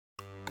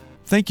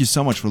Thank you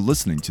so much for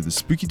listening to the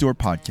Spooky Door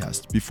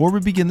podcast. Before we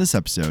begin this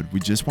episode,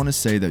 we just want to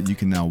say that you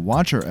can now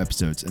watch our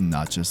episodes and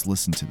not just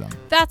listen to them.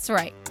 That's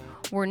right.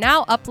 We're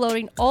now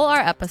uploading all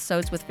our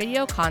episodes with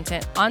video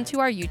content onto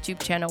our YouTube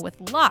channel with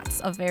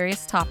lots of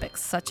various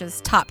topics, such as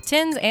top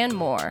 10s and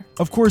more.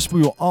 Of course, we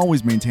will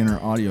always maintain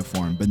our audio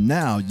form, but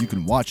now you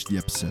can watch the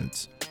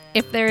episodes.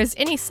 If there is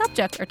any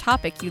subject or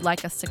topic you'd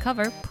like us to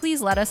cover,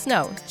 please let us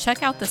know.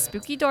 Check out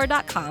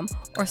thespookydoor.com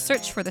or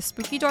search for the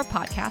Spooky Door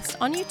Podcast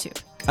on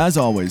YouTube. As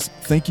always,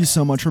 thank you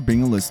so much for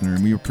being a listener,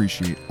 and we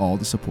appreciate all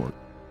the support.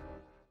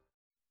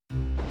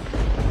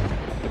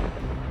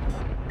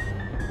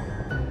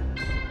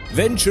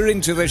 Venture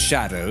into the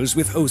shadows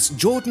with hosts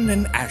Jordan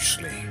and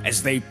Ashley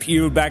as they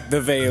peel back the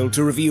veil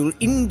to reveal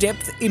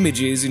in-depth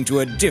images into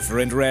a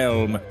different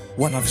realm.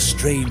 One of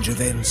strange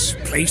events,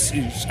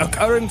 places,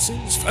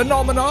 occurrences,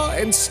 phenomena,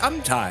 and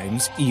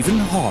sometimes even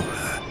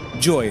horror.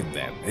 Join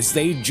them as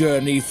they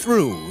journey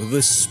through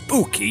the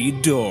spooky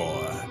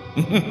door.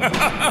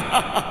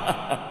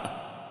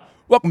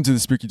 Welcome to the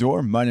Spooky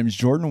Door. My name is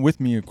Jordan. With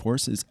me, of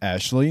course, is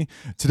Ashley.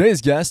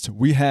 Today's guest,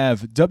 we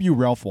have W.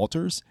 Ralph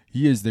Walters.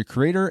 He is the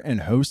creator and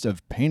host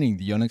of Painting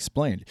the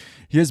Unexplained.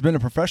 He has been a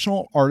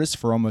professional artist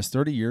for almost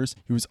 30 years.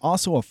 He was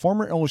also a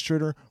former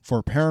illustrator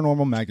for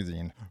Paranormal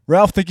Magazine.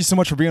 Ralph, thank you so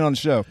much for being on the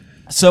show.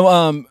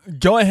 So,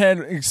 go ahead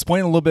and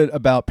explain a little bit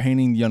about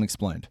Painting the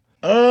Unexplained.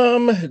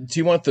 Do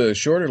you want the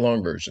short or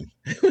long version?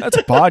 That's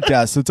a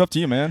podcast, so it's up to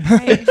you, man.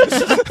 Right.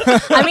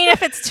 I mean,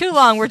 if it's too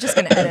long, we're just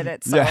going to edit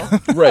it. So. Yeah.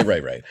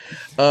 Right.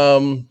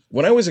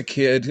 When I was a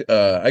kid,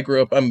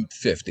 I'm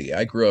 50.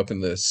 I grew up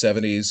in the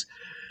 70s,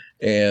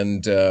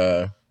 and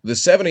the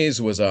 70s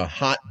was a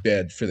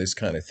hotbed for this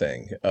kind of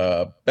thing.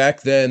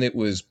 Back then, it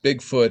was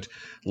Bigfoot,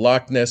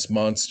 Loch Ness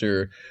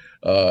Monster,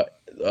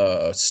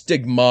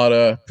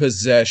 stigmata,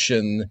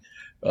 possession,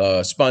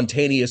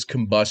 spontaneous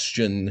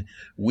combustion.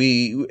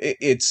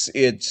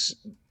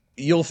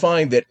 You'll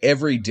find that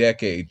every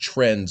decade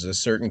trends a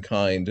certain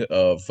kind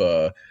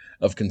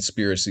of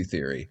conspiracy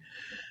theory.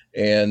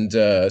 And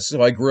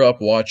so I grew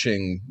up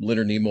watching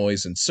Leonard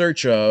Nimoy's In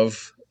Search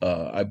Of.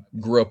 I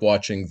grew up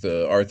watching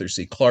the Arthur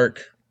C.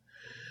 Clarke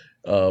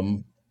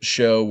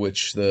show,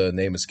 which the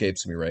name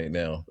escapes me right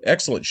now.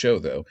 Excellent show,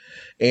 though.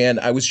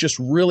 And I was just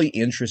really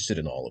interested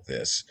in all of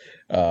this.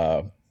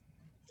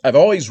 I've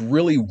always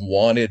really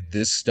wanted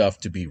this stuff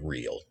to be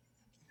real.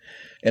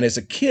 And as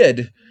a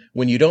kid,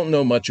 when you don't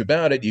know much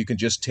about it, you can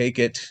just take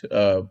it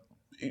as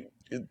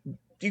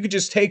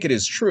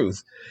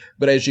truth.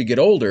 But as you get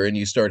older and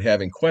you start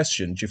having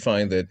questions, you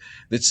find that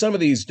some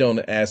of these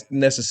don't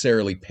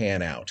necessarily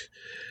pan out.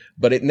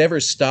 But it never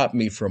stopped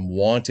me from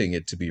wanting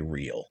it to be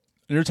real.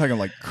 And you're talking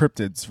like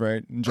cryptids,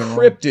 right? In general?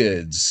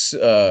 Cryptids,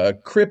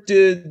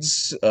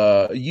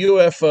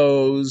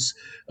 UFOs,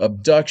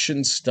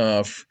 abduction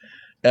stuff.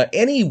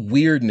 Any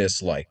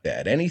weirdness like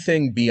that,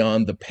 anything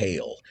beyond the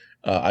pale,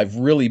 I've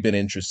really been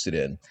interested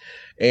in.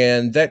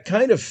 And that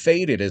kind of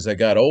faded as I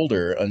got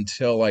older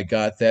until I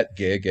got that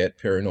gig at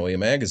Paranoia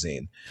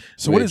Magazine.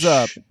 So what is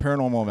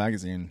Paranormal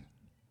Magazine?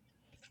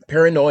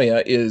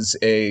 Paranoia it's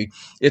a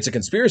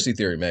conspiracy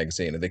theory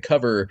magazine, and they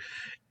cover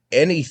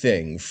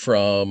anything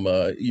from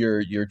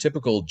your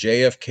typical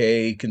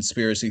JFK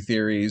conspiracy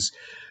theories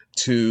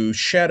to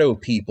shadow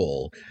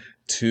people,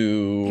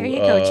 to here you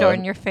go,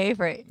 Jordan, your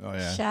favorite. Oh,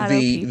 yeah. Shadow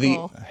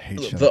people. I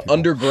hate shadow the people.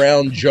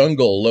 underground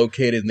jungle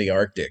located in the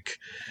Arctic.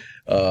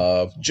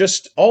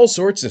 Just all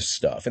sorts of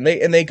stuff. And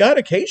they got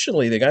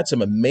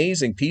some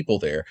amazing people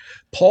there.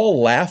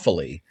 Paul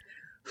Laffoley,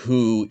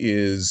 who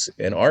is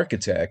an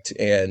architect,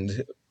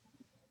 and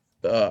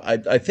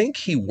I think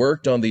he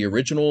worked on the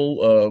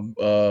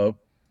original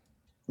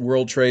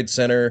World Trade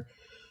Center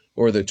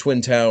or the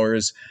Twin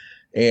Towers,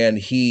 and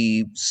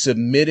he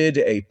submitted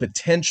a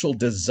potential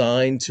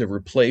design to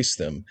replace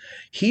them.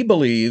 He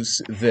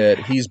believes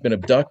that he's been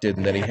abducted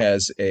and that he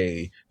has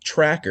a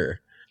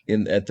tracker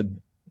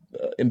embedded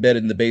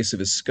in the base of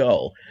his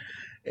skull.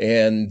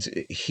 And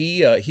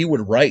he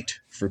would write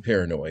for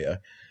Paranoia,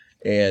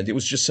 and it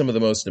was just some of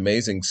the most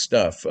amazing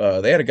stuff.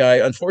 They had a guy,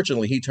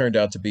 unfortunately, he turned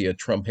out to be a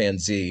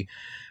Trumpanzee,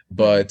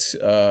 but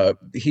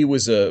he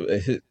was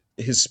a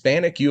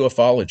Hispanic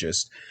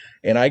ufologist,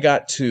 and I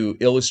got to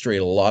illustrate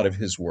a lot of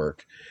his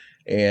work.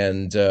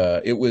 And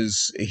he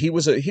was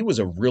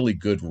a really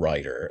good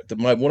writer.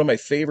 One of my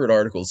favorite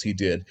articles he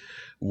did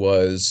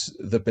was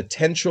the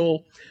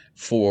potential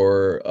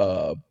for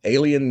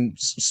alien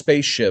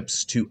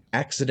spaceships to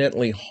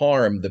accidentally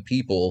harm the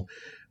people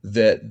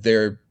that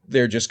they're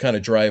just kind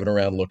of driving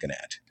around looking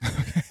at.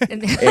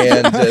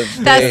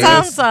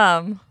 That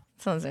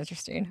sounds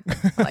interesting.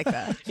 I like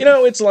that.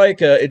 It's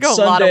like it's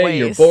Sunday,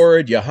 you're ways.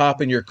 bored, you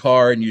hop in your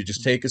car and you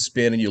just take a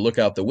spin and you look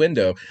out the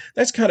window.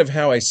 That's kind of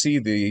how I see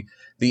the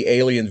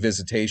alien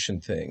visitation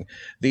thing.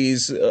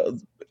 These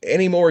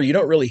anymore, you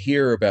don't really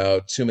hear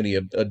about too many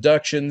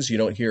abductions. You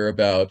don't hear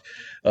about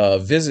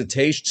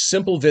visitation.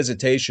 Simple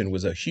visitation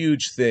was a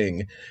huge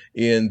thing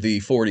in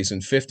the 40s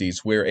and 50s,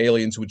 where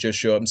aliens would just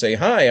show up and say,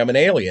 "Hi, I'm an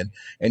alien,"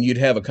 and you'd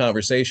have a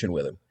conversation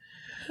with them.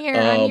 Here,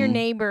 I'm your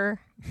neighbor.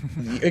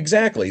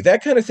 Exactly.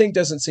 That kind of thing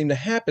doesn't seem to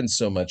happen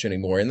so much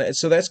anymore. And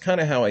so that's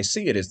kind of how I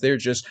see it, is they're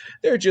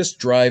just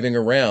driving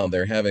around.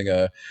 They're having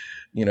a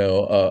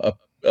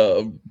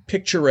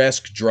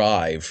picturesque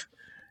drive.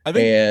 I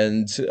think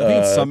And I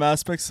think in some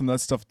aspects, some of that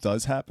stuff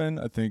does happen.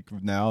 I think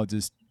now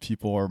just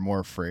people are more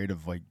afraid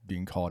of like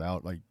being called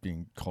out, like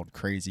being called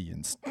crazy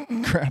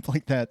and crap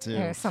like that too.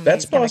 Or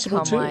somebody's gonna possible,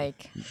 come too.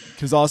 like,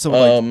 Because also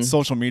with like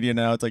social media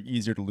now, it's like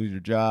easier to lose your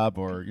job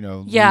or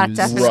Yeah, lose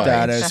definitely.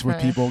 status with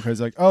Definitely. people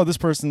because like, oh, this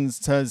person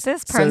says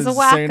This person's a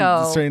saying,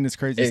 wacko. saying this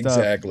crazy stuff.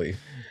 exactly.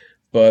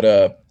 But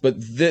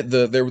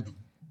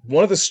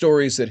one of the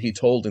stories that he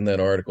told in that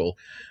article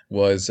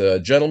was a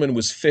gentleman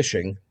was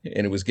fishing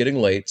and it was getting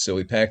late, so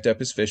he packed up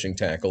his fishing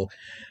tackle,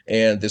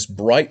 and this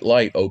bright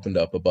light opened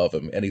up above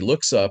him, and he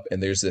looks up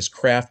and there's this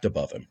craft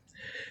above him.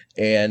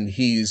 And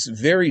he's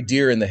very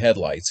deer in the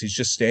headlights. He's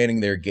just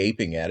standing there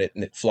gaping at it,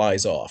 and it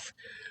flies off.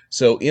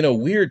 So in a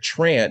weird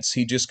trance,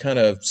 he just kind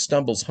of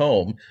stumbles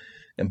home,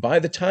 and by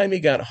the time he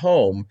got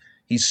home,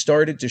 he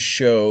started to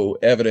show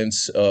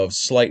evidence of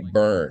slight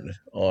burn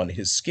on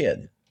his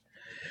skin.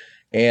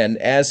 And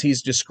as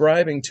he's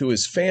describing to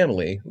his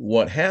family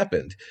what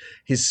happened,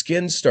 his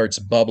skin starts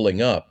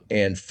bubbling up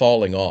and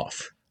falling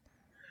off.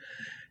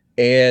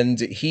 And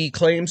he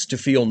claims to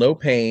feel no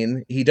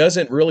pain. He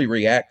doesn't really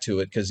react to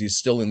it because he's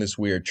still in this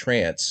weird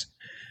trance.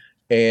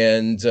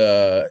 And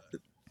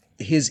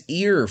his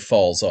ear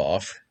falls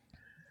off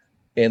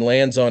and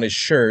lands on his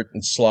shirt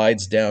and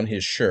slides down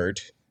his shirt.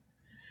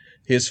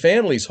 His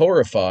family's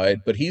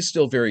horrified, but he's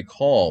still very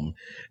calm.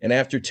 And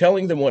after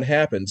telling them what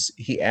happens,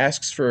 he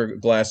asks for a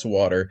glass of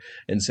water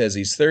and says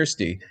he's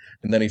thirsty.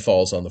 And then he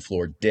falls on the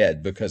floor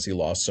dead because he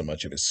lost so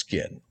much of his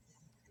skin.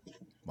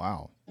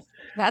 Wow.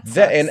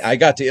 And I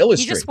got to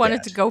illustrate He just wanted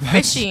that. to go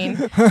fishing,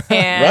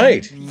 and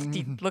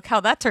Right. look how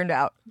that turned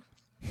out.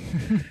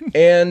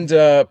 And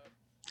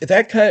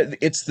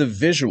it's the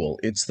visual,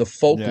 it's the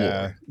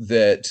folklore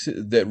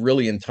that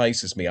really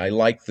entices me. I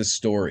like the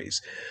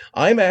stories.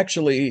 I'm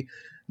actually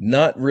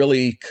not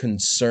really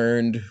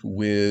concerned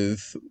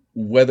with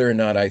whether or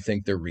not I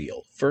think they're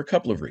real for a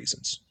couple of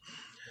reasons.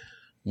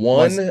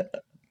 One,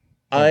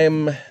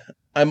 I'm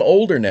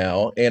older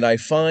now, and I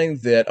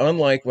find that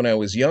unlike when I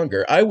was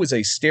younger, I was a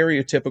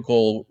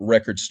stereotypical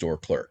record store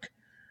clerk.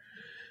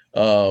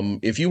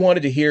 If you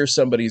wanted to hear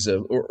somebody's,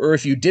 or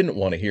if you didn't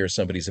want to hear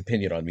somebody's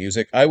opinion on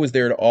music, I was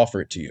there to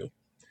offer it to you.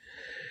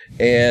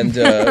 And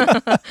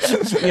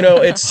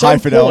at some High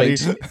fidelity.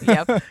 point,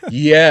 Yep.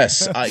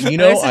 yes,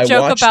 There's I a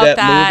joke watched about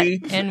that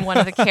movie. in one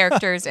of the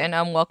characters in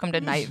Welcome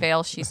to Night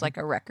Vale. She's like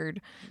a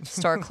record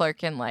store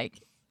clerk and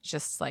like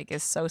just like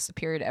is so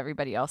superior to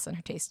everybody else in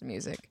her taste in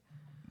music.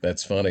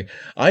 That's funny.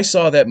 I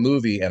saw that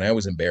movie and I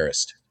was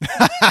embarrassed.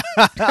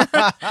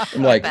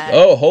 I'm like, bet.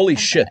 oh, holy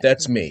shit,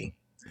 that's me.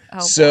 Oh,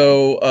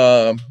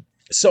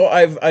 So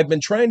I've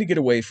been trying to get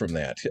away from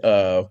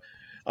that.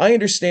 I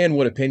understand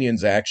what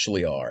opinions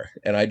actually are,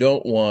 and I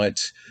don't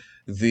want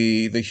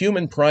the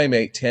human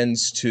primate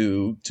tends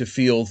to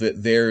feel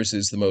that theirs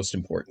is the most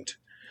important.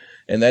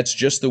 And that's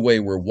just the way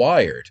we're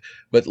wired.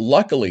 But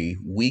luckily,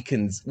 we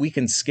can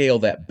scale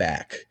that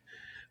back.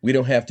 We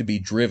don't have to be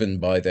driven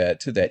by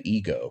that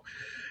ego.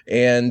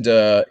 And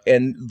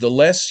the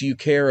less you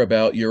care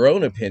about your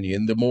own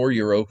opinion, the more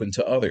you're open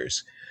to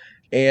others.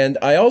 And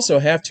I also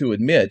have to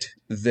admit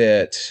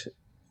that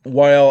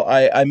while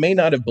I may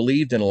not have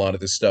believed in a lot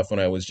of this stuff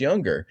when I was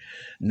younger,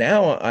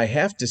 now I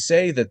have to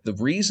say that the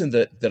reason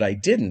that I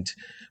didn't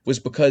was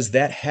because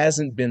that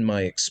hasn't been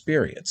my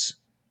experience.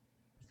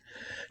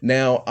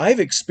 Now, I've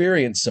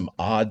experienced some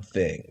odd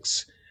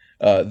things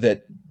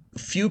that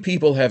few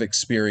people have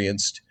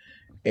experienced,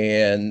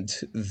 and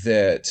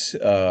that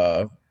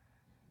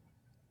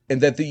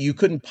you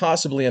couldn't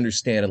possibly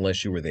understand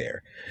unless you were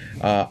there.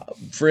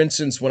 For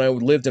instance, when I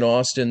lived in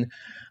Austin,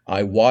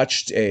 I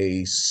watched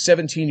a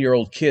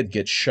 17-year-old kid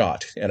get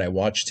shot, and I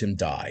watched him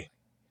die.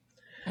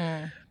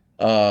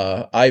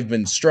 I've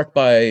been struck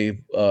by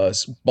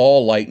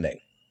ball lightning.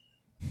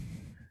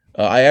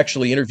 I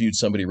actually interviewed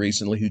somebody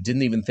recently who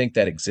didn't even think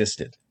that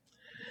existed,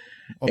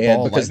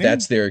 and because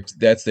that's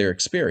their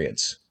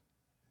experience.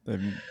 but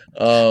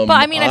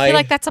I mean, I feel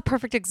like that's a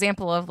perfect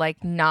example of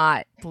like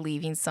not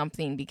believing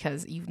something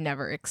because you've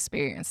never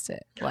experienced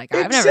it. Like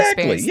I've never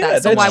experienced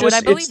that, so why would I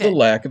believe it's the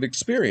lack of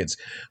experience.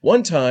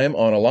 One time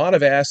on a lot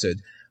of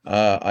acid,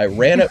 I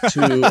ran up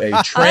to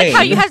a train. I like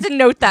how you had to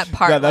note that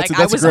part. Yeah, like that's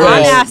I was great.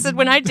 on acid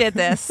when I did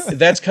this.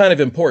 That's kind of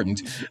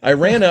important. I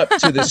ran up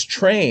to this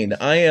train.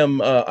 I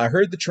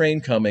heard the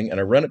train coming, and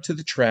I run up to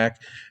the track,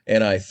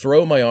 and I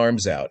throw my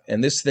arms out,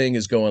 and this thing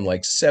is going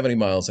like 70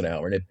 miles an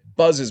hour, and it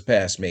buzzes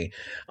past me.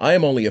 I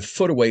am only a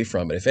foot away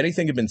from it. If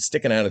anything had been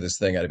sticking out of this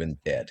thing, I'd have been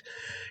dead.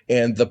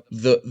 And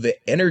the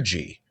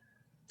energy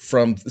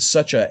from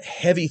such a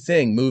heavy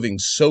thing moving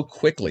so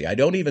quickly, I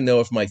don't even know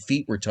if my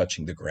feet were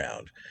touching the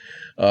ground.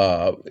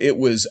 It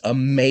was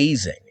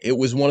amazing. It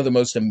was one of the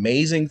most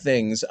amazing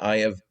things I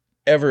have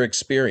ever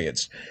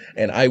experienced.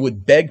 And I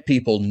would beg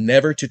people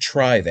never to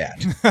try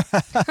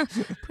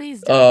that.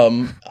 Please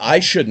don't. I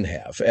shouldn't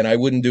have, and I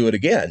wouldn't do it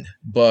again.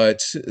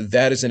 But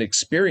that is an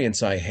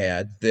experience I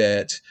had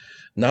that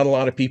not a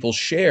lot of people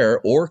share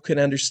or can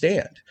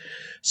understand.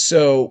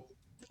 So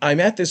I'm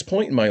at this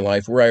point in my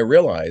life where I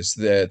realize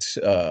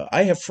that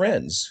I have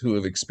friends who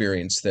have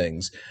experienced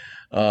things.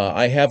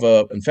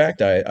 In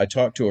fact, I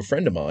talked to a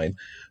friend of mine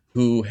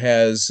who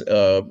has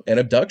an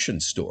abduction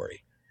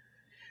story,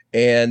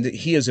 and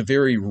he is a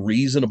very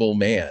reasonable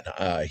man.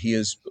 He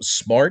is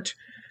smart.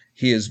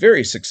 He is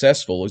very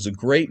successful. He's a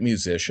great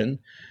musician.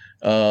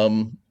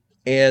 Um,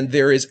 and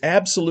there is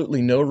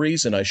absolutely no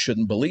reason I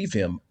shouldn't believe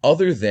him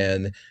other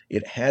than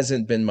it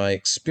hasn't been my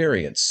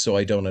experience, so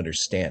I don't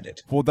understand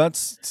it. Well,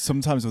 that's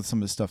sometimes with some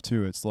of the stuff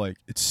too. It's like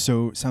it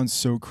sounds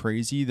so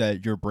crazy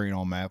that your brain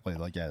automatically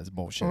like, yeah, it's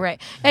bullshit.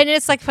 Right. And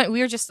it's like fun.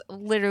 We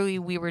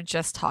were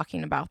just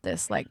talking about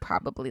this like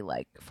probably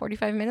like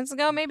 45 minutes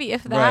ago, maybe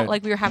if that. Right.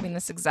 Like we were having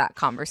this exact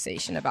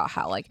conversation about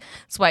how like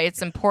that's why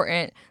it's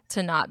important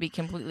to not be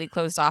completely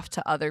closed off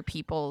to other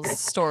people's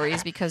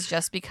stories, because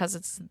just because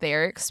it's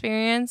their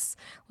experience,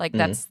 like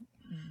that's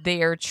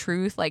their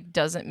truth, like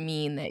doesn't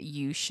mean that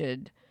you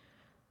should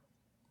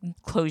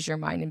close your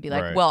mind and be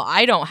like, Right. well,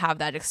 I don't have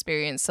that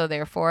experience, so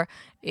therefore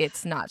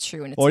it's not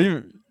true and it's Well,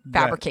 even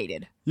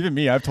fabricated. Even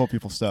me, I've told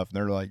people stuff, and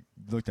they're like,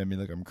 looked at me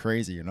like I'm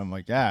crazy, and I'm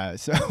like, yeah.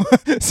 So,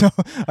 so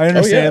I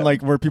understand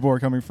like where people are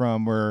coming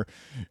from. Where,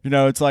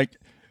 it's like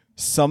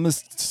some of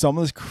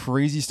this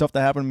crazy stuff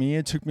that happened to me.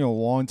 It took me a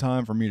long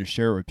time for me to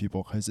share it with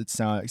people because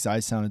I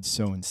sounded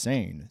so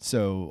insane.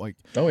 So like,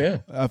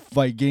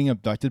 like getting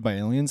abducted by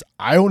aliens,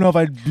 I don't know if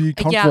I'd be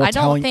comfortable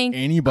telling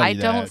anybody.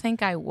 I don't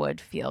think I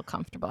would feel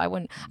comfortable. I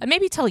wouldn't. I'd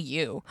maybe tell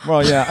you.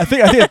 Well, yeah, I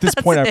think at this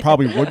point I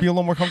probably would be a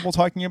little more comfortable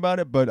talking about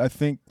it. But I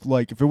think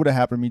like if it would have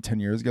happened to me 10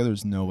 years ago,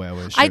 there's no way I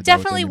would have shared I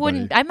definitely that with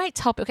wouldn't. I might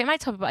tell. Okay, I might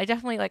tell people. I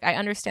definitely like. I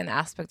understand the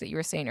aspect that you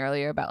were saying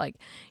earlier about like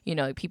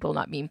people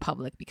not being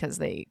public because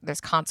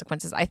there's consequences.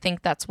 I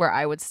think that's where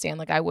I would stand.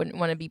 Like I wouldn't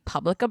want to be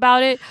public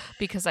about it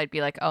because I'd be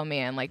like, oh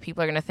man, like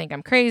people are gonna think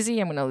I'm crazy.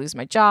 I'm gonna lose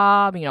my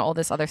job. All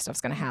this other stuff's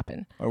gonna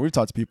happen. We've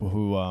talked to people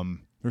who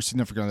their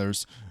significant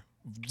others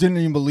didn't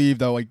even believe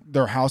that like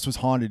their house was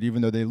haunted,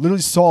 even though they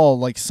literally saw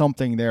like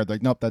something there.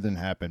 Like, nope, that didn't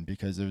happen,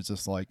 because it was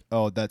just like,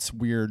 oh, that's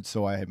weird.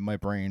 So my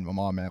brain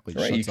automatically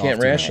right. shuts You can't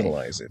off to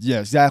rationalize it. Yeah,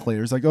 exactly.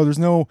 There's like, oh, there's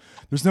no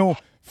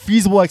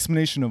feasible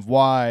explanation of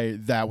why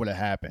that would have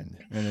happened,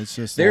 and it's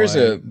just there's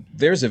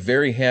a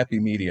very happy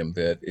medium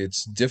that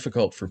it's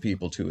difficult for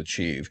people to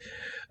achieve.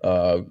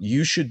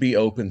 You should be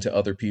open to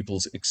other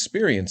people's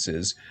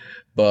experiences,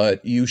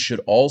 but you should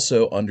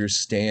also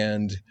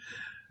understand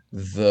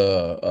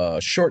the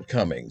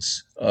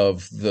shortcomings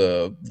of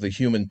the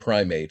human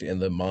primate in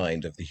the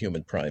mind of the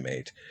human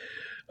primate,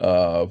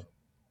 uh,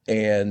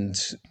 and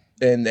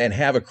and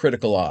have a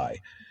critical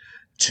eye.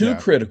 Too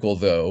critical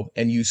though,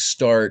 and you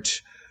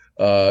start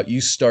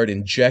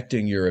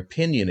injecting your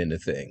opinion into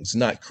things.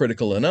 Not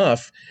critical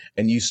enough,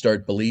 and you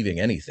start believing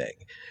anything.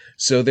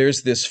 So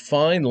there's this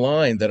fine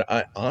line that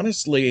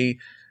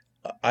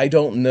I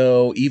don't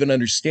know, even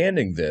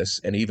understanding this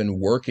and even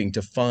working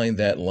to find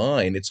that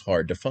line, it's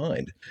hard to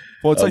find.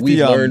 Well, it's like we've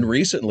learned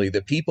recently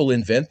that people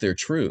invent their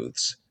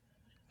truths.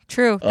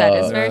 True. That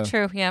is very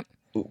true. Yep.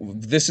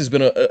 This has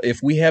been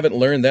if we haven't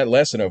learned that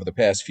lesson over the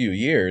past few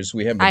years,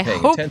 we haven't been paying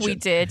attention. I hope we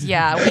did.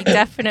 Yeah, we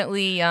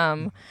definitely.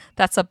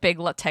 That's a big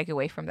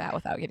takeaway from that.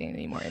 Without getting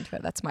any more into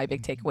it, that's my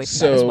big takeaway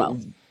from that as well.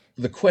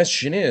 The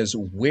question is,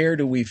 where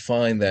do we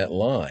find that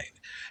line?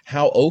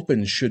 How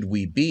open should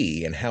we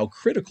be, and how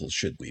critical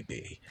should we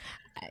be?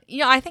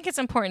 I think it's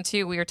important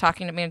too. Me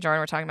and Jordan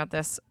were talking about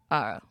this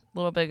a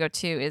little bit ago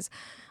too. Is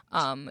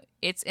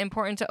it's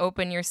important to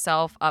open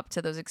yourself up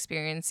to those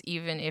experiences,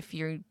 even if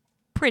you're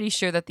pretty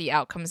sure that the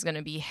outcome is going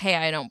to be, hey,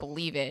 I don't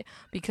believe it,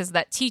 because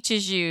that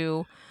teaches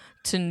you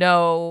to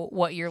know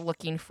what you're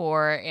looking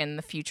for in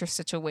the future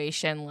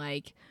situation.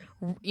 Like,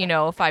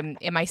 if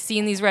am I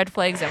seeing these red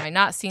flags? Am I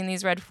not seeing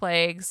these red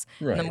flags?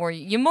 Right. And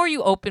the more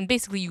you open,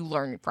 basically you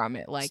learn from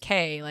it. Like,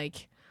 hey,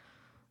 like.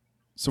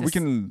 So we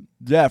can,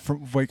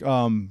 from like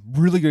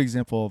really good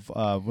example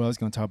of what I was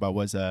going to talk about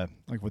was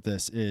like with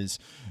this is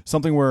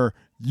something where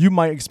you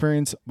might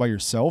experience by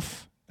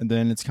yourself, and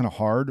then it's kind of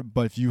hard.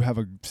 But if you have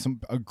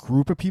a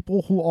group of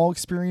people who all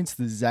experience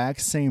the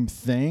exact same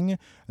thing,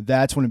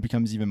 that's when it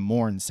becomes even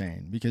more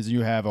insane, because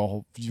you have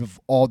all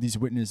these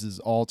witnesses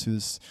all to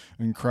this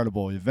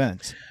incredible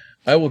event.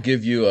 I will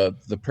give you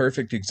the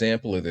perfect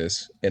example of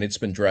this, and it's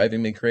been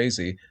driving me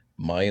crazy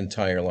my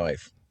entire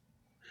life.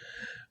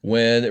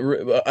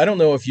 I don't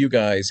know if you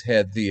guys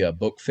had the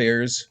book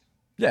fairs.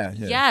 Yeah.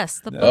 Yes,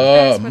 the book Oh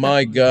fairs were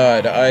my the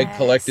God! best. I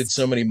collected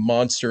so many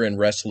monster and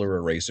wrestler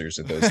erasers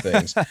of those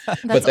things.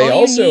 That's but they all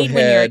also you need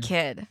when you're a had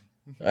kid.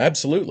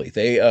 absolutely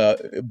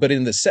but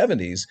in the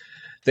 70s,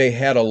 they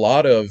had a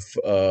lot of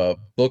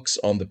books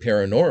on the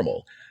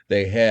paranormal.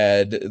 They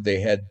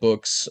had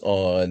books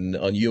on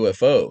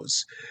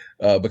UFOs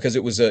because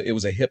it was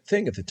a hip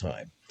thing at the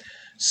time.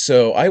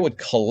 So I would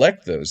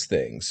collect those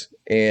things,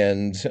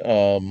 and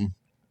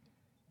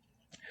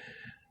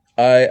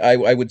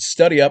I would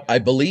study up. I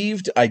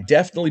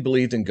definitely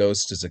believed in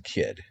ghosts as a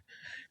kid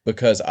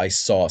because I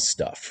saw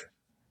stuff.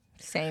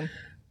 Same.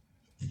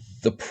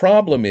 The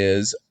problem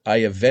is, I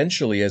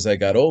eventually, as I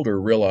got older,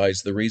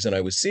 realized the reason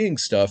I was seeing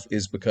stuff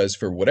is because,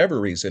 for whatever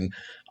reason,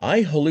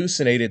 I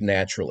hallucinated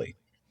naturally.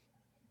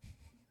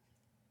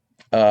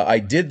 I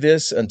did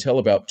this until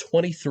about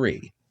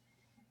 23.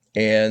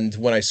 And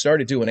when I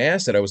started doing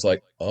acid, I was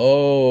like,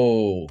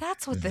 oh,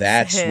 That's what this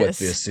that's what is.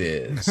 this You're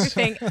is.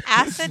 saying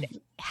acid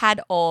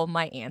had all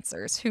my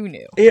answers. Who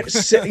knew?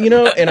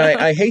 And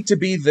I hate to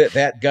be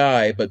that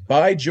guy, but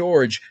by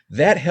George,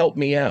 that helped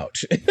me out.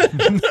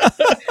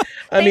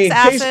 I Thanks, mean,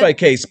 case by acid.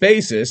 case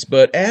basis,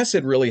 but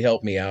acid really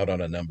helped me out on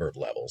a number of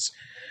levels.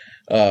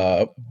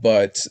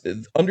 But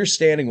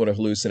understanding what a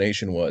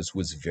hallucination was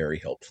very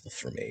helpful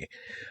for me.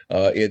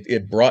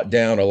 It brought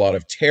down a lot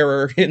of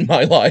terror in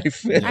my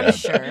life. I'm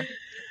sure.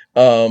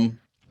 um,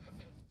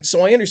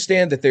 so I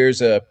understand that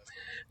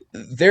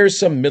there's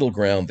some middle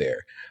ground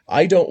there.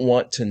 I don't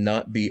want to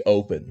not be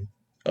open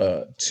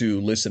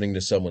to listening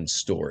to someone's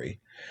story.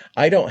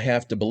 I don't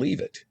have to believe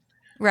it.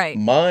 Right.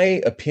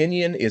 My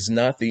opinion is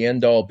not the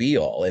end all be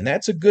all, and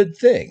that's a good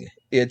thing.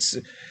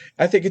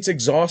 I think it's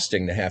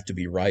exhausting to have to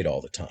be right all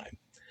the time,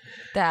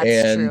 That's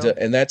and true.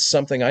 and that's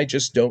something I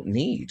just don't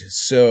need.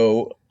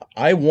 So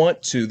I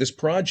want to this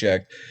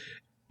project.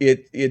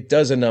 It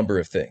does a number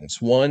of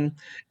things. One,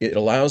 it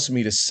allows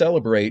me to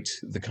celebrate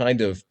the kind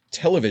of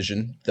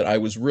television that I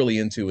was really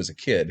into as a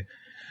kid,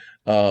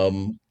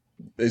 um,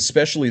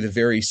 especially the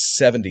very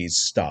 '70s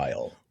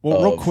style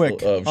Well, real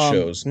quick, of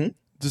shows.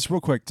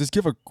 just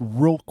give a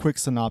real quick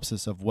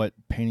synopsis of what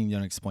Painting the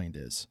Unexplained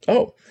is.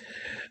 Oh,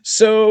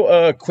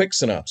 so quick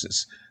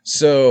synopsis.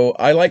 So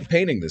I like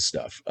painting this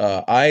stuff.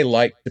 I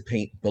like to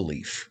paint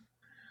belief.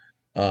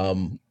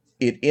 Um,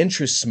 it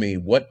interests me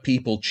what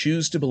people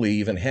choose to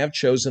believe and have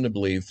chosen to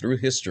believe through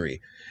history,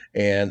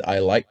 and I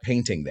like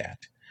painting that.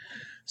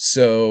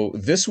 So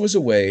this was a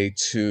way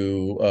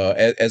to,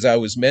 as I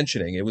was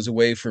mentioning, it was a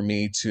way for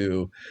me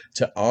to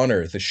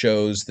honor the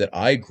shows that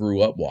I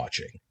grew up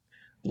watching,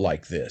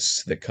 like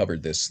this, that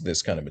covered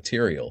this kind of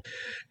material.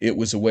 It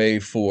was a way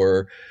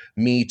for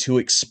me to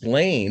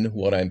explain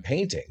what I'm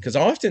painting, because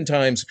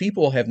oftentimes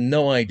people have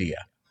no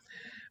idea.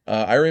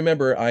 I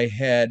remember I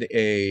had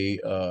a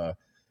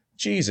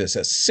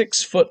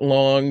 6 foot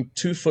long,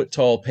 2 foot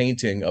tall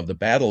painting of the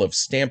Battle of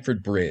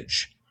Stamford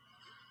Bridge.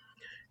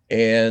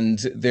 And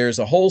there's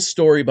a whole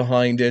story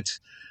behind it,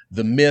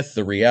 the myth,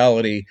 the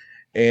reality,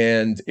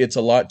 and it's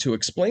a lot to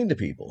explain to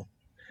people.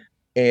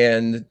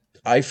 And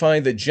I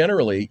find that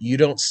generally you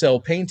don't sell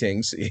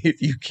paintings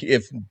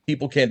if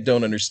people can't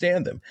don't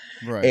understand them.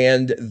 Right.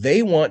 And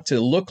they want to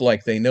look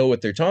like they know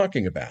what they're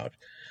talking about.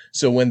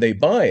 So when they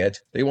buy it,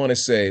 they want to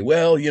say,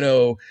 well,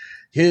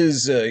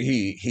 his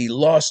he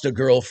lost a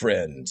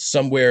girlfriend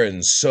somewhere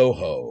in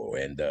Soho,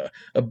 and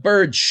a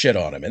bird shit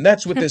on him, and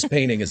that's what this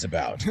painting is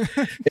about.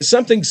 It's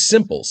something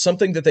simple,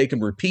 something that they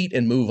can repeat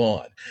and move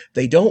on.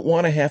 They don't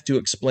want to have to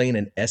explain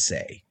an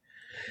essay.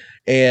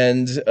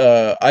 And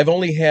I've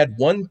only had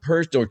one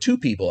person or two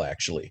people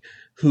actually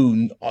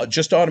who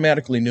just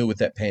automatically knew what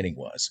that painting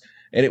was,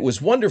 and it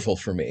was wonderful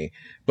for me.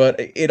 But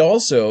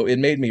it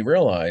made me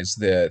realize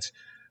that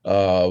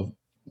uh,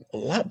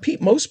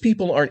 most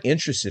people aren't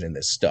interested in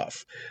this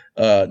stuff.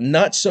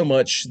 Not so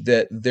much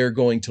that they're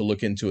going to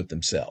look into it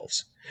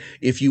themselves.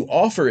 If you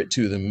offer it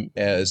to them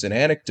as an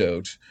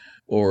anecdote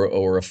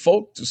or a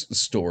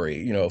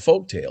story, a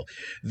folk tale,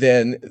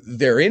 then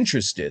they're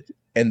interested,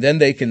 and then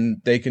they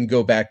can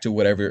go back to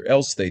whatever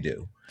else they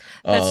do.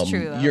 That's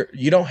true, though.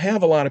 You don't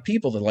have a lot of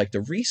people that like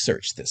to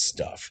research this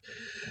stuff.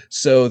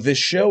 So this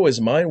show is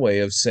my way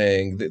of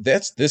saying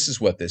this is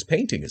what this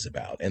painting is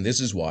about, and this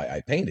is why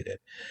I painted it.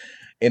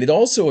 And it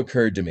also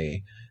occurred to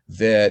me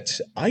that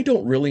I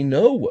don't really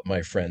know what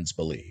my friends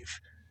believe.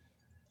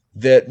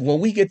 That when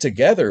we get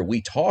together,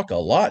 we talk a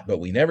lot, but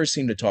we never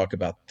seem to talk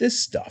about this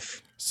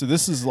stuff. So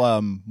this is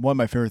one of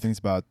my favorite things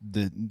about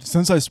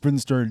since I've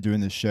started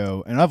doing this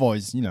show, and I've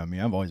always,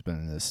 I've always been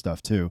in this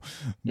stuff too,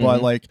 but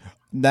Mhm. like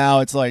now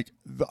it's like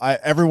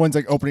everyone's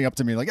like opening up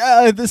to me like,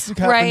 this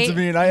happened Right, to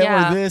me, and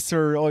yeah. or this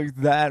or like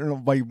that,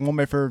 and like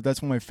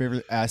that's one of my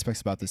favorite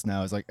aspects about this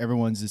now is like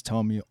everyone's just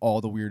telling me all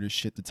the weirdest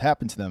shit that's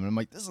happened to them, and I'm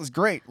like, this is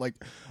great. Like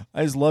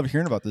I just love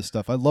hearing about this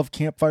stuff. I love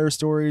campfire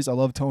stories. I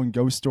love telling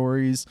ghost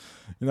stories.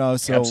 So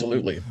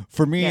Absolutely.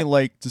 for me, Yeah.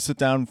 like to sit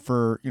down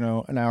for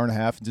an hour and a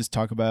half and just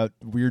talk about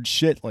weird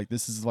shit, like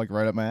this is like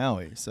right up my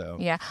alley. So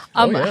Yeah.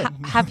 Oh, yeah.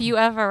 Have you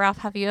ever, Ralph?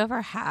 Have you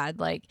ever had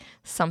like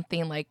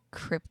something like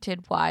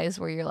cryptid wise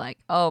where you're like,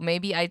 oh,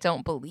 maybe I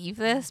don't believe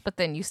this, but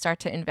then you start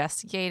to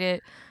investigate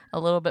it a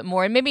little bit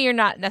more, and maybe you're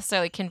not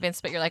necessarily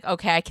convinced, but you're like,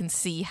 okay, I can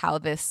see how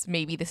this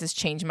has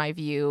changed my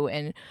view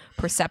and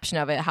perception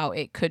of it, how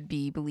it could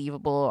be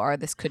believable, or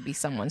this could be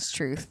someone's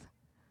truth.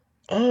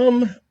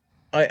 Um,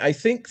 I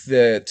think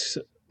that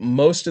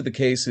most of the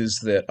cases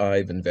that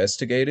I've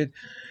investigated,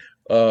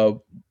 uh,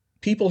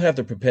 people have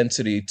the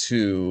propensity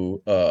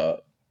to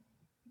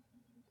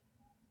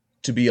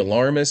be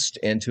alarmist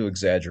and to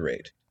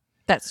exaggerate.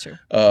 That's true.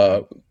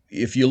 Uh,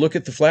 if you look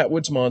at the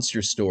Flatwoods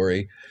Monster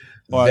story,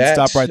 All right, that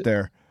stop right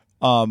there.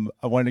 I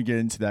wanted to get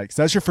into that because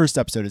that's your first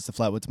episode. It's the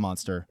Flatwoods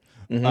Monster.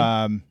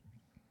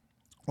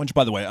 Which,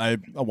 by the way, I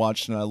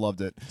watched and I loved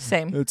it.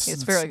 Same. It's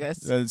really good.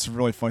 It's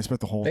really funny, especially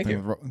the whole Thank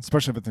thing,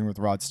 especially the thing with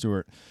Rod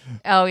Stewart.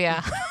 Oh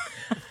yeah.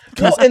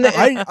 well, and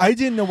I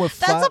didn't know what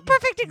That's a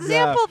perfect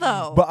example,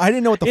 though. but I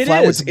didn't know what the It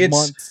Flatwoods is.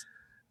 Monster.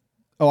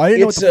 Oh, I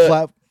didn't know what it's the a-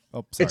 flat.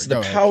 Oh, sorry. it's the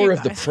Go ahead. power Keep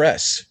of the going.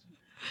 press.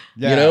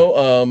 Yeah. You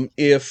know,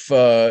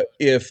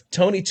 if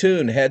Tony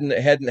Toon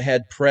hadn't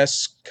had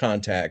press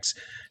contacts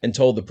and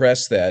told the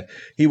press that,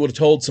 he would have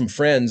told some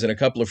friends, and a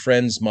couple of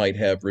friends might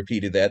have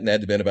repeated that, and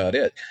that'd have been about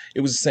it. It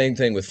was the same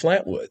thing with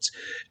Flatwoods.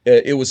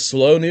 It was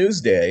slow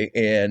news day,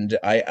 and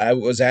I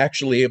was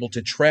actually able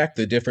to track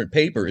the different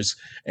papers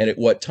and at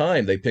what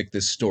time they picked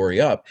this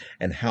story up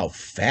and how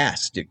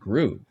fast it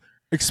grew.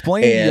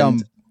 Explain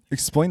And-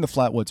 explain the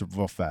Flatwoods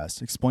real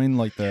fast. Explain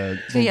like the.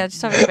 So yeah,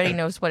 just so everybody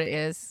knows what it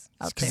is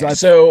out 'Cause there.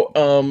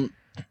 So,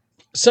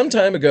 some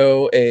time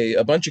ago,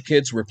 a bunch of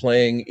kids were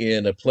playing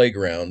in a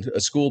playground, a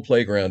school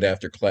playground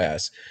after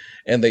class,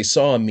 and they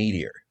saw a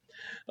meteor.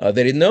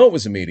 They didn't know it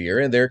was a meteor,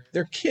 and they're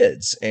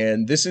kids,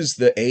 and this is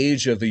the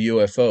age of the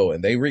UFO,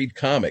 and they read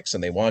comics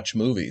and they watch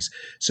movies.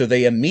 So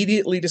they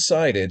immediately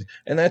decided,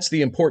 and that's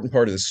the important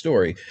part of the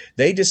story,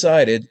 they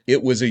decided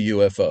it was a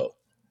UFO.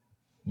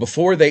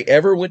 Before they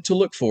ever went to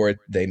look for it,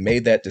 they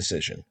made that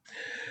decision.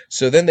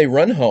 So then they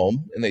run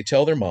home and they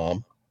tell their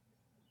mom,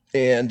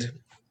 and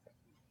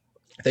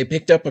they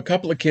picked up a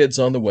couple of kids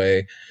on the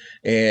way,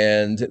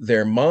 and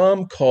their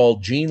mom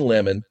called Gene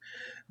Lemon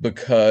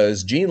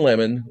because Gene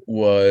Lemon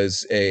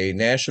was a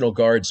National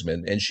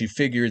Guardsman, and she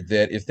figured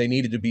that if they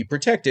needed to be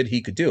protected,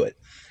 he could do it.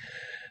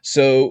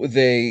 So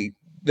they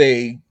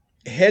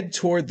head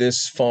toward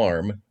this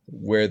farm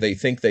where they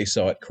think they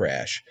saw it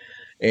crash,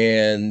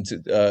 and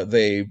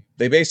they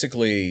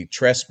basically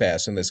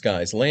trespass in this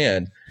guy's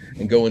land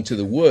and go into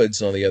the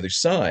woods on the other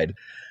side,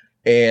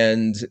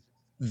 and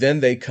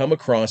then they come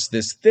across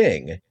this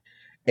thing,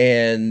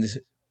 and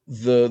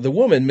the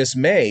woman, Miss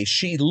May,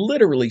 she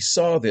literally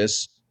saw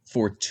this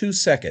for 2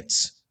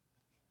 seconds,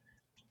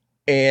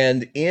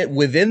 and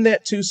within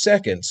that 2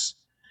 seconds,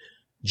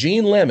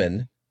 Gene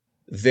Lemon,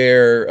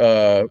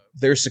 their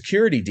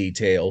security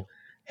detail,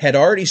 had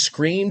already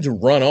screamed,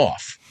 "Run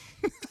off!"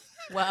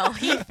 Well,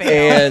 he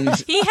failed. And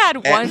he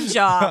had one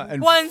job.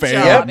 and One failed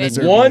job. Yep, and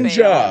miserably. one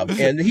failed. job,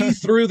 and he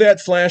threw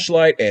that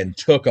flashlight and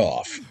took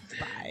off.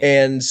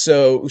 And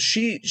so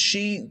she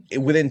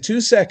within 2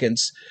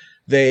 seconds,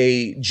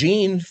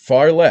 Gene,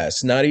 far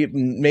less, not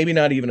even, maybe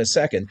not even a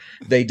second,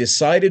 they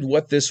decided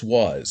what this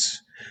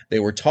was. They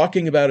were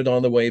talking about it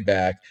on the way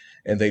back,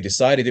 and they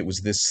decided it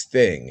was this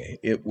thing.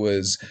 It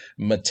was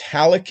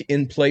metallic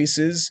in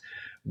places,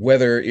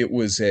 whether it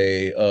was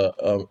a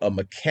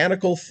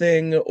mechanical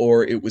thing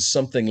or it was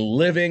something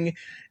living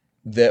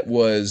that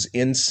was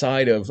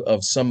inside of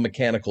some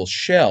mechanical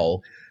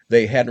shell.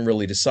 They hadn't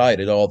really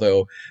decided,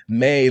 although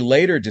May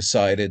later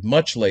decided,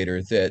 much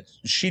later, that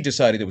she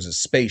decided it was a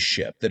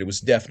spaceship, that it was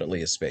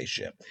definitely a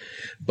spaceship.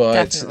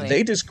 But Definitely.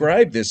 they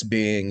described this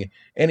being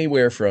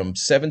anywhere from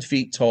 7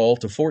 feet tall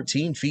to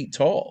 14 feet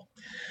tall.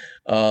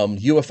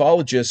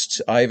 Ufologist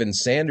Ivan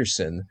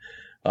Sanderson,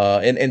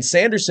 and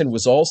Sanderson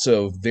was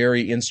also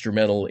very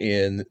instrumental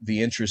in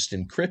the interest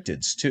in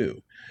cryptids,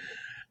 too.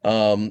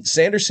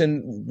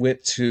 Sanderson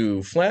went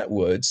to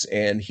Flatwoods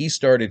and he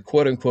started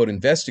quote unquote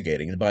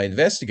investigating. And by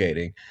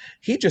investigating,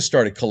 he just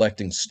started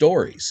collecting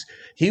stories.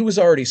 He was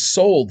already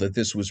sold that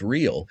this was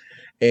real,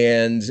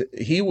 and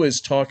he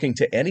was talking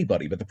to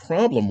anybody. But the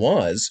problem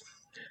was,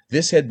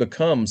 this had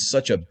become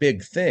such a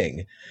big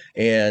thing,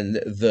 and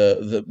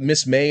the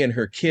Miss May and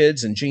her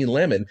kids and Gene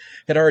Lemon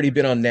had already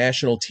been on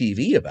national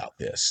TV about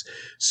this.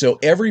 So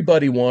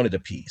everybody wanted a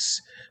piece.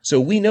 So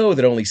we know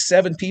that only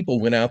 7 people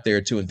went out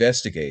there to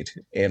investigate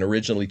and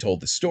originally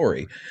told the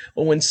story.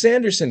 But when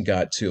Sanderson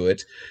got to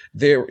it,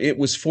 it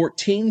was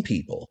 14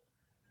 people.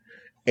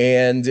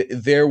 And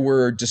there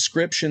were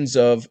descriptions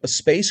of a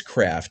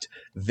spacecraft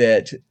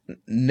that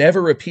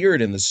never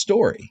appeared in the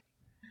story.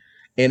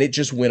 And it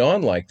just went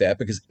on like that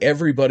because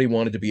everybody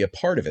wanted to be a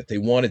part of it. They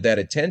wanted that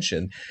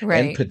attention and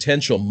Right.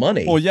 potential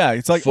money. Well, yeah,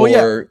 it's like,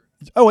 for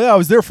oh yeah, I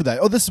was there for that.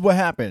 Oh, this is what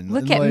happened.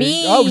 Look And, at like,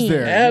 me. I was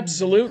there.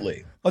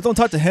 Absolutely. Oh, don't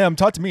talk to him.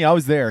 Talk to me. I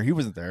was there. He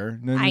wasn't there.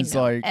 And then I it's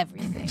know like,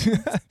 everything.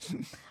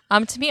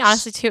 To me,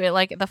 honestly, too, it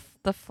like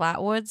the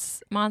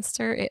Flatwoods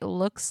monster. It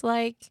looks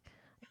like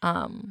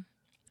a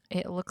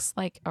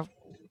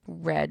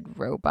red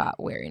robot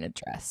wearing a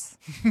dress.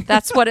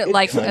 That's what it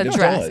like kind a of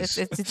dress.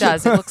 does. It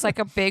does. It looks like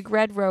a big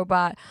red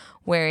robot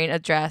wearing a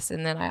dress.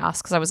 And then I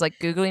asked because I was like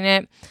Googling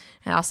it.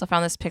 And I also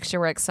found this picture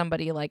where like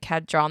somebody like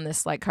had drawn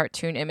this like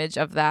cartoon image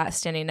of that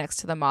standing next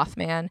to the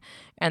Mothman,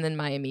 and then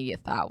my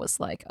immediate thought was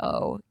like,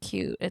 oh,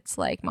 cute. It's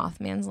like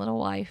Mothman's little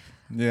wife.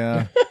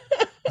 yeah.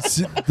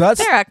 See, that's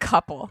There are a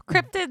couple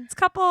cryptids,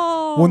 couple.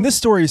 well, and this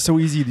story is so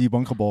easy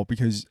debunkable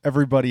because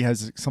everybody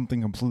has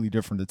something completely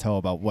different to tell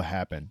about what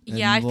happened.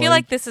 Yeah, I And, feel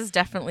like this is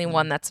definitely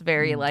one that's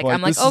very like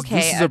I'm like, this is- okay,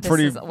 this is a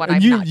pretty. this is what and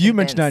I'm you not you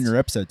mentioned that in convinced. your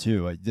episode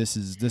too. Like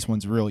this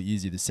one's really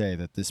easy to say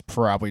that this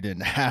probably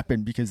didn't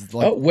happen because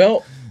like Oh,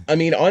 well, I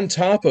mean, on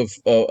top of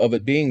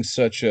it being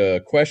such a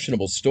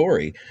questionable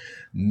story,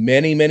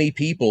 many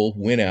people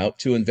went out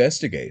to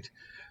investigate.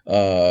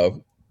 Uh,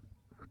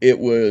 it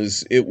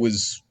was it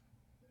was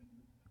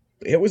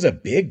a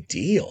big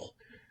deal.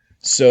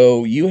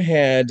 So you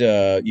had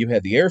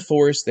the Air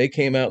Force. They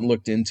came out and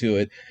looked into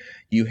it.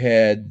 You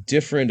had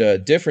different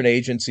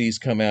agencies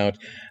come out.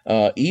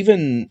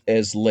 Even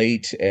as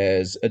late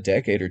as a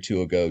decade or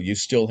two ago, you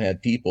still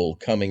had people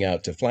coming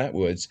out to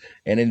Flatwoods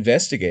and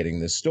investigating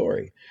this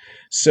story.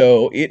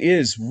 So it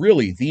is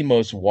really the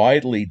most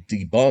widely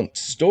debunked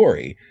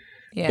story,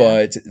 Yeah.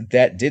 but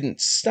that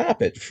didn't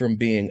stop it from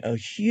being a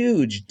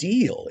huge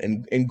deal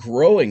and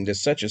growing to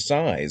such a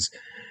size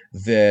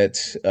that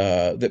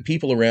that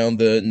people around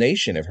the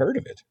nation have heard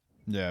of it.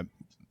 yeah.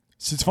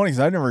 So it's funny because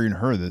I've never even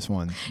heard of this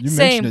one. You mentioned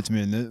Same. it to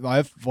me, and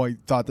I've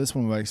like thought this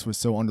one was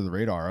so under the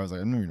radar. I was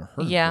like, I've never even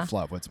heard Yeah. of the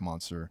Flatwoods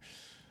Monster.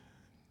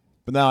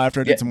 But now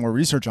after I Yeah. did some more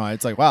research on it,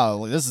 it's like, wow,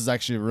 like, this is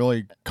actually a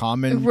really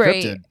common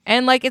Right. cryptid.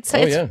 And like it's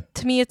Oh, yeah.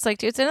 to me it's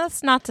like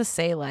it's not to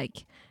say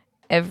like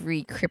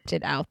every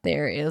cryptid out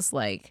there is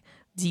like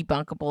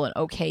debunkable and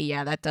okay,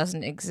 yeah, that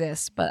doesn't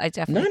exist. But I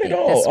definitely Not at think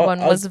all. this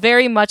one was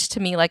very much to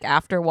me like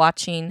after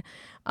watching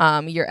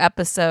your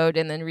episode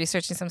and then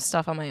researching some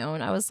stuff on my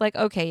own, I was like,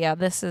 okay, yeah,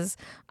 this is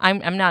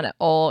I'm not at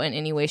all in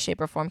any way,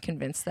 shape, or form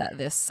convinced that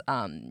this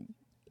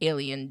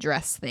alien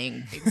dress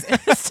thing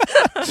exists.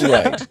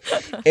 Right.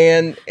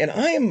 And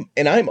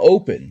I'm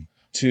open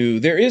to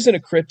there isn't a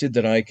cryptid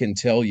that I can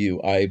tell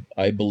you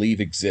I believe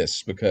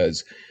exists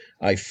because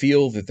I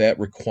feel that that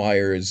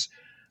requires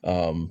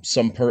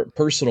some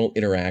personal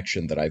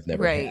interaction that I've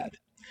never Right. had.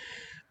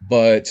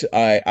 But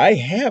I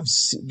have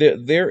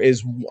there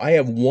is I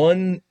have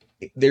one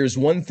there's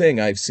one thing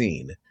I've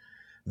seen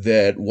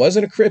that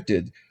wasn't a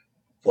cryptid.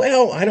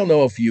 Well, I don't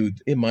know if you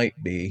it might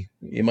be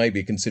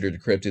considered a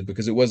cryptid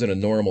because it wasn't a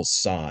normal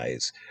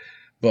size.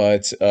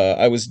 But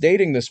I was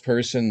dating this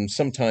person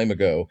some time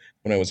ago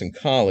when I was in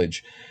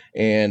college,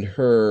 and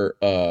her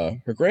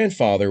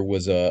grandfather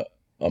was a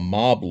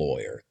mob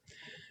lawyer,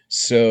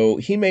 so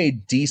he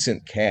made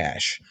decent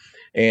cash,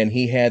 and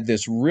he had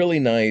this really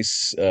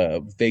nice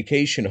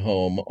vacation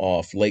home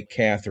off Lake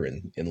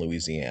Catherine in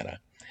Louisiana.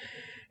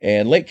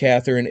 And Lake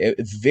Catherine,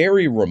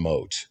 very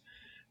remote.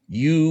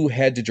 You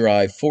had to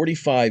drive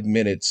 45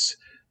 minutes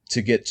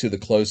to get to the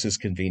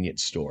closest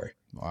convenience store.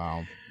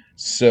 Wow.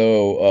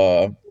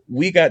 So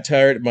we got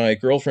tired. My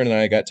girlfriend and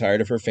I got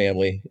tired of her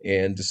family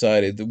and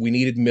decided that we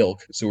needed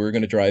milk. So we were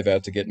going to drive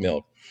out to get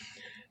milk.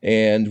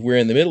 And we're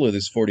in the middle of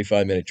this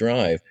 45-minute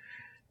drive.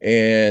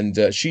 And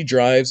she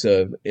drives,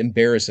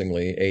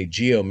 embarrassingly, a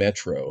Geo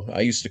Metro.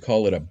 I used to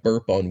call it a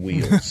burp on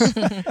wheels.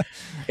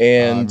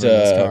 And remember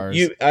those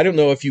cars. I don't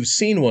know if you've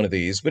seen one of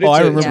these, but Oh, I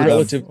it's remember Yes. them.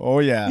 relative. Oh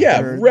yeah.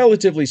 Yeah, They're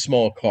relatively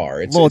small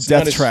car. a little It's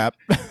not death trap.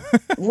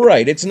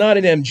 Right, it's not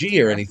an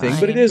MG or anything,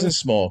 but it Terrifying. is a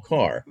small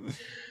car.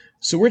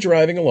 So we're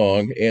driving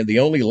along, and the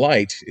only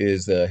light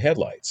is the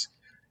headlights.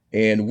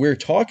 And we're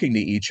talking to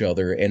each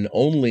other and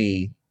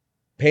only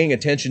paying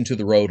attention to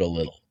the road a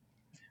little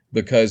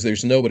because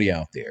there's nobody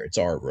out there. It's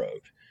our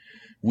road.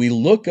 We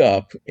look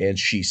up, and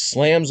she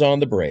slams on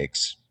the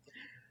brakes.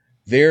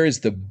 There is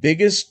the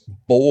biggest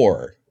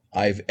boar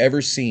I've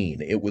ever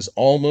seen. It was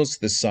almost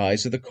the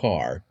size of the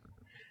car,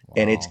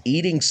 and it's Wow.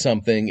 eating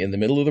something in the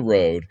middle of the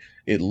road.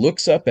 It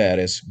looks up at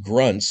us,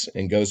 grunts,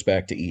 and goes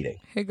back to eating.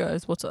 Hey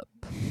guys, what's up?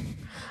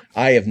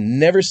 I have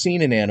never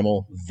seen an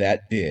animal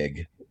that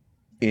big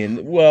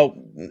in well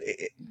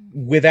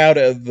without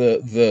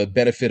the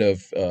benefit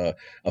of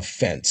a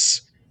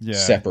fence Yeah.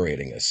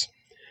 separating us.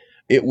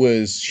 It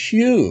was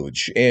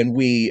huge, and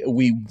we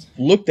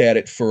looked at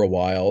it for a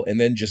while, and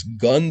then just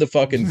gunned the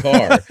fucking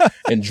car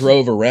and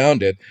drove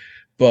around it.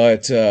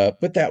 But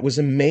that was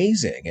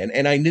amazing,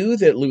 and I knew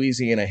that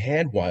Louisiana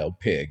had wild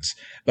pigs,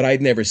 but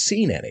I'd never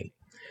seen any.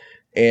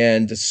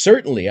 And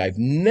certainly, I've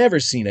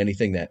never seen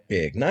anything that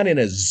big. Not in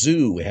a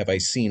zoo have I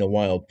seen a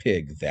wild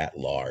pig that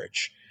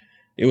large.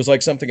 It was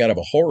like something out of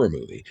a horror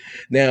movie.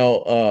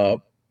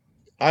 Now,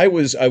 I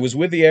was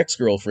with the ex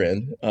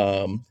girlfriend.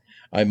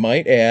 I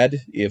might add,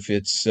 if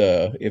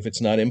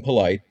it's not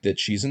impolite, that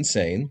she's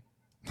insane.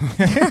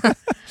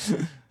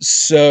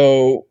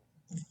 So,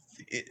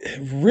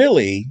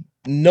 really,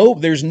 no,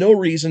 there's no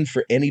reason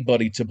for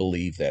anybody to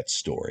believe that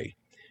story.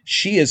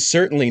 She is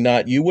certainly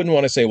not. You wouldn't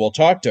want to say, "Well,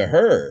 talk to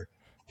her.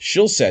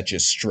 She'll set you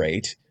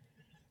straight."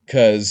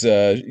 Because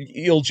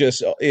you'll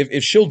just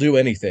if she'll do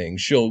anything,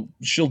 she'll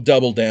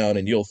double down,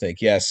 and you'll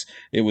think, yes,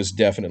 it was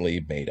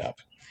definitely made up,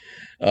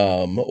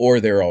 or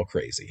they're all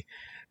crazy.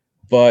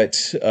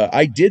 But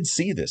I did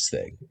see this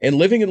thing, and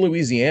living in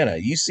Louisiana,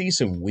 you see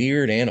some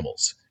weird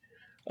animals.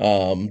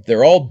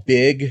 They're all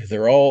big,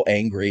 they're all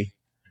angry,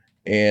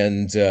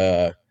 and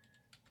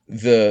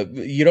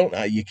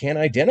you can't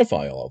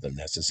identify all of them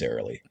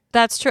necessarily.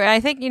 That's true. I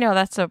think,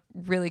 that's a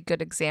really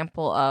good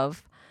example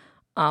of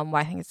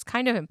why I think it's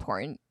kind of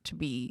important to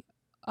be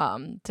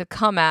to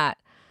come at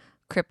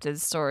cryptid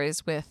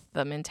stories with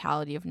the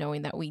mentality of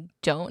knowing that we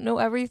don't know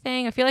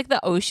everything. I feel like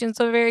the ocean's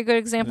a very good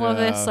example of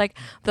this. Yeah. Like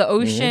the Mm-hmm.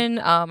 ocean,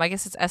 I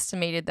guess it's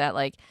estimated that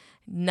like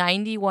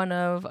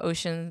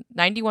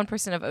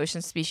 91% of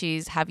ocean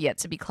species have yet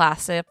to be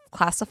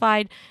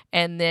classified,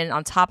 and then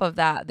on top of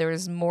that,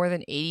 there's more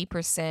than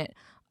 80%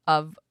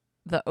 of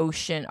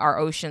our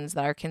oceans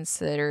that are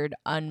considered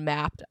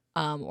unmapped,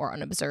 or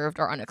unobserved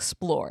or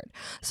unexplored.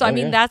 So I Oh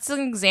mean, yeah. that's an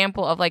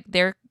example of like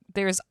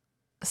there's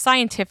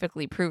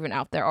scientifically proven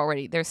out there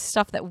already. There's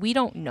stuff that we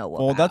don't know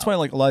about. Well, that's why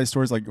like a lot of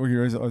stories, like I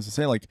was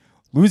saying, like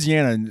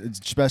Louisiana, and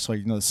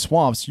especially the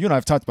swamps. You and I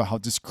have talked about how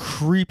just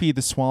creepy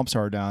the swamps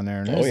are down there,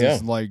 and Oh, there's yeah.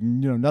 just, like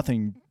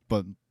nothing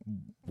but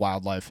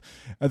wildlife.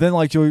 And then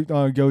like you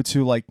go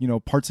to like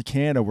parts of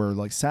Canada where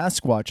like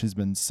Sasquatch has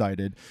been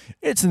sighted.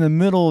 It's in the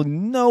middle of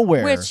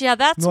nowhere. Which,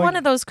 that's Like- one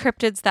of those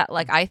cryptids that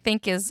like I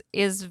think is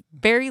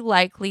very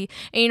likely.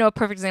 And a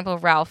perfect example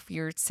of Ralph,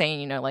 you're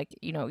saying, like,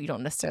 you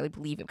don't necessarily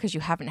believe it because you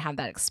haven't had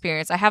that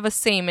experience. I have the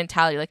same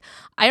mentality. Like,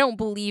 I don't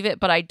believe it,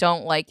 but I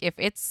don't like if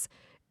it's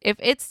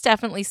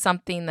definitely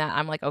something that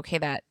I'm like, okay,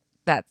 that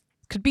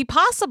could be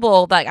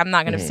possible. Like, I'm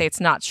not gonna say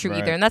it's not true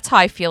either. Right. And that's how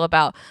I feel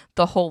about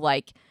the whole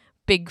like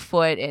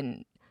Bigfoot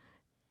and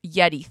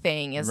Yeti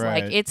thing is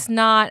like Right. it's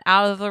not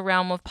out of the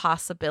realm of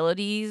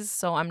possibilities,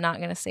 so I'm not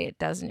gonna say it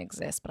doesn't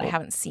exist, but I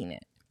haven't seen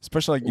it.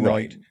 Especially like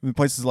Right. like in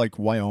places like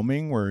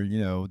Wyoming where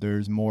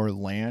there's more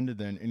land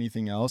than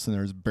anything else, and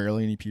there's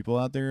barely any people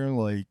out there.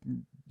 Like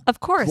Of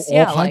course, all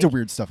yeah. kinds like, of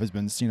weird stuff has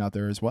been seen out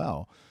there as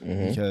well,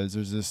 Mm-hmm. because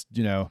there's just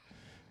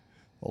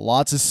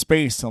lots of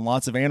space and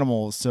lots of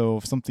animals,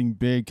 so something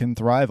big can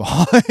thrive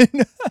on.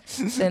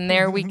 then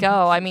there we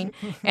go. I mean,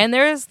 and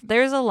there's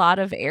a lot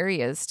of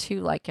areas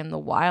too, like in the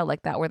wild,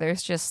 like that, where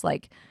there's just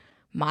like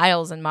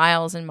miles and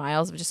miles and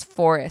miles of just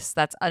forest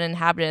that's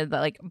uninhabited, that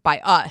like by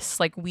us,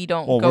 like we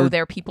don't Well, go we're-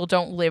 there, people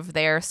don't live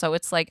there, so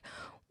it's like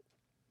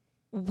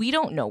we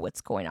don't know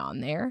what's going on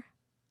there.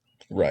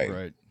 Right.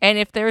 Right. And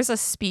if there's a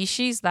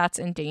species that's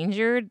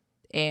endangered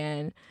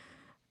and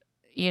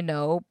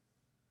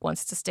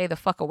wants to stay the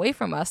fuck away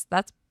from us,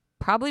 that's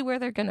probably where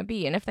they're going to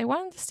be. And if they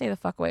wanted to stay the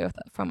fuck away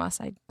from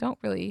us, I don't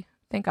really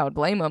think I would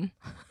blame them.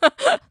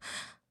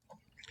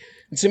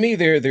 To me,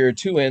 there are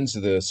two ends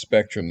of the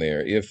spectrum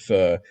there. If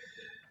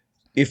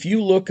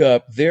you look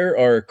up, there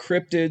are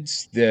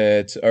cryptids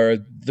that are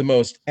the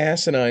most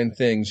asinine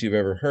things you've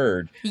ever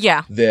heard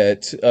Yeah.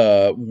 that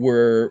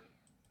were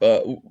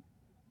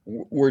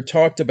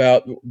talked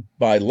about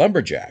by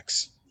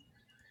lumberjacks.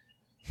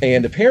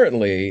 And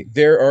apparently,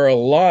 there are a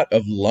lot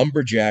of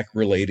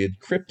lumberjack-related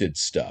cryptid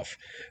stuff,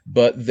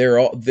 but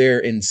they're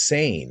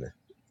insane.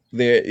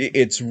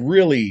 It's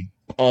really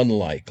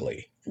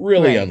unlikely,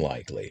 really Right.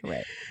 unlikely.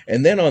 Right.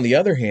 And then on the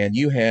other hand,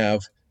 you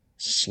have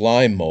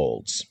slime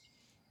molds.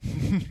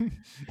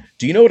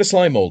 Do you know what a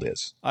slime mold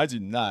is? I do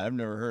not. I've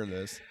never heard of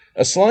this.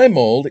 A slime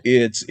mold,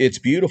 it's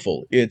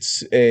beautiful. They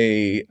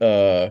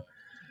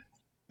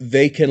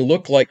can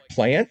look like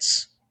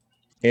plants,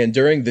 and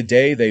during the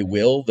day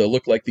they'll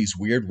look like these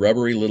weird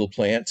rubbery little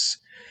plants,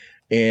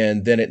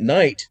 and then at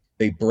night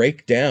they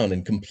break down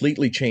and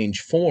completely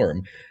change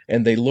form,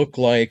 and they look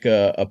like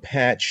a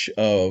patch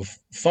of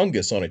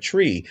fungus on a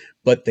tree,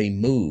 but they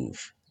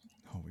move.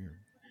 Oh, weird.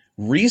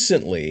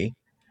 Recently,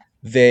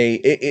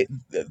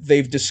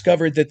 they've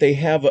discovered that they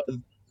have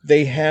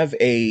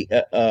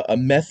a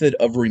method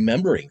of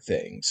remembering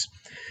things.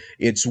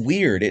 It's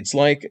weird. It's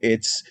like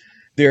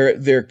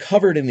they're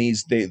covered in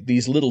these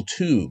little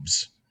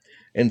tubes,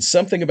 and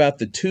something about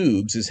the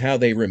tubes is how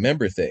they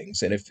remember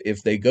things. And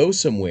if they go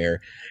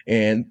somewhere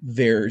and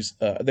there's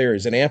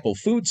an ample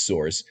food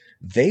source,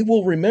 they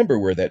will remember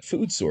where that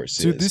food source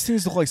Dude, is. these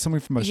things look like something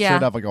from a Yeah.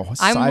 straight up like a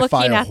sci-fi I'm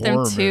looking at them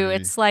horror too. movie.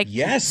 It's like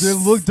Yes.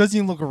 It doesn't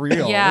even look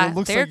real. yeah, It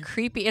looks they're like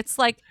creepy. It's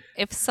like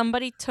if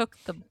somebody took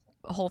the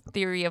whole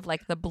theory of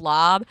like the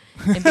blob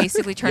and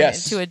basically turned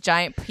Yes. it into a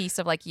giant piece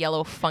of like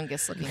yellow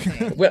fungus looking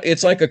thing. Well,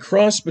 it's like a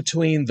cross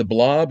between the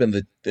Blob and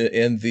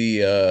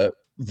the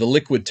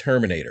Liquid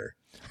Terminator.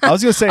 I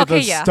was gonna say Okay,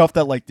 the yeah. stuff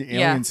that like the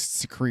Yeah. aliens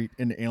secrete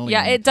in Alien.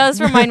 Yeah, it does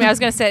remind me. I was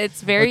gonna say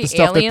it's very like the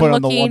stuff they alien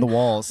put looking. on the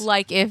walls.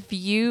 Like if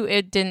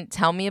it didn't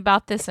tell me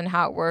about this and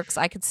how it works,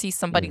 I could see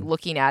somebody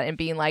looking at it and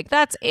being like,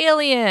 "That's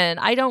alien.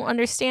 I don't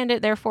understand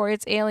it. Therefore,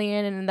 it's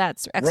alien, and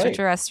that's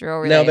extraterrestrial."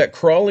 Really. Now that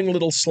crawling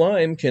little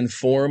slime can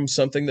form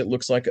something that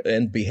looks like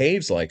and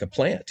behaves like a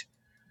plant.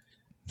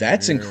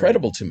 That's Weird.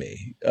 incredible to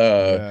me.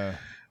 Yeah.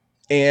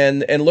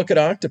 And look at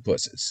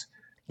octopuses.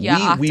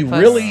 Yeah, we octopus.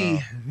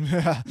 really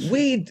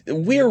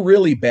we're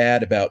really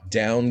bad about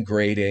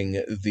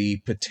downgrading the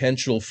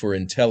potential for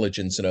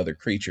intelligence in other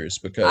creatures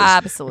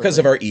because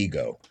of our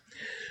ego.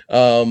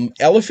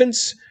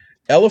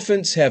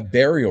 Elephants have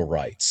burial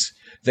rites.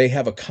 They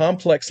have a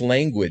complex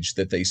language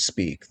that they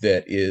speak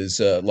that is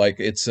like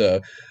it's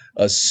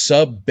a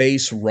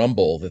sub-bass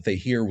rumble that they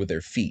hear with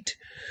their feet.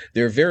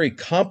 They're very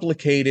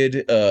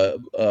complicated,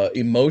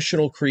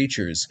 emotional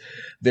creatures.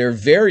 They're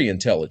very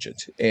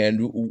intelligent.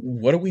 And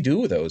what do we do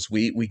with those?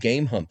 We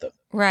game hunt them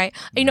Right.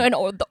 And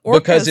the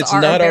because orcas it's are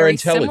a not our very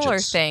similar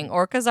intelligence. thing.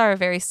 Orcas are a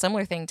very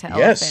similar thing to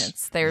Yes.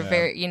 elephants. They're Yeah.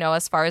 very,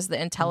 as far as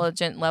the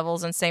intelligent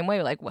levels, and same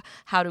way, like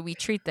how do we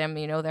treat them?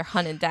 They're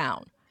hunted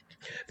down.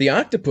 The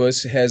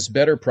octopus has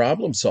better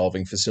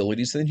problem-solving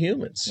facilities than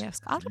humans.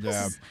 Yes,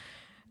 octopus.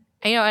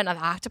 Yeah. And an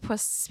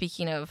octopus.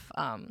 Speaking of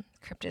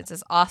cryptids,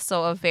 is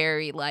also a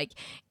very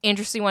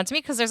interesting one to me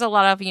because there's a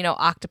lot of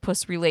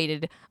octopus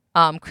related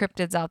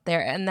cryptids out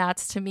there, and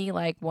that's to me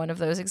like one of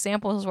those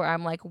examples where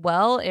I'm like,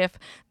 well, if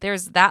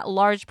there's that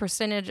large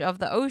percentage of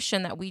the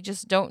ocean that we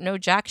just don't know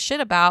jack shit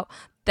about,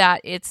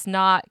 that it's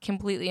not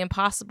completely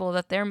impossible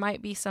that there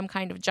might be some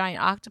kind of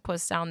giant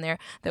octopus down there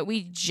that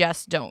we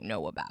just don't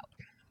know about.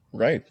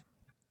 Right.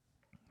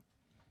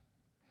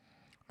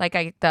 Like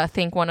I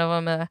think one of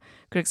them, a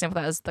good example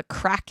of that is the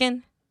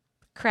kraken.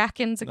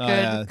 Kraken's a good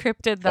yeah.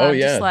 cryptid that Oh I'm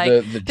yeah, just like,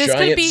 the this giant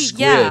could be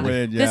squid.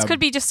 Squid, this yeah. could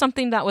be just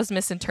something that was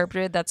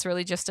misinterpreted. That's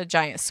really just a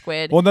giant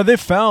squid. Well, no, they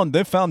found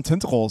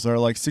tentacles that are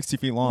like 60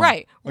 feet long.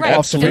 Right, Like, right.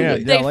 off the Absolutely.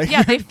 hand. They, Yeah,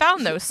 like, they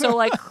found those. So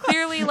like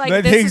clearly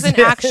That this is an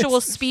exists. actual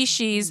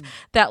species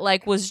that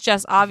was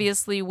just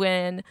obviously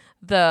when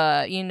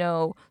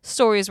the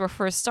stories were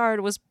first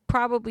started was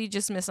probably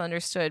just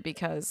misunderstood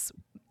because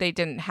they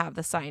didn't have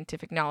the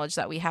scientific knowledge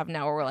that we have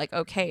now where we're like,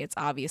 okay, it's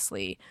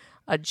obviously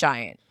a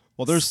giant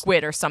there's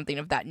squid or something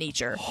of that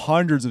nature.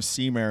 hundreds of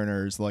sea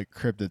mariners like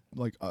cryptid,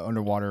 like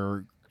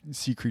underwater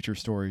sea creature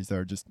stories that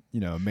are just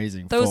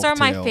amazing. Those folk are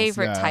my tales.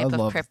 favorite Yeah, type I of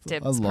love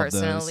cryptids those.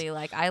 personally.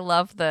 Like I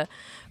love the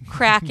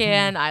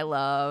Kraken, I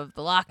love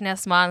the Loch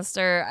Ness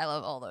monster, I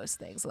love all those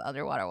things. The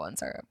underwater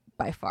ones are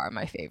by far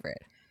my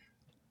favorite.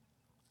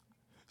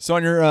 So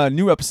on your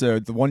new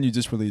episode, the one you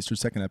just released, your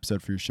second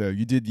episode for your show,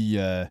 you did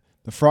the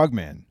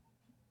Frogman.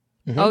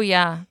 Oh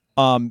yeah.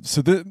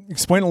 So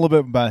explain a little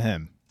bit about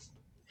him.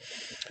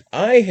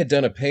 I had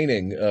done a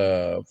painting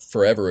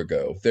forever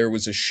ago. There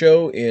was a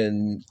show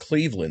in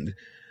Cleveland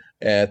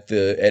I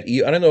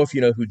don't know if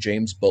you know who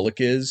James Bullock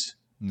is.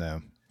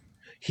 No.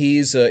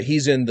 He's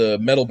in the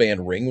metal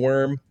band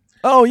Ringworm,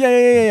 Oh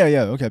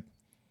yeah. Okay.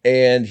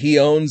 and he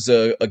owns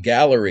a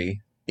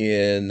gallery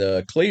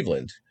in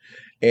Cleveland.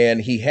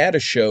 And he had a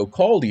show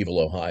called Evil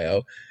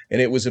Ohio,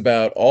 and it was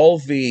about all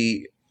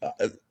the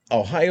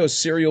Ohio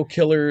serial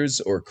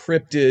killers or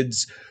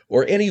cryptids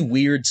or any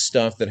weird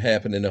stuff that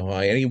happened in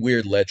Ohio, any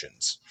weird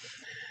legends.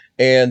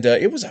 And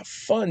it was a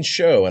fun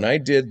show, and I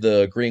did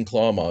the Green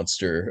Claw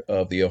monster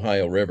of the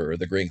Ohio River,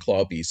 the Green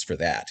Claw beast for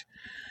that.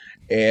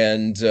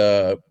 And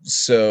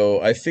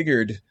so I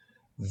figured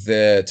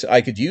that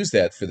I could use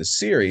that for the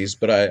series,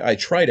 but I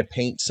try to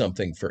paint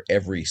something for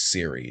every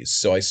series.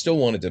 So I still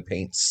wanted to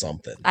paint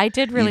something. I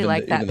did really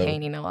like that even though-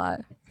 painting a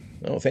lot.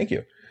 Oh, thank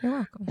you. You're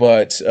welcome.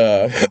 But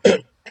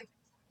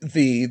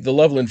the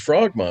Loveland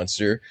Frog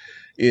monster,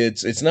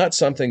 it's not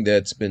something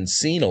that's been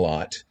seen a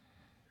lot.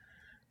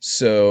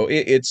 So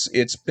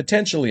it's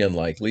potentially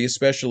unlikely,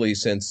 especially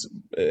since,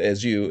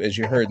 as you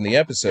heard in the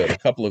episode, a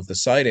couple of the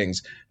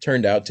sightings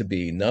turned out to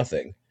be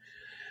nothing.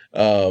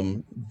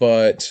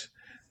 But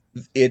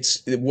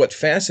what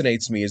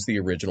fascinates me is the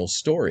original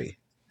story,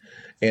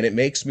 and it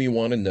makes me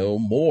want to know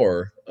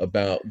more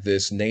about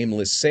this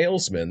nameless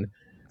salesman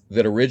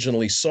that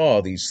originally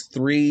saw these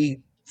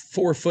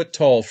 4-foot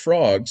tall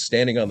frogs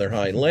standing on their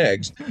hind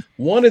legs,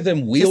 one of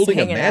them wielding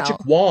a hanging magic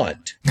out.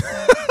 wand.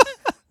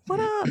 What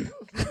up?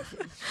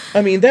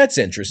 I mean, that's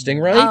interesting,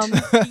 right?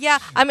 Yeah,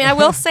 I mean, I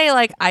will say,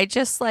 I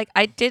just, I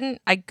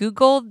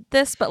Googled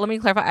this, but let me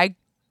clarify. I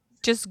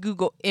just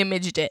Google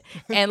imaged it,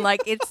 and,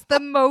 it's the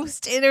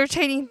most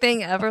entertaining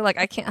thing ever.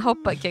 I can't help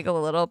but giggle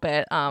a little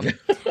bit. And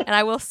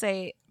I will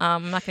say,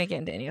 I'm not going to get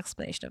into any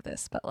explanation of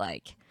this, but,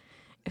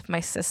 if my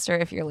sister,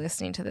 if you're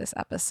listening to this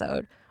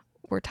episode,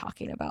 we're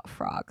talking about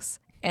frogs.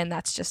 And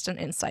that's just an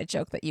inside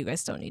joke that you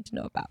guys don't need to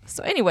know about.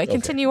 So anyway,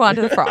 continue on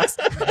to the frogs.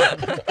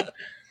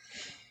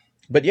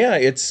 But yeah,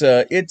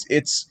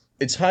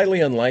 it's highly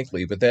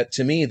unlikely, but that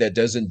to me that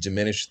doesn't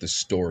diminish the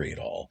story at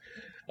all.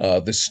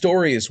 The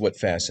story is what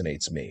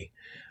fascinates me.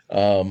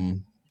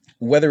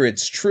 Whether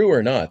it's true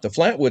or not, the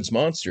Flatwoods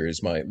monster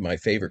is my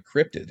favorite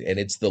cryptid, and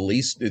it's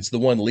the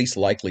one least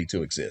likely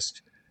to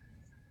exist.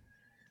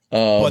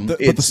 But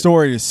the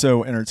story is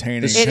so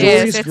entertaining. The It story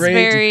is. is It's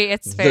great.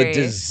 it's very. The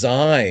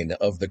design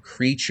of the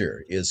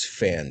creature is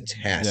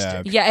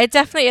fantastic. Yeah,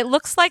 it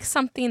looks like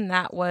something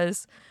that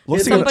was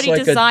Looks It like looks somebody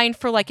like a- designed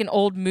for an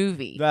old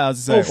movie. Yeah, I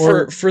was gonna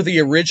Oh, say, for the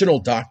original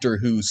Doctor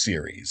Who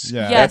series.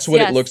 Yeah. That's what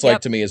Yes, it looks yep.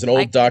 like to me, as an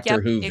old Doctor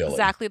Yep, Who villain.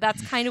 Exactly.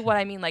 That's kind of what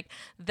I mean.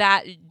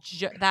 That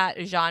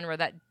genre,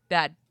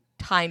 that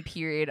time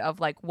period of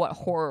what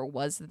horror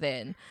was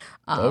then.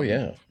 Oh,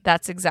 yeah.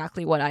 That's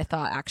exactly what I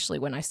thought. Actually,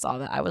 when I saw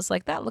that, I was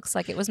like, that looks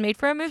like it was made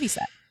for a movie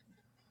set.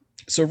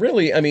 So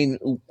really, I mean,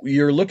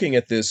 you're looking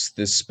at this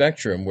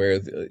spectrum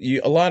where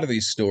a lot of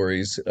these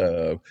stories,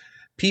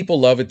 people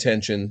love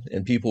attention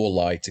and people will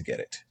lie to get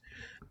it.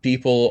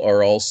 People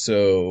are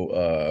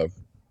also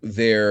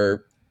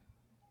their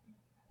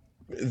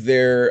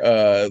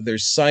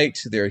sight,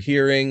 their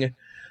hearing,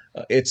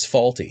 it's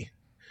faulty.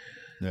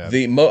 Yeah.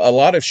 A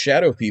lot of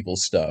shadow people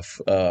stuff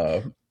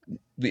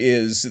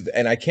is,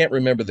 and I can't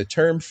remember the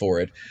term for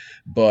it,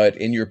 but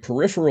in your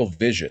peripheral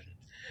vision,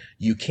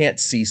 you can't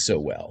see so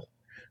well.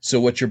 So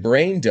what your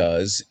brain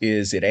does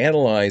is it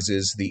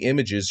analyzes the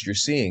images you're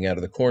seeing out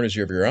of the corners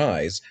of your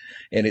eyes,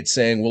 and it's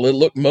saying, well,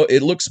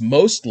 it looks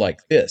most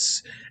like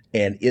this,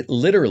 and it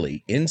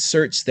literally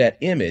inserts that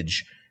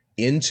image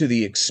into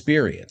the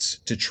experience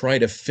to try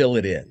to fill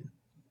it in.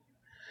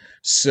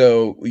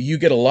 So you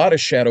get a lot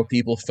of shadow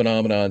people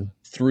phenomenon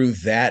through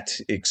that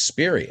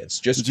experience,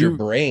 Did just your you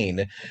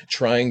brain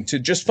trying to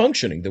just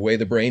functioning the way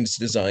the brain's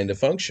designed to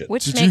function.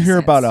 Which did makes you hear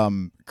sense. about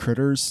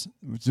Critters?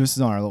 This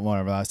is on one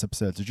of our last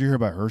episodes. Did you hear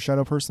about her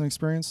shadow person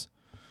experience?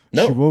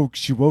 No.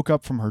 She woke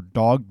up from her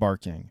dog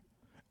barking,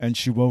 and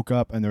she woke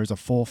up and there was a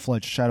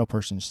full-fledged shadow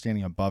person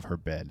standing above her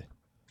bed.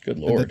 Good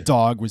And the Lord.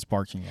 dog was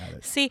barking at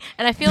it. See,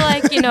 and I feel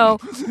like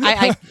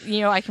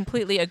I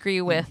completely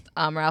agree with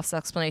Ralph's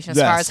explanation as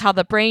far Yes. as how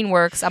the brain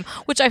works.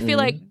 Which I feel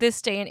Mhm. like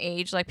this day and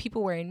age, like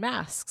people wearing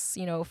masks,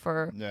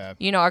 for Yeah.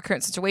 our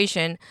current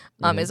situation,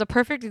 is a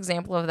perfect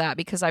example of that,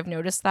 because I've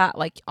noticed that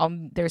like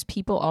there's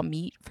people I'll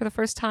meet for the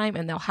first time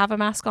and they'll have a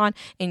mask on,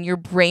 and your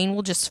brain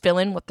will just fill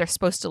in what they're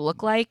supposed to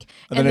look like,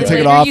 And then they then take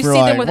it later off, you you're see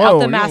like, them without "Whoa,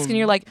 the you mask, don't-" and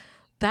you're like,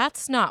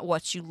 that's not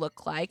what you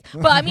look like.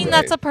 But I mean,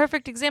 that's Right. a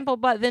perfect example.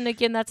 But then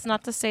again, that's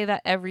not to say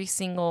that every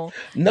single,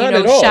 Not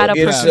at all. shadow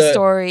It's person a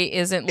story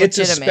isn't it's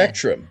a legitimate.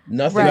 spectrum.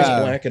 Nothing is Right.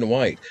 black and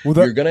white. Well,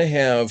 You're going to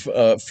have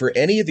for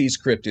any of these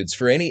cryptids,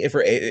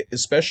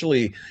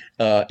 especially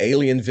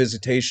alien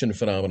visitation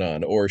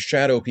phenomenon or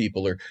shadow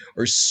people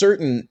or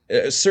certain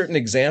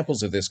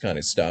examples of this kind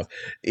of stuff.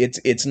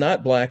 It's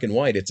not black and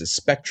white. It's a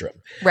spectrum.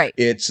 Right.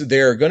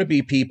 There are going to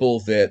be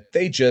people that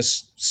they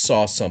just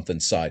saw something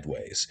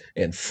sideways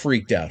and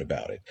freaked out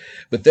about it.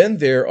 But then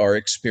there are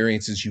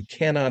experiences you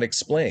cannot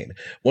explain.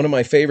 One of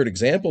my favorite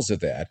examples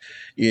of that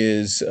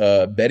is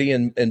Betty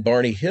and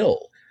Barney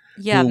Hill,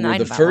 Yeah, who were I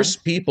the know that one.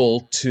 first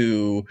people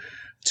to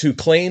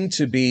claim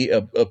to be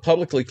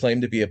publicly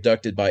claim to be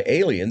abducted by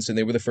aliens, and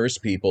they were the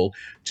first people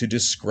to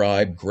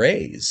describe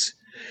grays.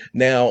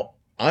 Now,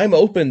 I'm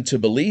open to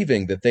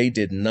believing that they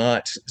did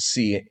not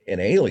see an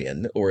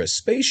alien or a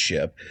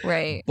spaceship,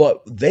 Right.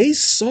 but they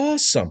saw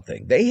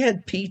something. They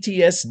had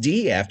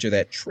PTSD after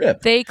that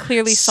trip. They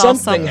clearly saw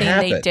Something something they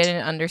happened.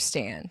 didn't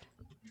understand.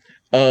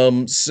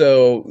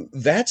 So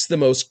that's the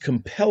most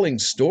compelling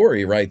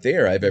story right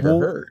there I've ever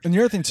heard. And the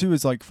other thing too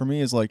is like for me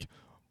is like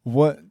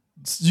what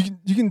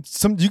you can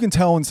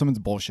tell when someone's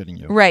bullshitting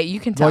you. Right. You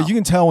can tell. Like you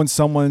can tell when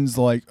someone's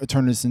like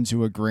turned this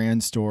into a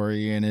grand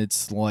story and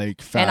it's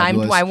like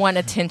fabulous. and I want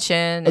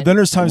attention. But then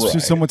there's times too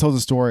Right. someone tells a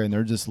story and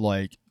they're just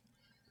like,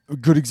 a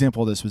good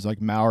example of this was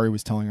like Mallory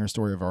was telling her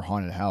story of our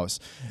haunted house.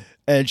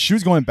 And she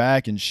was going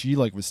back and she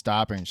like was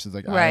stopping. She's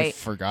like, I Right.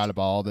 forgot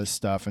about all this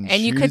stuff. And you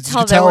she could was-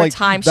 tell there were like,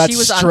 times that she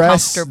was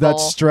stress, uncomfortable.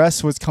 That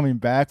stress was coming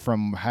back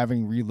from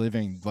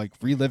reliving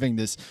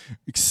this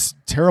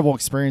terrible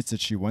experience that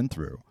she went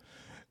through.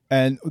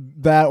 And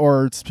that,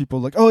 or it's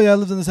people like, oh yeah, I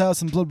lived in this house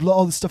and blah blah,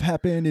 all this stuff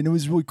happened and it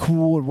was really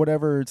cool or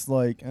whatever. It's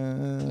like,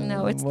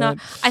 No, it's what? not.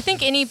 I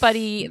think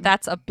anybody,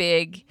 that's a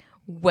big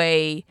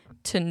way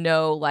to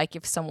know, like,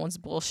 if someone's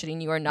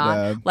bullshitting you or not,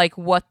 Yeah. like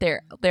what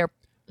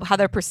how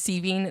they're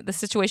perceiving the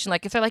situation.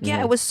 Like if they're like,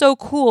 yeah, it was so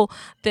cool,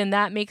 then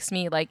that makes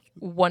me like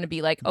want to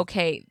be like,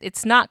 okay,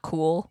 it's not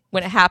cool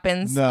when it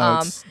happens.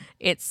 No,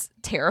 It's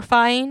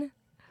terrifying.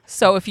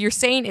 So if you're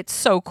saying it's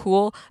so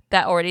cool,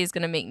 that already is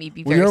going to make me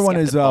be Well, very the other one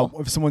is skeptical.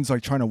 if someone's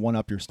like trying to one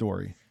up your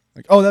story.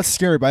 Like, oh, that's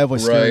scary, but I have a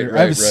scary, I have a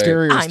right.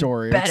 scarier I'm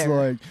story.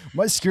 better. It's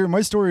like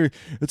my story.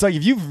 It's like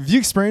if you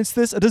experienced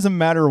this, it doesn't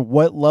matter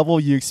what level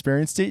you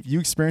experienced it. If you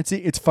experience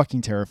it, it's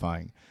fucking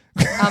terrifying.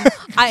 I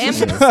am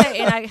going to say,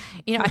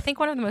 and I think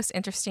one of the most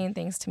interesting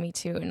things to me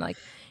too, and like,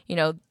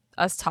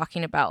 us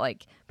talking about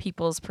like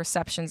people's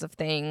perceptions of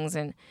things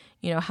and,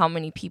 how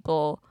many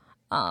people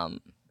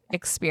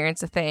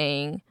experience a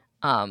thing.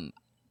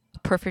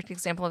 Perfect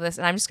example of this,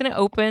 and I'm just going to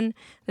open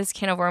this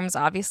can of worms.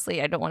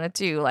 Obviously, I don't want to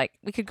do like,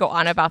 we could go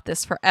on about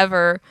this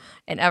forever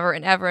and ever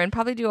and ever and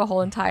probably do a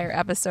whole entire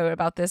episode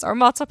about this or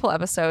multiple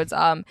episodes.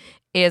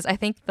 Is I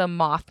think the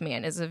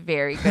Mothman is a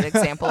very good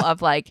example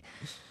of like,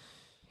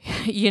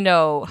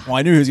 Well,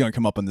 I knew he was going to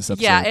come up on this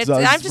episode. Yeah, so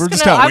I'm just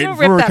kinda gonna waiting-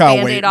 rip we're that kinda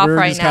Band-Aid waiting- off we're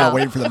right just kinda now.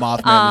 waiting for the Mothman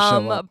to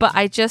show up. But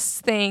I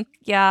just think,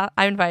 I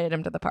invited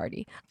him to the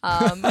party.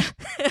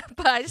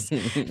 But I just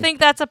think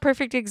that's a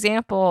perfect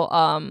example,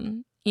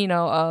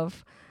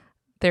 of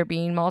there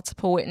being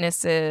multiple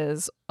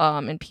witnesses,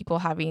 and people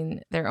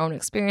having their own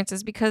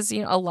experiences, because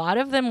a lot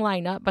of them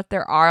line up, but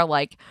there are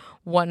like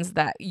ones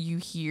that you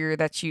hear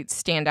that you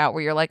stand out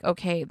where you're like,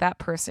 okay, that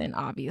person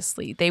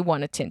obviously they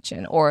want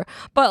attention,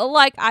 but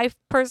like I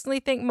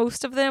personally think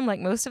most of them, like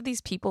most of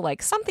these people,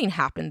 like something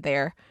happened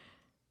there,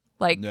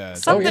 like Yeah,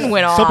 something yeah.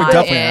 went on. Something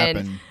definitely and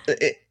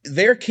happened.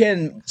 There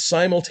can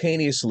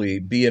simultaneously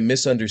be a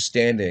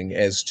misunderstanding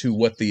as to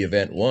what the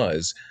event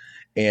was,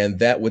 and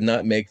that would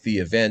not make the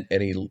event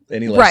any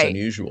less Right.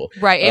 unusual.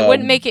 Right. It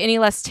wouldn't make it any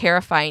less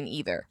terrifying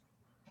either.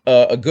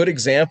 A good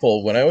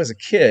example, when I was a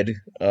kid,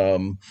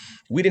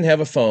 we didn't have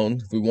a phone.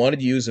 If we wanted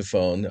to use a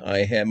phone,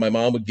 my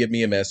mom would give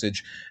me a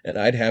message, and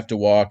I'd have to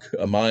walk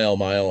a mile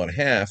and a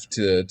half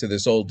to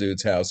this old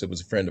dude's house. It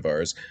was a friend of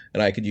ours,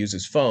 and I could use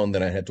his phone.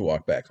 Then I had to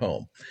walk back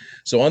home.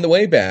 So on the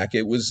way back,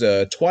 it was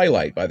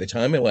twilight by the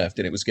time I left,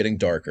 and it was getting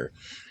darker.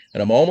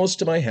 And I'm almost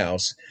to my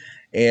house,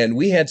 and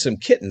we had some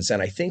kittens,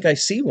 and I think I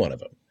see one of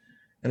them.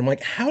 And I'm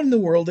like, how in the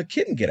world did a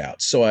kitten get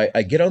out? So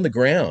I get on the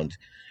ground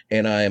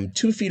and I'm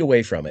 2 feet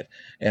away from it.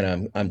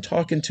 And I'm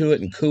talking to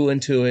it and cooing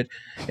to it.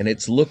 And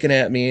it's looking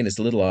at me and its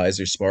little eyes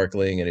are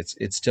sparkling and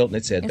it's tilting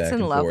its head It's back in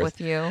and love forth.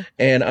 with you.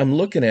 And I'm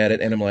looking at it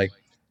and I'm like,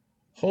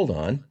 hold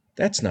on,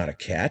 that's not a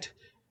cat.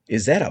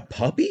 Is that a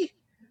puppy?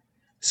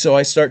 So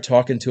I start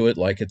talking to it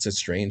like it's a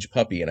strange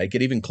puppy, and I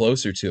get even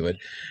closer to it.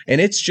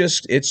 And it's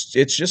just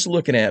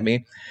looking at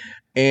me.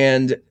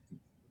 And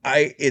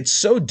it's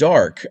so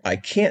dark, I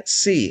can't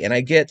see, and I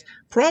get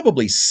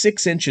probably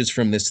 6 inches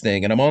from this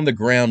thing, and I'm on the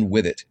ground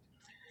with it.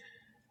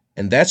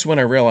 And that's when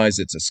I realize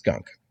it's a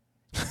skunk.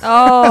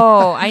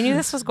 Oh, I knew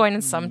this was going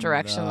in some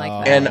direction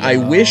like that. And I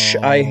wish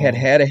I had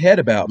a head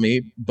about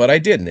me, but I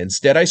didn't.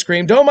 Instead, I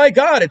screamed, "Oh my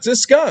God, it's a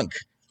skunk!"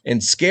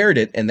 and scared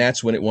it, and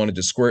that's when it wanted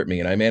to squirt me,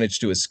 and I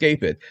managed to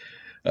escape it.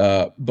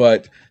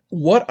 But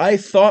what I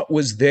thought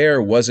was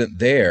there wasn't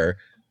there,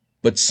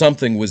 but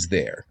something was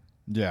there.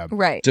 Yeah.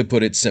 Right. To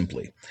put it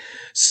simply.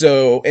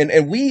 So,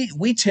 and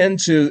we tend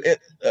to,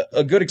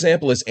 a good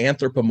example is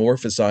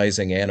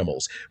anthropomorphizing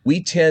animals.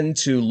 We tend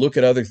to look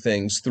at other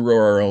things through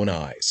our own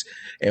eyes,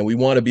 and we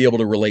want to be able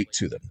to relate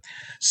to them.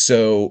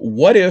 So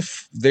what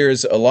if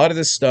there's a lot of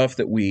this stuff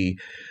that we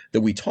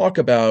talk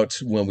about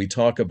when we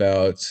talk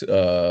about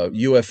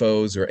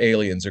UFOs or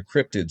aliens or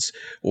cryptids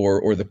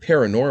or the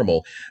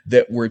paranormal,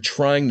 that we're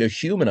trying to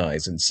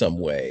humanize in some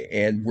way,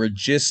 and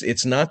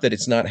it's not that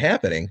it's not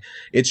happening,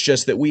 it's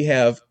just that we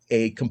have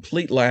a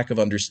complete lack of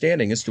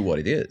understanding as to what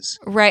it is.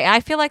 Right.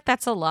 I feel like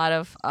that's a lot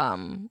of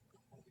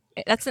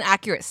that's an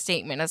accurate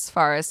statement as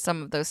far as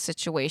some of those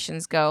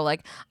situations go.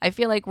 Like, I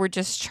feel like we're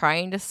just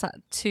trying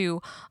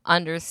to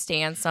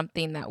understand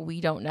something that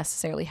we don't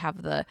necessarily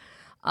have the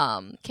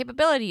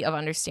capability of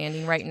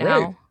understanding right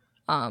now.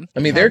 Right. I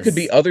mean, there could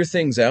be other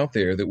things out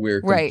there that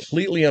we're Right.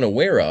 completely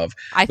unaware of.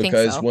 I think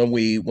because so. when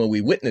we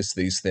witness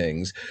these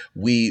things,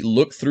 we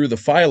look through the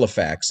file of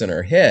facts in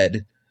our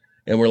head,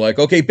 and we're like,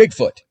 okay,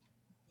 Bigfoot,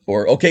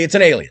 or okay, it's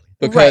an alien,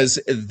 because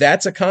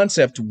that's a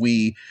concept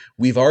we've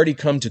already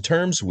come to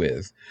terms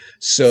with.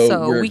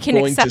 So we're we can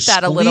going accept to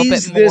that a little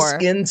bit squeeze this more.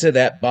 into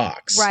that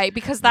box. Right,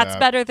 because that's Yeah.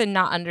 better than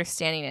not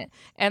understanding it.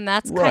 And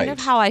that's kind of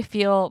Right. how I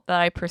feel that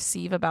I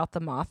perceive about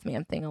the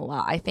Mothman thing a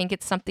lot. I think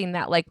it's something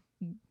that, like,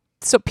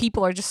 so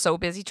people are just so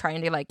busy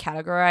trying to, like,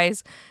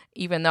 categorize,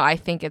 even though I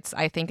think it's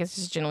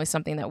just generally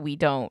something that we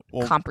don't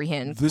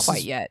comprehend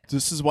quite yet.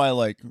 This is why,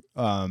 like,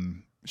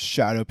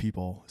 shadow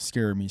people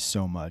scare me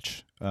so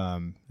much.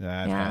 I've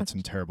had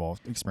some terrible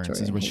experiences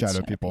Jordan with hates shadow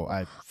shadow people.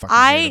 I fucking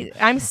hate 'em.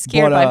 I'm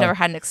scared, but But, I've never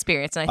had an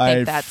experience, and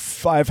I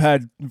think I've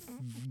had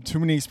too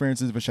many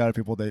experiences with shadow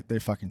people. They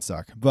fucking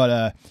suck.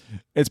 But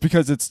it's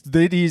because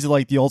it is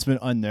like the ultimate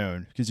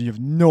unknown, because you have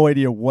no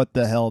idea what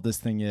the hell this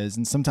thing is,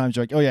 and sometimes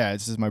you're like, oh yeah,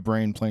 it's just my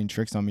brain playing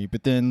tricks on me.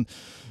 But then,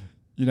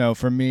 you know,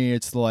 for me,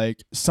 it's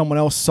like someone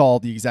else saw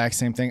the exact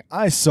same thing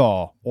I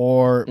saw,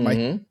 or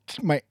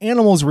my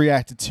animals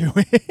reacted to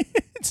it.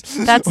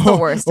 That's the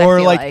worst. I Or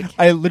feel like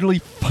I literally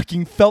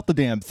fucking felt the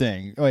damn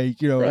thing.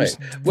 Like, you know, Right. just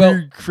Well-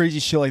 weird, crazy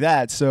shit like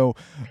that. So,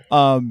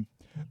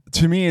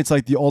 to me, it's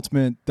like the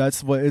ultimate.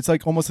 That's what it's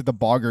like, almost like the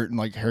boggart in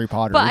like Harry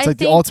Potter. But It's I like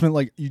the think- ultimate.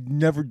 Like, you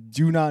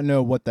do not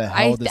know what the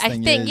hell this I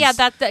thing think is. yeah,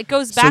 that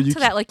goes So back you to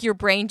that, like, your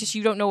brain just,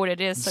 you don't know what it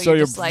is, so So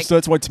you're just like, so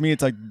that's why, to me,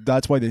 it's like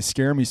that's why they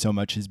scare me so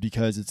much, is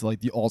because it's like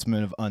the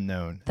ultimate of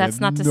unknown. You that's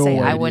have not to no say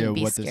I idea wouldn't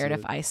be what this scared is.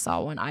 if I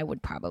saw one. I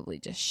would probably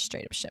just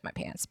straight up shit my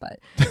pants. But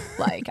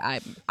like,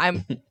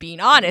 I'm being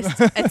honest.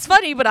 It's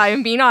funny, but I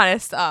am being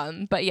honest.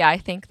 But yeah, I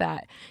think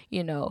that,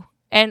 you know,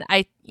 and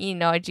I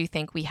do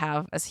think we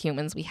have, as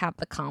humans, we have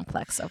the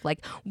complex of,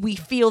 like, we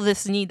feel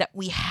this need that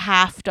we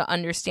have to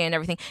understand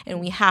everything, and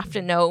we have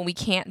to know, and we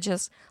can't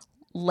just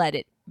let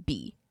it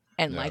be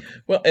and like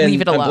Well, and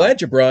leave it alone. I'm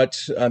glad you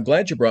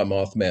brought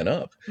Mothman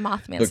up,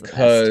 Mothman's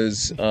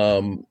because the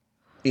best.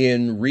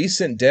 in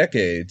recent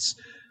decades,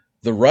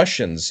 the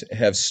Russians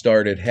have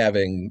started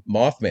having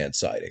Mothman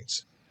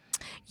sightings.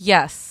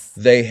 Yes.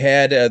 They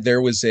had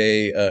there was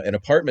an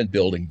apartment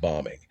building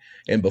bombing,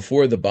 and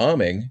before the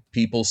bombing,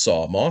 people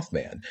saw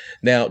Mothman.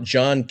 Now,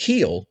 John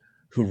Keel,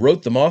 who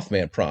wrote the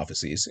Mothman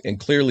prophecies and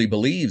clearly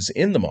believes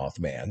in the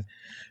Mothman,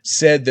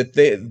 said that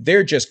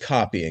they're just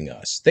copying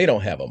us. They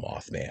don't have a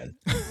Mothman.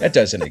 That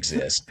doesn't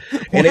exist.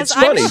 And it's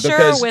funny I'm sure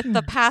because with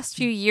the past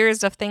few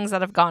years of things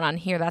that have gone on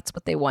here, that's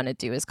what they want to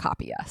do, is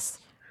copy us.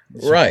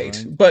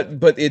 right,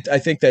 but I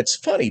think that's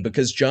funny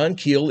because John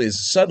Keel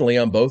is suddenly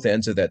on both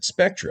ends of that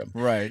spectrum.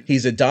 Right.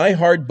 He's a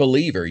diehard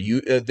believer.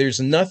 There's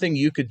nothing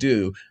you could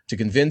do to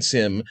convince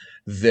him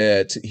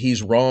that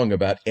he's wrong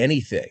about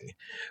anything.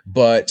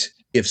 But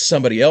if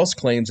somebody else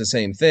claims the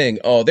same thing,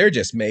 oh, they're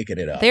just making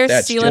it up. They're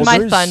That's stealing just my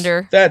there's-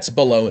 thunder. that's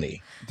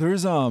baloney.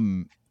 There's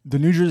the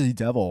New Jersey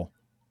Devil.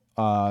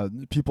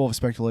 People have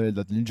speculated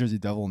that the New Jersey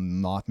Devil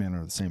and Mothman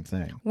are the same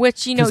thing.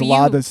 Which you know 'Cause a you,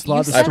 lot of the you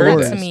stories- said I've heard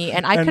that to that. me,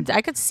 and And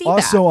I could see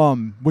also,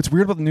 that. what's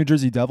weird about the New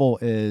Jersey Devil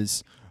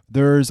is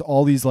there's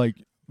all these like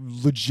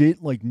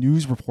legit like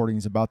news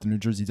reportings about the New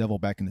Jersey Devil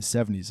back in the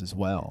 70s as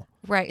well.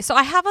 Right. So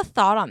I have a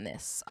thought on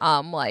this.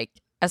 Like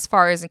as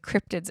far as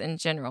cryptids in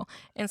general,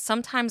 and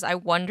sometimes I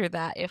wonder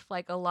that if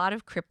like a lot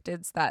of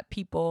cryptids that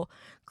people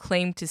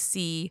claim to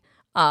see,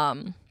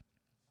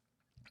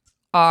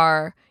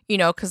 are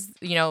because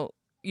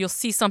you'll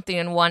see something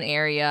in one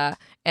area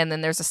and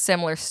then there's a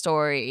similar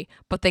story,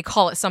 but they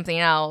call it something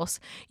else.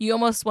 You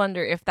almost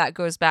wonder if that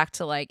goes back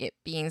to like it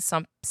being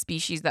some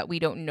species that we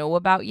don't know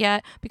about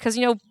yet, because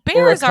Or a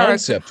bears are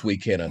concept we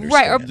can't understand.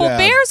 right. Well, Yeah.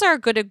 bears are a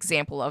good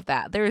example of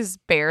that.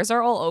 Bears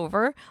are all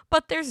over,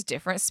 but there's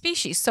different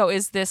species. So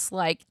is this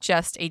like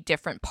just a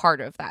different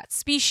part of that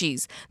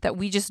species that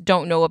we just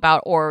don't know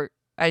about, or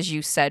as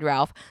you said,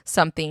 Ralph,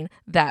 something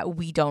that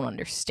we don't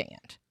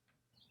understand?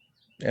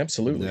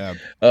 Absolutely.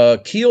 Yeah.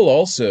 Keel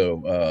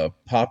also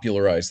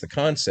popularized the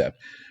concept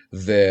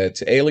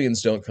that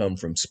aliens don't come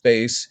from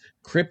space,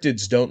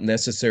 cryptids don't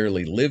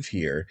necessarily live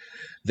here,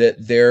 that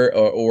there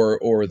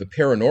or the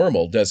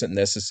paranormal doesn't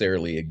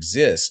necessarily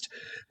exist.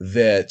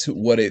 That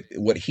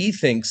what he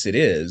thinks it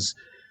is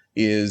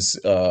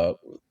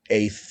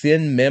a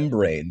thin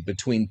membrane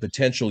between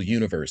potential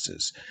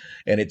universes,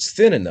 and it's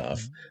thin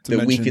enough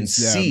that we can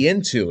Dimensions, yeah. see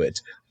into it,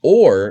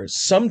 or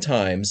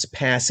sometimes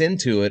pass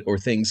into it, or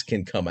things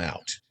can come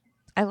out.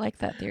 I like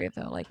that theory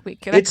though. Like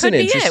It's an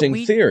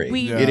interesting theory.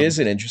 Yeah. It is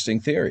an interesting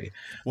theory.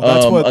 Well,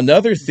 that's what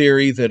Another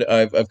theory that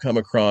I've come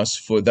across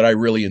that I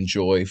really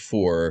enjoy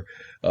for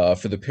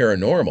the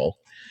paranormal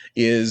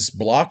is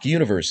block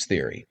universe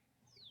theory.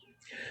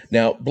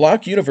 Now,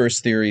 block universe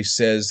theory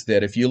says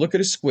that if you look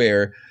at a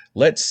square,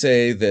 let's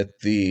say that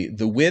the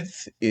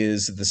width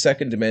is the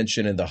second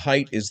dimension and the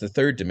height is the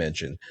third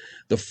dimension.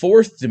 The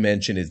fourth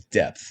dimension is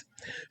depth.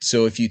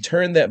 So if you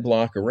turn that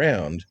block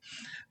around,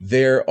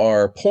 there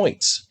are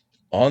points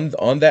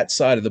on that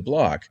side of the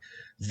block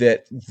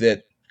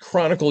that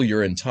chronicle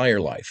your entire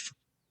life.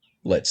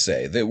 Let's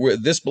say that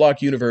this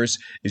block universe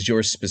is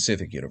your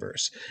specific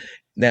universe.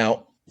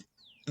 Now,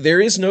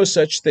 there is no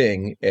such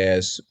thing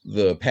as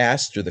the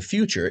past or the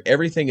future.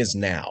 Everything is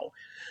now.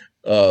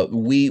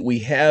 We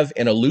have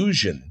an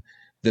illusion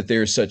that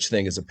there's such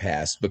thing as a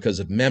past because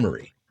of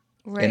memory,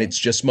 Right. and it's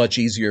just much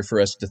easier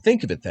for us to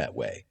think of it that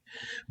way.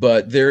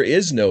 But there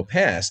is no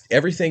past.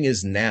 Everything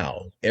is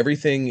now.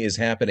 Everything is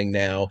happening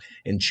now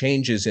and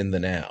changes in the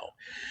now.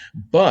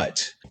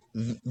 But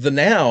the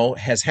now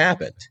has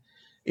happened.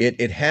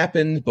 It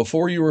happened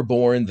before you were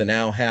born. The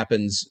now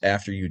happens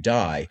after you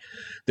die.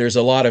 There's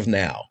a lot of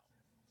now.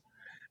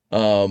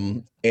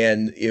 And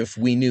if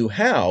we knew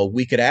how,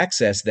 we could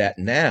access that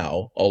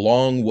now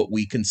along what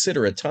we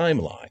consider a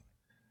timeline.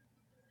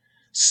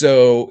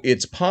 So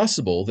it's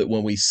possible that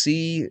when we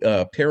see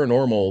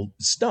paranormal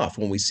stuff,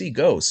 when we see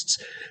ghosts,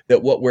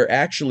 that what we're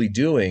actually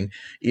doing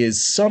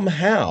is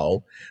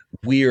somehow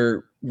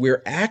we're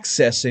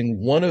accessing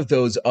one of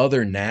those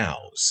other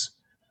nows,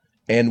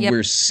 and Yep.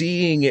 we're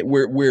seeing it.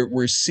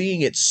 We're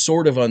seeing it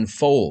sort of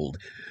unfold.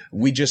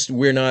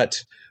 We're not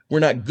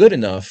good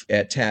enough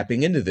at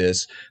tapping into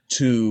this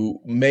to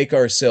make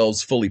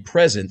ourselves fully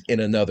present in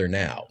another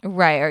now.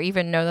 Right, or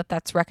even know that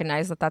that's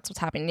recognized, that that's what's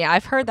happening. Yeah,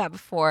 I've heard that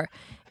before,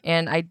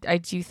 and I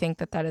do think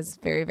that is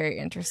very, very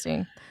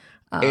interesting.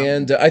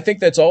 And I think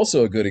that's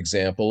also a good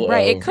example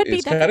Right, it of could be-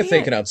 it's that could kind of be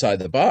thinking it. outside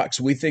the box.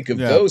 We think of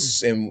Yeah.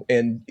 ghosts and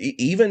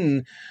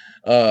even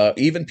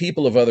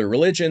people of other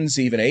religions,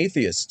 even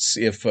atheists.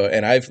 If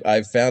and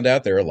I've found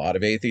out there are a lot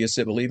of atheists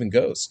that believe in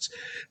ghosts.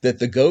 That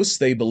the ghosts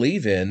they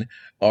believe in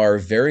are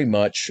very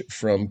much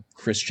from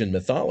Christian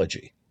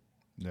mythology.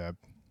 yeah.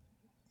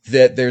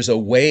 That there's a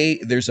way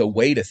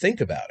to think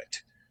about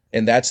it.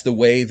 And that's the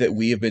way that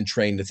we have been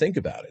trained to think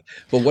about it.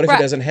 But what if Right.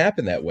 it doesn't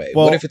happen that way?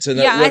 Well, What if it's yeah,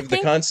 I what if the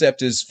think-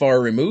 concept is far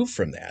removed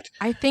from that?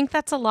 I think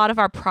that's a lot of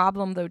our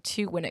problem, though,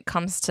 too, when it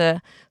comes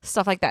to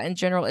stuff like that in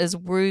general, is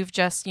we've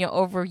just,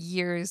 over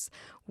years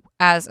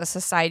as a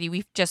society,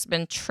 we've just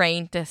been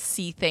trained to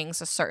see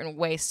things a certain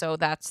way. So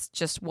that's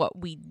just what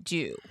we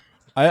do.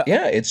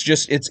 Yeah,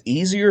 it's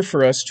easier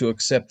for us to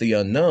accept the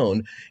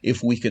unknown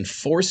if we can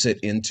force it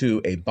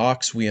into a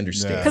box we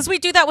understand. Yeah. Because we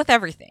do that with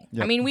everything.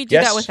 Yep. I mean, we do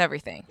Yes. that with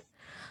everything.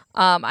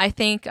 I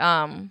think,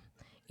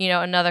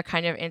 another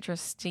kind of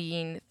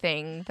interesting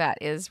thing that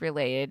is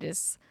related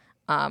is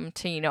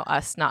to,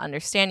 us not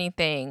understanding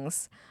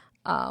things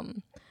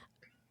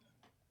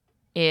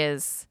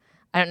is,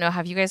 I don't know,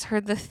 have you guys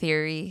heard the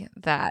theory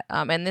that,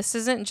 and this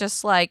isn't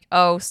just like,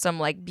 some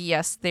like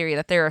BS theory,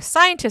 that there are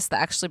scientists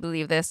that actually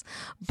believe this,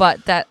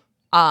 but that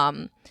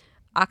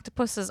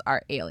octopuses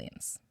are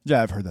aliens.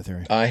 Yeah, I've heard that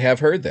theory. I have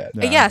heard that.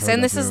 Yeah, I've Yes, heard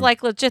and that this is too.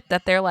 like legit,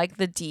 that they're like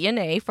the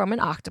DNA from an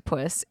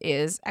octopus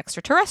is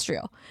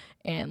extraterrestrial,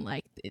 and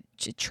like it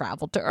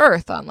traveled to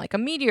Earth on like a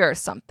meteor or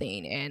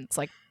something, and it's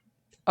like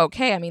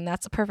okay. I mean,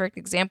 that's a perfect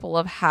example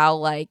of how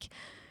like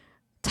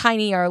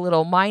tiny our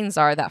little minds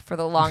are, that for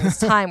the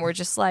longest time we're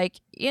just like,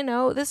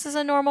 this is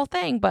a normal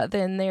thing, but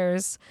then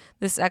there's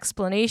this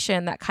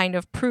explanation that kind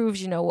of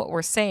proves, what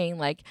we're saying.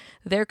 Like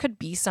there could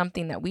be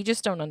something that we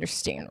just don't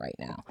understand right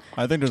now.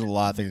 I think there's a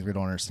lot of things we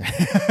don't understand.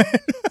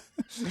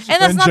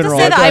 And that's In not general,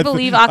 to say that I I think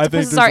believe there's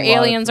octopuses a are lot of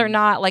aliens or things.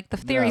 not. Like the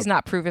theory's Yeah.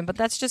 not proven, but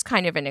that's just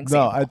kind of an No,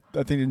 example.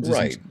 I think in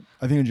Right.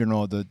 I think in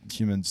general the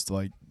humans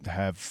like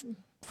have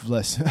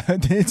less.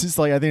 It's just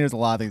like I think there's a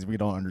lot of things we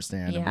don't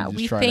understand. Yeah, and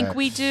we just try think to,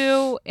 we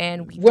do,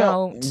 and we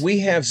Well, don't. we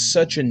have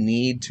such a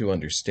need to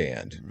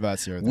understand.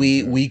 That's the other thing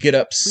We too. we get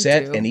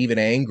upset do. and even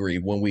angry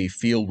when we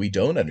feel we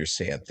don't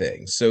understand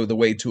things. So the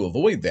way to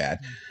avoid that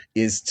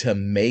is to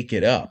make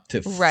it up,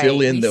 to fill Right.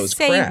 in We those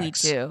say we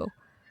cracks. do.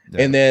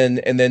 Yeah.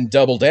 And then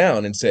double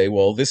down and say,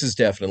 well, this is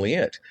definitely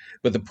it.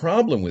 But the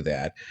problem with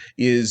that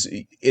is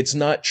it's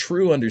not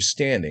true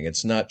understanding,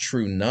 it's not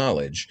true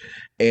knowledge,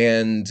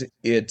 and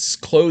it's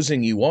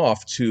closing you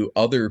off to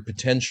other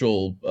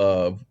potential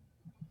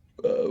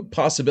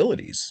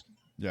possibilities.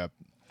 Yeah.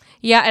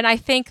 Yeah, and I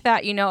think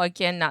that,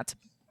 again, not to,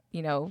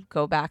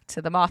 go back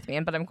to the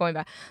Mothman, but I'm going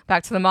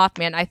back to the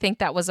Mothman. I think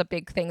that was a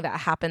big thing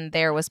that happened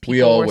there was We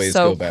people were always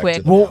so go back to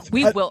quick. the Well, Mothman.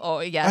 We I- will. Oh,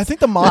 yes. I think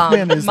the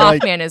Mothman is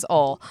like Mothman is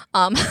all.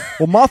 well,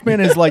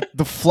 Mothman is like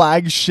the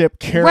flagship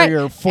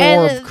carrier Right, for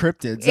and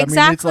cryptids. I mean, it's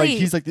like exactly.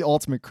 he's like the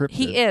ultimate cryptid.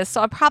 He is.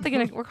 So we're probably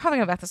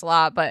gonna back to this a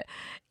lot, but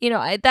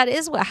that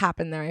is what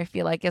happened there. I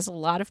feel like is a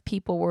lot of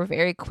people were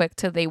very quick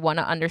to they want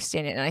to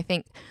understand it, and I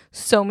think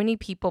so many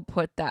people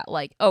put that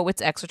like, oh,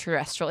 it's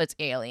extraterrestrial, it's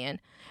alien,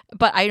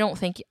 but I don't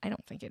think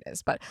it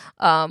is. But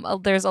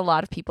there's a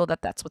lot of people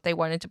that's what they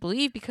wanted to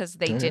believe because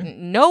they didn't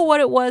know what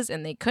it was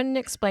and they couldn't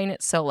explain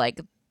it. So like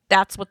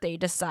that's what they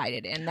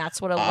decided, and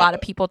that's what a lot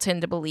of people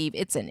tend to believe.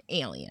 It's an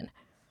alien.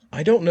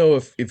 I don't know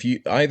if you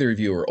either of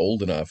you are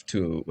old enough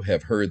to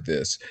have heard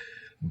this,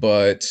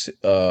 but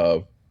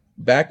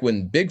back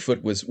when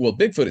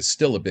Bigfoot is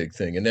still a big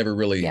thing and never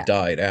really Yeah.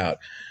 died out.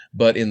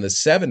 But in the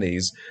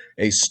 70s,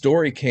 a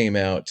story came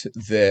out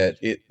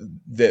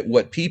that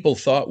what people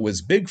thought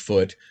was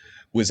Bigfoot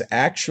was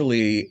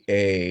actually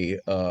a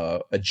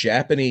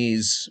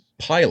Japanese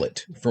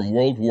pilot from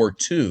World War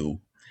II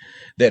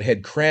that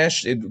had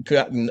crashed, had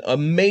gotten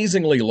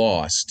amazingly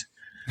lost,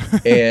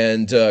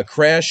 and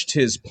crashed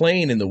his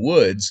plane in the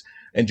woods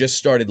and just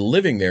started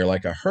living there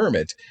like a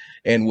hermit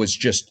and was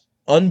just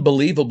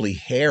unbelievably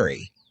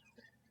hairy.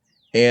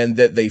 And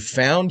that they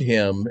found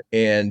him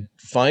and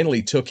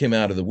finally took him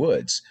out of the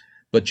woods.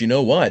 But you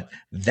know what?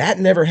 That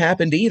never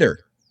happened either.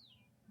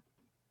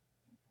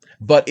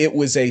 But it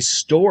was a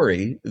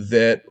story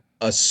that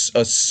a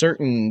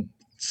certain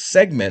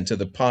segment of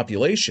the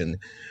population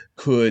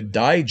could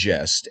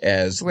digest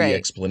as the Right.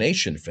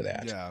 explanation for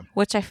that. Yeah.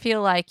 Which I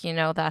feel like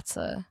that's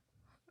a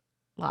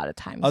lot of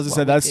times. I was gonna what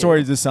say we that do.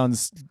 story just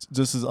sounds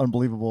just as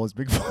unbelievable as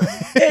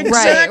Bigfoot.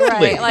 Exactly.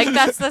 Right. Like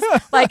that's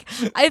like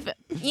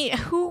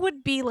who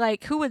would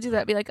do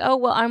that? Be like, oh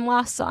well, I'm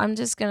lost, so I'm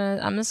just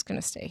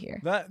gonna stay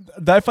here. that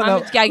I find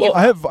I'm- out. yeah, you-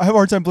 I have a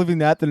hard time believing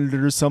that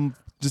there's some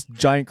just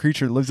giant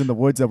creature that lives in the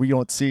woods that we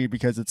don't see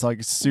because it's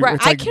like super. Right,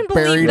 It's like I can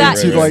buried believe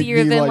that into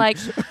easier the, than like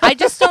I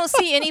just don't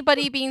see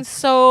anybody being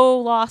so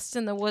lost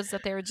in the woods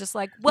that they were just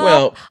like,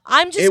 well,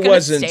 I'm just it gonna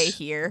wasn't- stay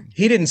here.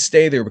 He didn't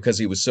stay there because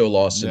he was so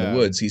lost in Yeah. the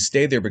woods. He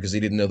stayed there because he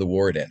didn't know the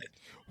war had ended.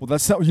 Well,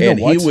 that's not. And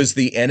know what? he was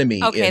the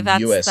enemy Okay, in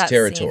that's U.S. that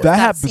territory. Seems, That that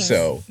happened- seems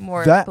So,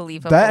 more that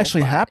believable. that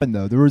actually but- happened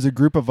though. There was a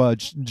group of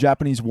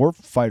Japanese war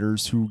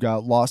fighters who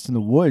got lost in the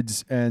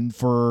woods, and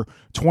for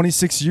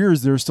 26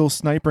 years they were still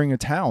sniping a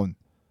town.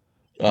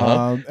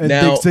 And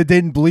Now- they said they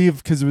didn't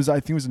believe because I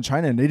think it was in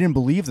China, and they didn't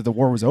believe that the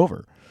war was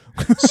over.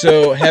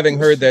 So, having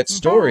heard that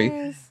story,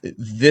 Surprise.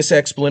 this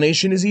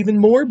explanation is even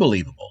more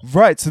believable.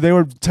 Right. So they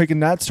were taking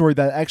that story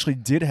that actually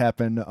did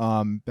happen.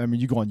 I mean,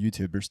 you go on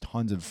YouTube, there's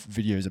tons of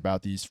videos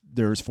about these.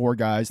 There's 4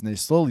 guys and they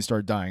slowly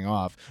started dying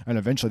off. And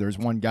eventually there was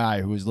one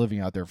guy who was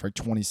living out there for like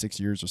 26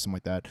 years or something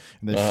like that.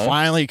 And they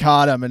finally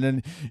caught him. And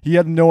then he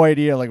had no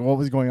idea like what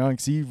was going on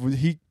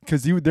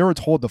because they were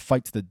told to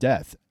fight to the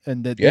death.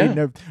 And that Yeah.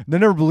 they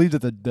never believed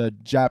that the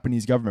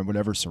Japanese government would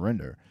ever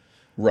surrender.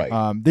 Right.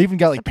 They even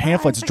got like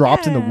pamphlets Surprise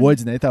dropped in the again.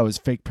 woods, and they thought it was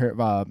fake,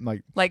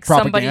 Like propaganda.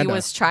 somebody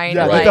was trying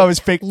Yeah, to they like thought it was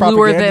fake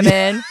lure them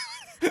propaganda.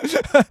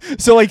 in.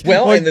 So like,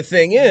 Well, like, and the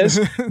thing is,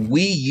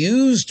 we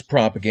used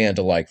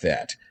propaganda like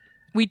that.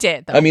 We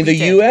did. Though. I mean, We the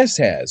did. U.S.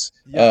 has.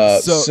 Yeah,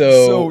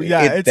 so,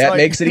 yeah, it's that like-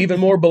 makes it even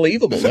more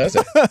believable,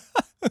 doesn't it?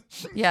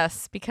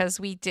 Yes, because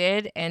we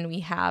did, and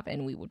we have,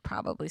 and we would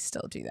probably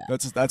still do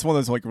that. that's one of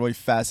those like really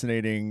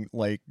fascinating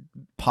like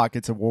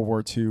pockets of World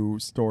War II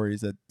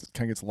stories that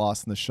kind of gets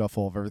lost in the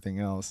shuffle of everything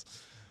else.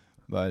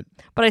 But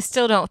But I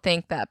still don't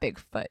think that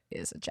Bigfoot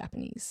is a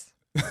Japanese.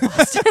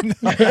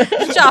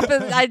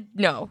 Japan.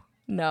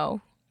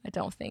 No, I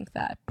don't think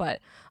that.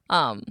 But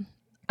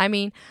I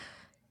mean,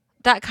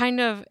 that kind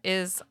of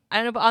is. I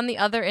don't know. But on the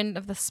other end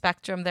of the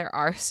spectrum, there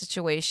are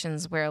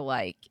situations where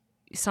like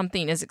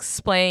something is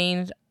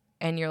explained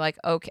and you're like,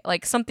 okay,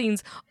 like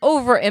something's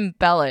over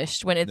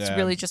embellished when it's Yeah.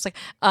 really just like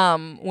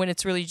when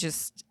it's really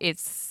just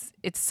it's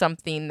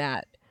something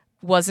that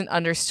wasn't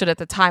understood at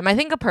the time. I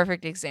think a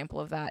perfect example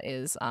of that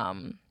is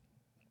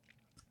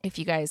if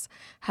you guys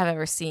have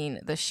ever seen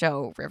the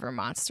show River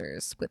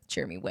Monsters with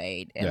Jeremy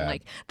Wade, and Yeah.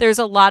 like there's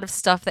a lot of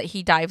stuff that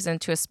he dives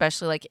into,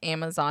 especially like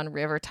Amazon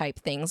River type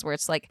things, where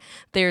it's like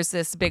there's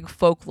this big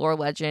folklore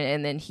legend,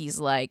 and then he's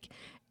like,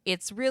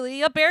 it's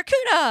really a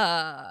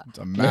barracuda. It's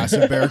a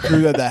massive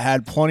barracuda that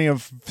had plenty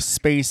of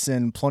space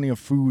and plenty of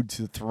food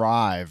to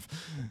thrive.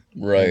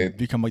 Right. And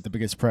become like the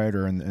biggest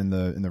predator in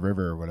the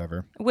river or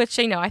whatever. Which,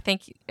 I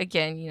think,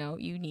 again,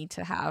 you need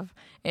to have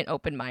an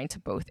open mind to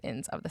both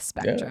ends of the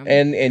spectrum.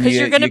 And because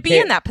you're going to be in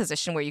can't- that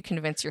position where you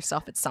convince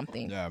yourself it's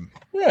something. Yeah.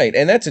 Right,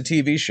 and that's a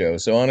TV show,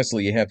 so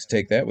honestly, you have to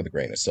take that with a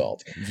grain of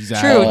salt.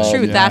 True,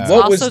 true. That's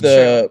What also was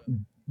the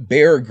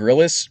Bear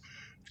Grylls?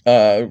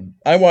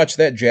 I watched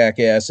that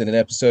jackass in an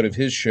episode of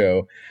his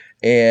show,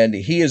 and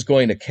he is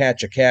going to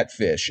catch a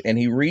catfish, and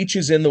he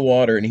reaches in the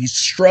water, and he's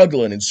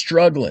struggling and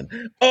struggling.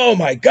 Oh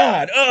my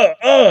God!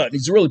 And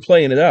he's really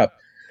playing it up,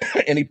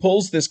 and he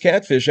pulls this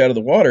catfish out of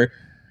the water,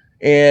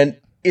 and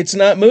it's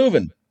not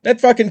moving. That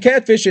fucking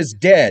catfish is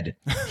dead.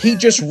 He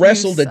just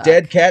wrestled a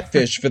dead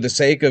catfish for the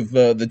sake of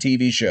the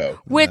TV show.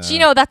 Which,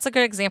 that's a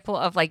good example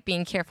of like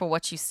being careful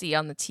what you see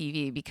on the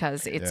TV,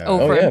 because it's Yeah.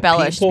 over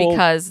embellished, People-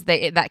 because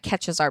that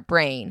catches our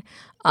brain.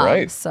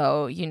 Right.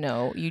 So,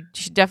 you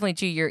should definitely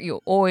do you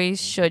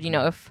always should,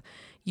 if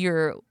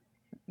you're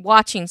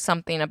watching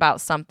something about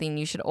something,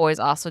 you should always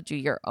also do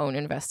your own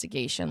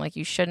investigation. Like,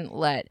 you shouldn't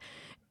let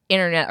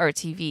internet or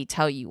TV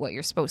tell you what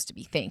you're supposed to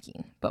be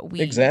thinking. But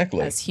we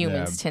Exactly. as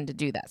humans tend to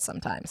do that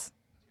sometimes.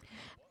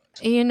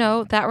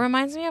 That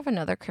reminds me of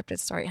another cryptid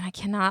story,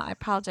 and I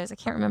apologize, I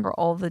can't remember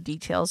all the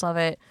details of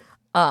it.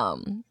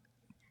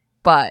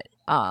 But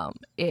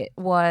it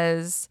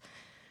was,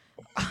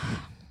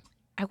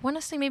 I want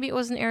to say maybe it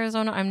was in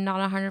Arizona. I'm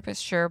not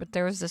 100% sure, but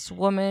there was this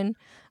woman,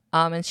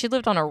 and she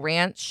lived on a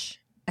ranch,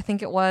 I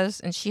think it was,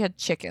 and she had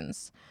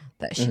chickens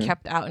that she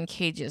kept out in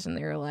cages, and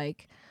they were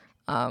like,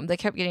 they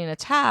kept getting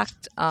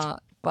attacked,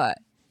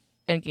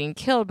 and getting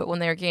killed. But when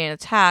they were getting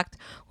attacked,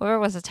 whoever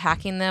was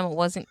attacking them, it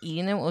wasn't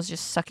eating them; it was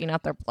just sucking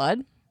out their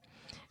blood.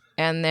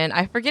 And then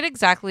I forget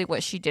exactly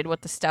what she did,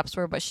 what the steps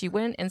were, but she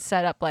went and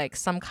set up like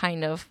some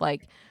kind of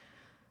like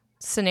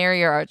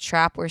scenario or a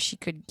trap where she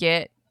could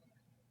get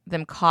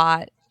them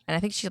caught. And I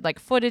think she had like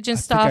footage and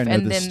stuff.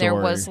 And then there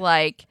was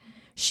like,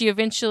 she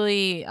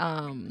eventually,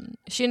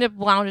 she ended up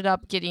wound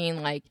up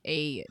getting like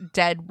a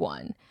dead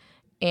one.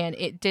 And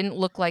it didn't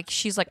look like,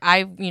 she's like,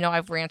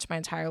 I've ranched my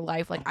entire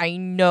life. Like, I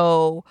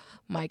know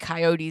my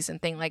coyotes and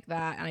thing like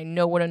that. And I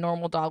know what a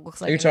normal dog looks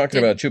like. Are you talking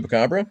about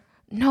Chupacabra?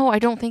 No, I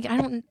don't think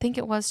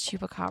it was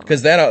Chupacabra.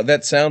 Because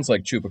that sounds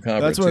like Chupacabra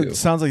That's what too. it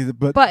sounds like.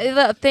 But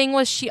the thing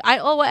was,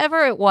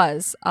 whatever it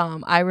was,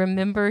 I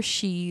remember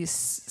she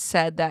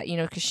said that,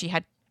 because she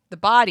had the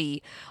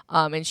body,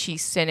 and she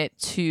sent it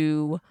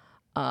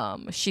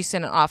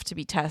off to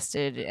be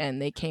tested,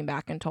 and they came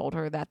back and told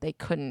her that they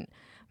couldn't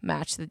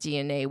match the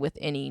DNA with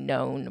any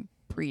known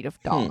breed of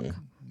dog.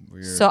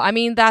 Weird. So, I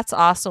mean, that's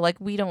also like,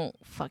 we don't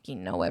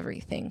fucking know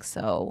everything.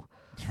 So,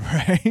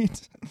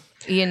 right.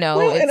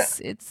 Well, and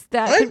it's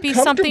that I'm could be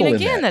something comfortable in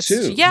again. that, That's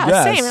too.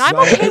 Yes, same, and I'm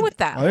okay with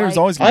that. There's Like,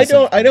 always gonna I be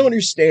something. don't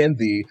understand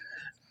the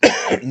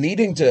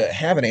needing to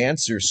have an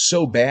answer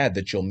so bad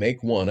that you'll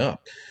make one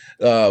up.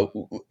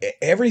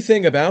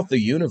 Everything about the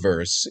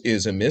universe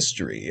is a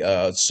mystery.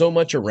 So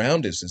much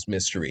around us is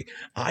mystery.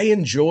 I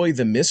enjoy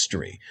the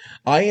mystery.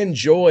 I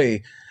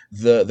enjoy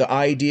the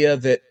idea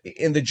that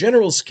in the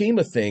general scheme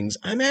of things,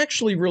 I'm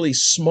actually really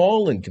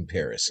small in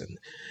comparison,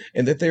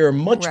 and that there are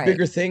much Right.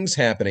 bigger things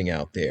happening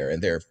out there,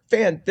 and they're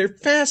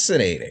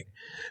fascinating.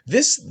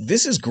 This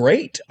is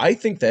great. I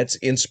think that's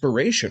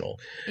inspirational.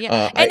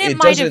 Yeah, and it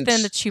might have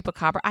been doesn't- the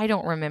Chupacabra. I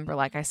don't remember,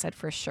 like I said,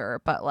 for sure,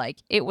 but like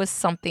it was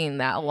something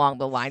that along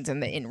the lines,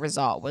 and the end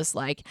result was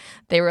like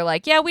they were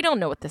like, yeah, we don't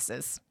know what this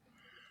is.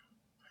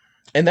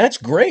 And that's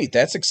great.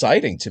 That's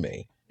exciting to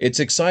me. It's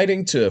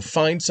exciting to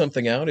find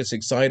something out. It's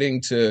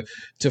exciting to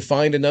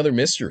find another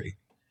mystery.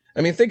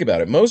 I mean, think about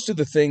it. Most of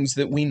the things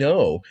that we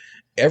know,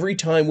 every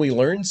time we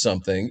learn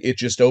something, it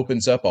just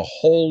opens up a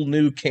whole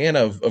new can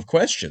of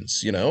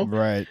questions,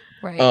 Right.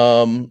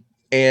 Right.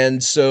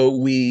 And so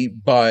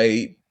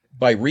by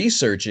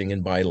researching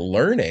and by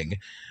learning,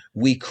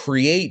 we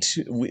create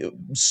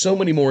so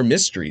many more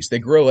mysteries. They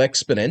grow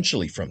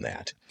exponentially from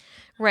that.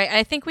 Right.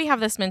 I think we have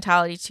this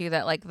mentality too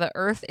that like the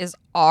earth is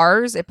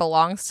ours, it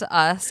belongs to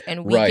us,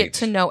 and we Right. get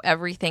to know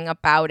everything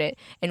about it,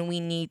 and we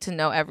need to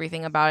know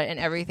everything about it and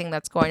everything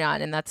that's going on,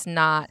 and that's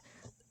not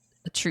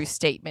a true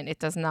statement. It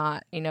does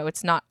not,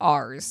 it's not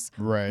ours.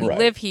 Right. We Right.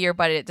 live here,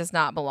 but it does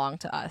not belong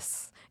to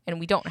us, and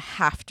we don't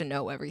have to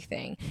know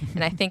everything.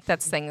 And I think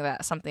that's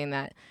something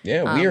that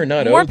Yeah, we are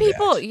not more owed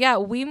people. that. Yeah,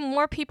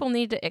 more people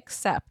need to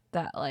accept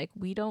that. Like,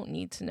 we don't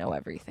need to know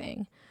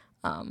everything.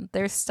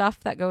 There's stuff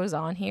that goes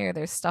on here.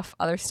 There's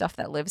other stuff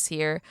that lives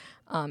here,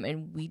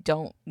 and we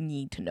don't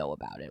need to know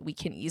about it. We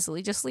can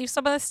easily just leave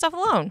some of this stuff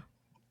alone.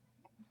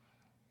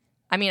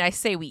 I mean, I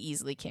say we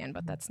easily can,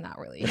 but that's not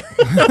really.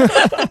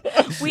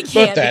 We But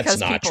can't that's because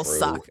not people true.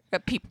 suck.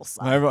 People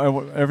suck.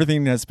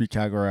 Everything has to be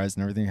categorized,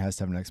 and everything has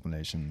to have an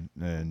explanation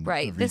and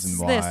Right. a This reason is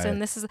why. this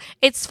and this is.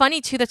 It's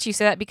funny too that you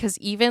say that, because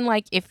even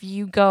like if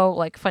you go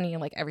like funny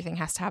and like everything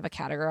has to have a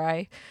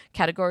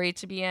category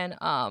to be in.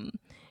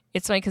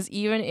 It's funny because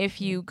even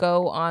if you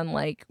go on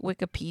like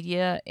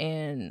Wikipedia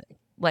and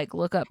like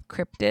look up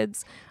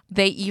cryptids,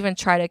 they even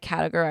try to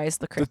categorize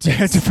the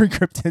cryptids. Different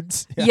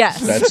cryptids. Yeah.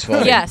 Yes. That's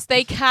funny. Yes,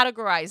 they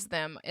categorize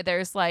them.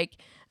 There's like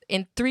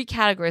in 3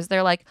 categories.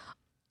 They're like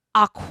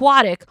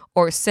aquatic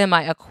or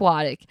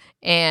semi-aquatic,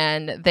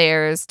 and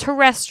there's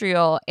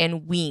terrestrial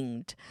and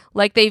winged.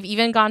 Like they've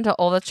even gone to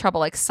all the trouble.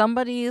 Like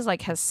somebody's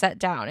like has sat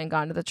down and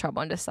gone to the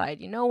trouble and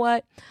decided, you know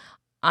what?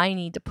 I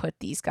need to put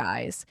these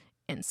guys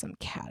in some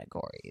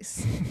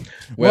categories.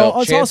 Well, it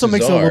also chances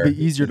makes it a little are bit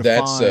easier to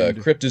that's find.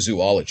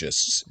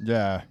 cryptozoologists.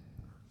 Yeah.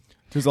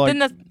 Because like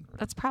Then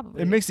that's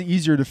probably it makes it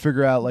easier to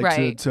figure out, like,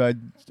 Right. to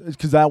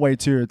because that way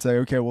too, it's like,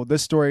 okay, well,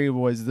 this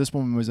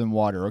woman was in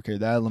water. Okay,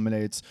 that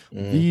eliminates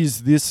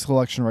this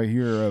collection right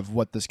here of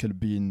what this could have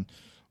been,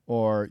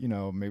 or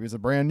maybe it's a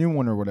brand new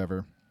one or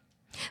whatever.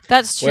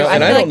 That's true. Well, I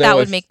and I feel don't like that know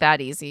would if- make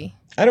that easy.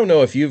 I don't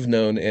know if you've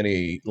known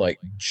any like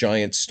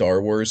giant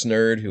Star Wars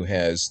nerd who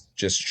has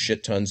just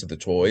shit tons of the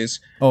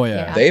toys. Oh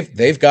yeah. Yeah.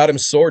 They've got them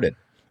sorted.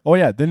 Oh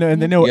yeah. They know,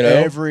 and they know You know?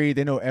 every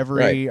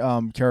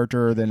Right.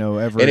 character. They know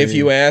every. And if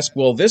you ask,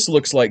 well, this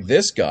looks like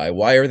this guy,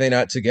 why are they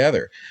not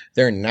together?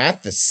 They're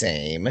not the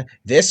same.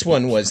 This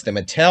one was the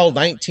Mattel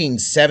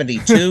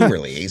 1972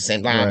 release,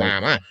 and blah, Right. blah,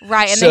 blah.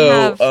 Right, and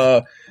so, they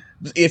have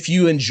if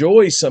you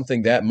enjoy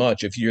something that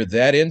much, if you're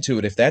that into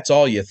it, if that's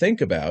all you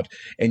think about,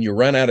 and you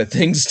run out of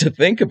things to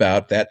think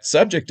about, that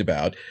subject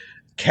about,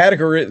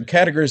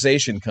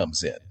 categorization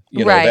comes in.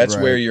 Right. That's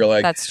where Right. you're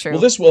like, That's true.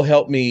 well, this will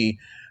help me.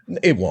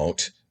 It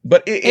won't.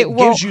 But it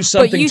won't, gives you but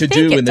something you to think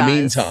do it in the does.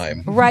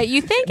 meantime. Right.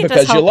 You think it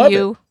Because does you help love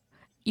you.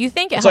 You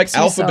think it It's like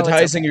helps you, so it's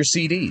alphabetizing okay. your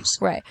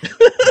CDs. Right.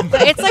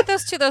 But it's like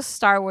those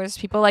Star Wars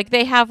people. Like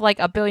they have like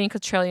a billion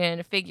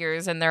quadrillion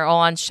figures, and they're all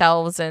on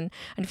shelves. And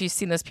if you've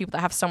seen those people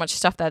that have so much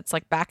stuff that's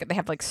like they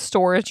have like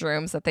storage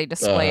rooms that they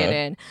display it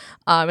in.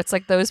 It's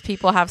like those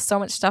people have so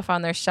much stuff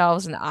on their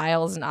shelves and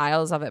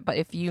aisles of it. But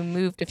if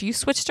you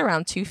switched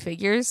around 2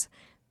 figures,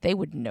 they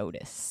would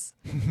notice.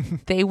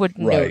 They would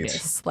Right.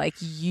 notice. Like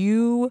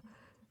you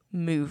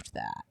moved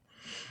that.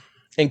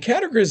 And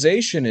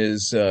categorization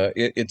is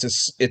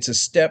it's a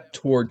step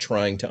toward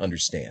trying to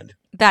understand.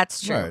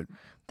 That's true. Right.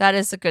 That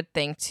is a good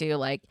thing too.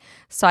 Like,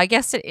 so I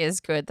guess it is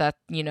good that,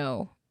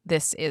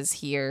 this is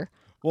here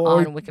Well,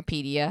 on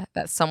Wikipedia,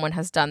 that someone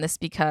has done this,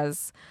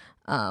 because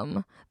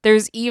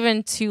there's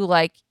even to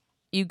like,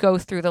 you go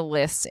through the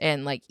list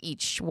and like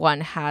each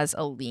one has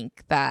a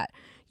link that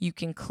you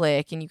can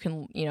click and you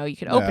can open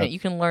Yeah. it. You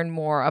can learn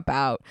more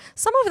about.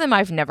 Some of them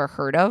I've never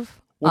heard of.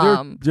 Well, the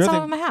other Some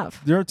thing- of them I have.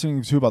 The other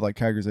thing too about like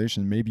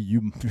categorization, maybe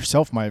you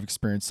yourself might have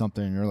experienced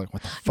something, and you're like,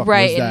 "What the fuck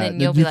Right, was and that?" then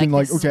you'll you be can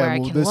like, "This is where I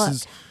well, can this look."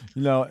 is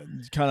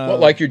kind of Well,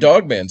 like your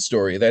Dogman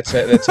story. That's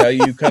how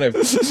you kind of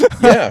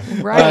yeah.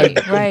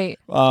 Right, right.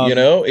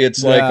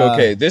 It's like, yeah.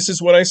 okay, this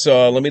is what I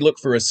saw. Let me look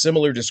for a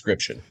similar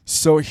description.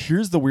 So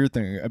here's the weird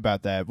thing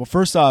about that. Well,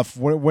 first off,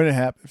 when it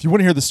happened, if you want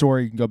to hear the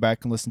story, you can go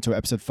back and listen to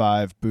episode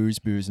 5, boobs,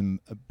 and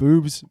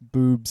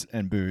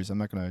booze. I'm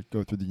not going to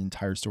go through the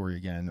entire story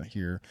again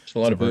here. It's a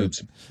lot of very-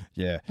 boobs.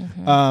 Yeah.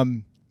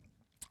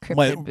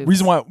 Cryptid boobs.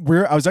 Reason why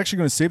I was actually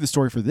going to save the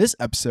story for this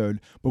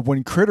episode, but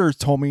when Critter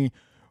told me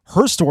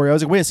her story, I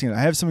was like, wait a second,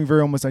 I have something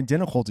very almost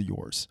identical to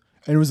yours.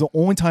 And it was the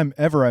only time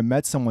ever I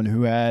met someone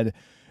who had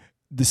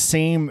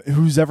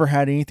who's ever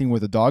had anything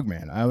with a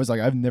Dogman. I was like,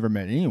 I've never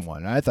met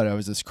anyone. I thought I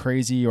was this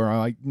crazy, or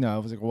I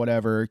was like,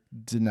 whatever.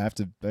 Didn't have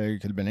to,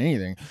 it could have been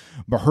anything.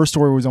 But her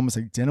story was almost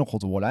identical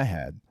to what I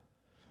had.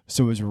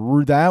 So it was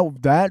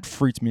that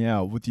freaked me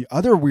out. With the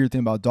other weird thing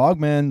about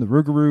Dogman, the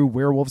Rougarou,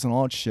 werewolves, and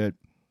all that shit,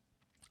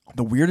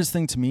 the weirdest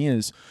thing to me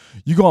is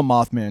you go on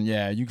Mothman,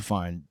 yeah, you can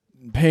find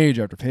page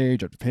after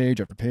page after page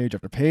after page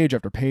after page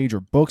after page, or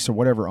books or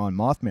whatever on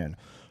Mothman.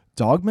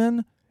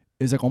 Dogman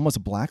is like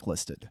almost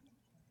blacklisted.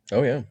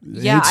 Oh yeah.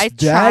 Yeah, I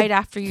tried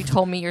after you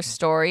told me your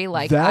story.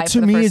 Like that for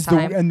to the me first is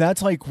time. and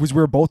that's like was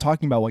we were both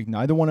talking about, like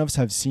neither one of us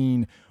have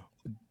seen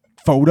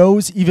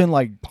photos, even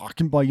like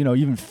talking about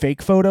even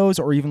fake photos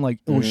or even like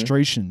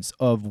illustrations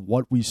of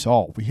what we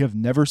saw. We have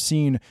never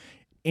seen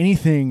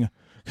anything,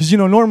 because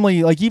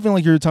normally, like even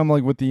like you're talking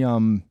like with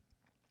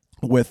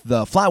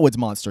the Flatwoods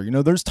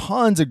monster, there's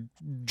tons of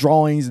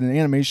drawings and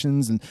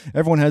animations, and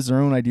everyone has their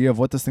own idea of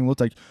what this thing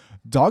looked like.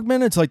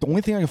 Dogman, it's like the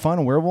only thing I can find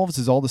on werewolves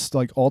is all this,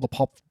 like all the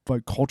pop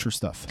like culture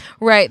stuff.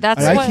 Right, that's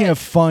And what I can't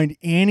find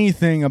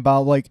anything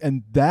about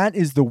and that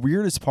is the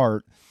weirdest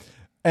part.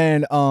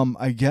 And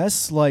I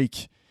guess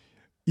like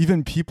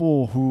even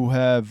people who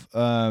have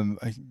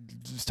I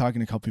was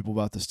talking to a couple people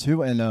about this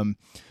too, and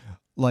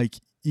like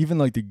even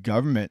like the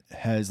government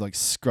has like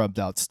scrubbed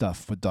out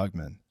stuff with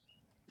Dogman.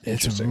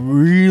 It's Interesting.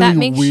 really That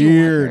makes you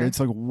weird. wonder. It's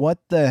like, what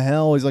the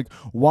hell is like,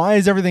 why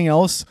is everything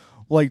else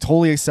like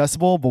totally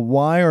accessible, but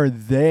why are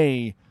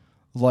they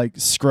like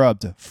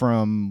scrubbed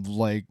from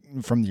the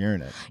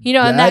internet. You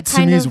know, and that to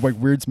kind me of is what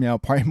weirds me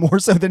out probably more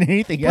so than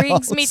anything brings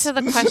else. me to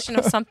the question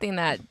of something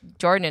that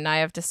Jordan and I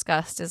have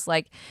discussed is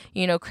like,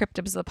 you know,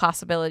 cryptids, the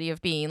possibility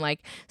of being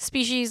like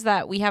species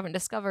that we haven't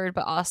discovered,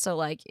 but also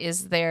like,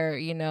 is there,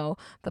 you know,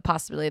 the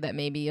possibility that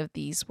maybe of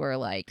these were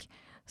like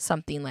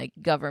something like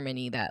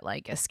government-y that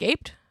like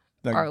escaped,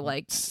 Like or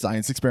like,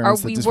 science or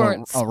experiments that we just weren't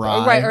went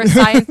awry. right, or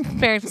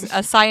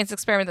a science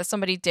experiment that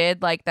somebody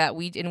did like that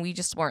we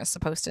just weren't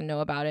supposed to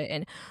know about it,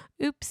 and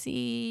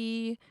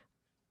oopsie,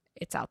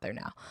 it's out there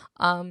now.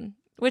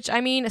 Which,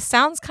 I mean, it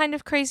sounds kind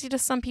of crazy to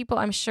some people,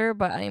 I'm sure,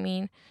 but I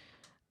mean,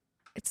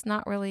 it's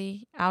not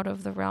really out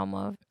of the realm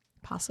of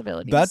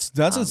possibilities.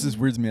 That's what just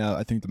weirds me out.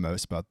 I think the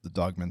most about the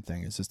Dogman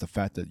thing is just the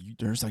fact that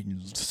there's like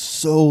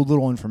so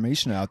little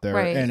information out there,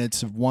 Right. and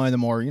it's one of the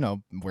more, you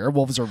know,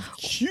 werewolves are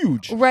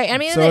huge, right. I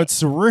mean, so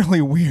it's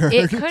really weird.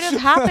 it could have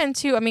happened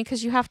too. I mean,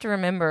 because you have to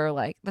remember,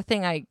 like, the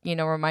thing I, you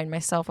know, remind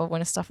myself of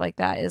when stuff like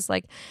that is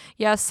like,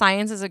 yeah,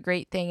 science is a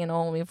great thing and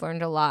all, we've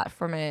learned a lot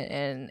from it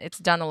and it's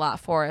done a lot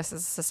for us as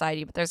a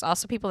society, but there's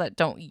also people that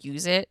don't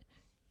use it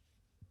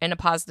in a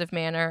positive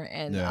manner,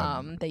 and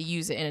Yeah. they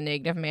use it in a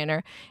negative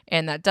manner,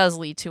 and that does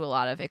lead to a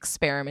lot of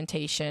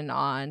experimentation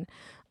on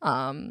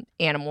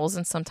animals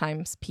and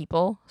sometimes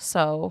people.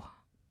 So,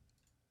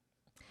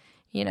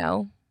 you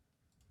know,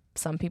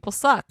 some people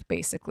suck,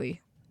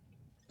 basically.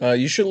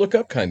 You should look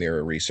up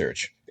chimera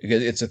research.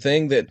 It's a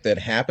thing that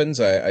happens.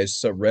 I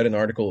read an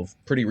article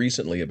pretty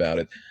recently about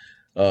it,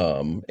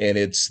 and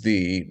it's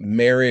the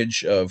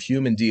marriage of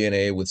human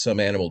DNA with some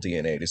animal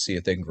DNA to see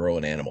if they can grow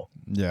an animal.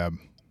 Yeah.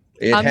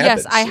 It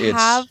Yes, happens. I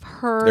have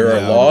heard There a are Yeah.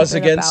 little laws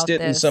bit against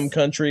about it in some this.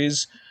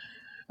 countries,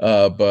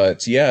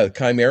 but yeah,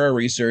 chimera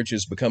research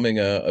is becoming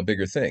a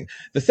bigger thing.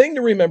 The thing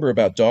to remember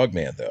about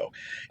Dogman, though,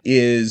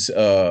 is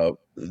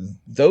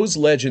those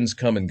legends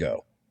come and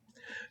go.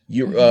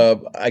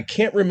 I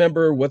can't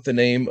remember what the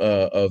name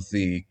of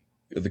the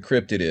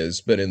cryptid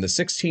is, but in the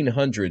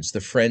 1600s,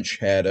 the French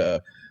had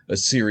a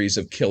series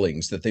of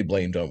killings that they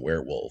blamed on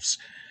werewolves,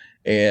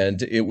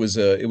 and it was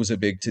a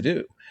big to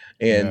do.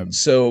 Yeah. And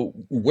so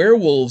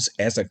werewolves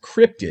as a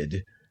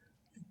cryptid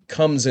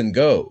comes and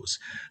goes.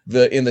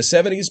 In the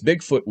 70s,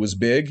 Bigfoot was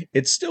big.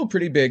 It's still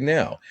pretty big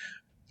now.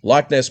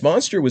 Loch Ness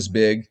Monster was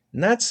big,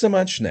 not so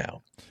much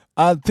now.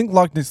 I think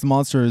Loch Ness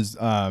Monster is.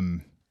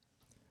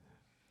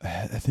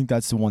 I think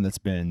that's the one that's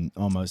been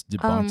almost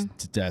debunked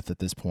to death at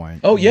this point.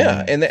 Oh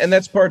yeah, and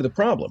that's part of the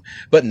problem.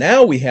 But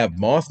now we have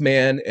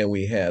Mothman and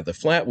we have the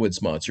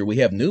Flatwoods Monster. We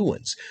have new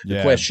ones. The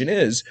Yeah. question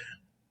is,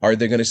 are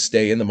they going to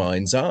stay in the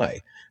mind's eye?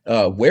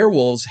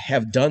 Werewolves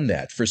have done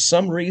that. For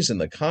some reason,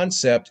 the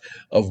concept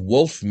of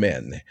wolf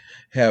men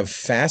have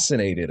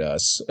fascinated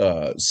us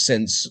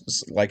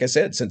since, like I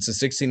said, since the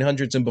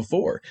 1600s and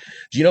before.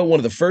 Do you know one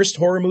of the first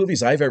horror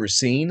movies I've ever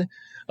seen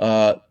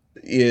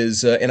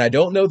is, and I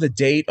don't know the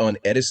date on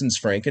Edison's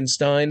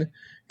Frankenstein,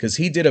 because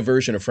he did a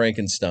version of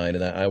Frankenstein,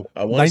 and I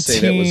want to say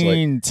that was like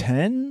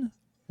 1910.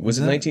 was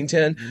it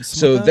 1910? something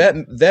So like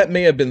that? that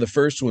may have been the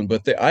first one,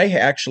 but I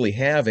actually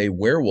have a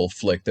werewolf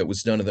flick that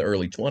was done in the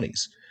early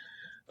 20s.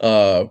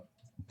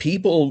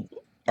 People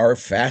are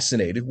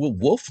fascinated with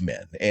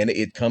wolfmen, and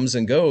it comes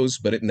and goes,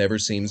 but it never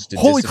seems to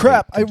Holy dissipate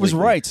crap! I was completely.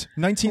 right.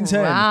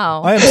 1910.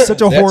 Wow. I am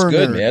such a That's horror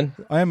good, nerd. man.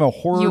 I am a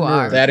horror You nerd.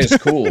 are. That is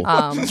cool.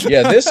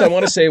 Yeah, this I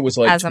want to say was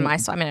like As am I,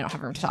 so I mean, I don't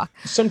have room to talk.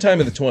 sometime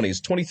in the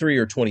 20s, 23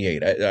 or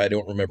 28. I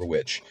don't remember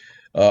which.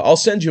 I'll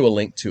send you a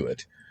link to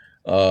it.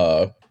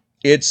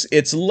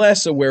 It's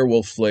less a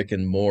werewolf flick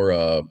and more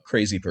a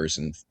crazy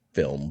person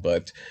film,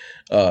 but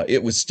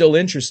it was still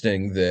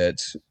interesting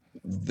that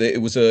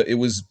it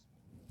was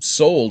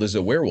sold as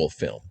a werewolf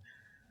film.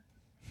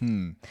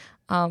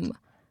 Um,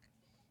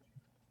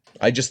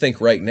 I just think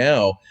right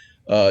now,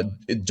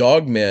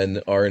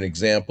 dogmen are an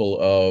example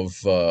of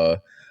the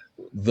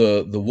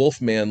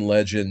Wolfman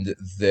legend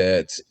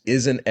that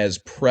isn't as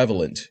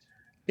prevalent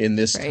in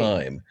this Right.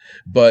 time.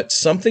 But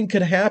something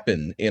could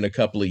happen in a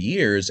couple of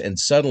years, and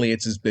suddenly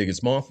it's as big as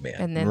Mothman.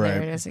 and then Right.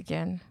 there it is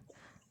again.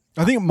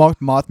 I think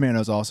Mothman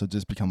has also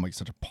just become like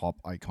such a pop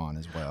icon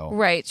as well.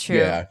 Right, true.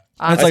 Yeah.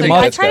 It's So like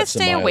I that's try to got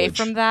some stay away mileage.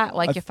 from that.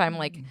 Like if I'm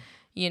like,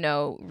 you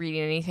know,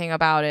 reading anything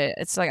about it,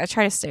 it's like I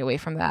try to stay away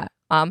from that.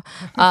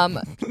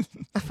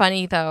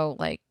 Funny though,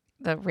 like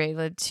the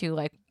related to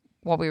like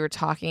while we were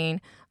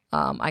talking,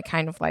 I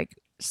kind of like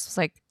just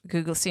like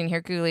sitting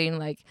here googling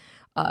like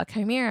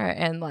chimera,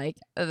 and like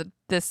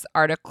this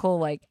article,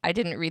 like I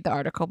didn't read the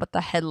article, but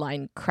the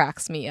headline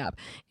cracks me up.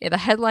 The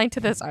headline to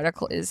this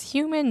article is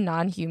 "Human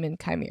Non-Human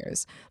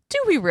Chimeras. Do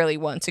we really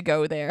want to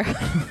go there?"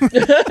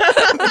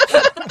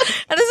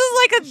 And this is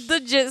like a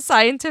legit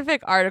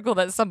scientific article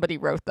that somebody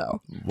wrote, though.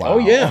 Wow. Oh,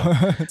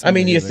 yeah. It's I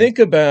mean, you amazing. think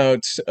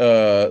about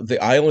the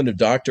island of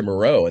Dr.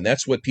 Moreau, and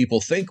that's what people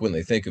think when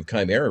they think of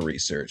chimera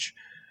research.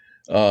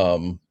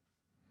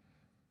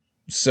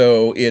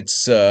 So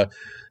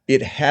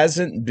it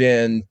hasn't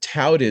been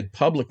touted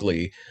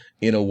publicly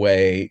in a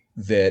way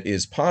that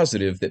is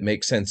positive, that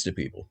makes sense to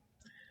people.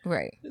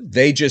 Right.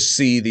 They just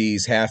see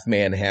these half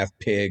man, half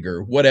pig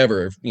or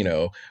whatever,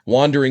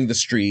 wandering the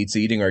streets,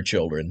 eating our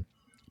children.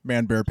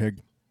 Man, bear,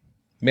 pig.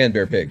 Man,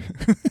 bear, pig.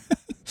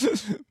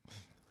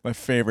 My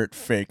favorite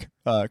fake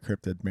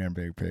cryptid, man,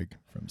 bear, pig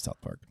from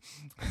South Park.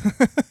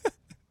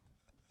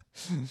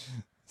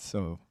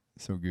 So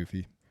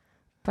goofy.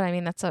 But I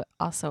mean, that's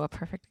also a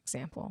perfect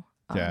example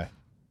of, Yeah.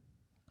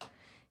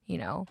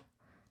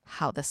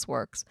 how this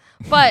works.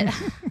 But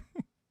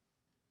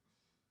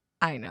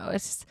I know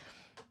it's,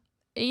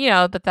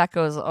 but that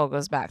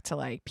goes back to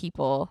like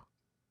people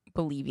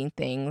believing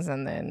things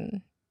and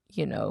then,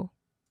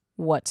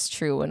 what's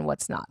true and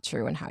what's not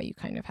true and how you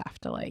kind of have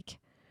to like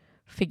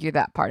figure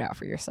that part out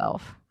for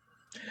yourself.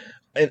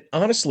 And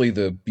honestly,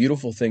 the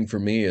beautiful thing for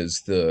me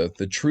is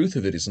the truth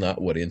of it is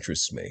not what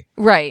interests me.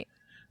 Right.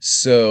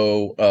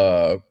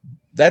 So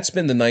that's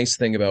been the nice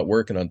thing about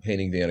working on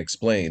Painting the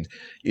Unexplained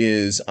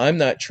is I'm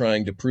not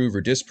trying to prove or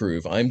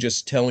disprove. I'm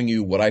just telling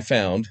you what I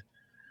found.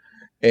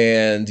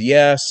 And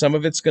yeah, some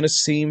of it's going to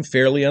seem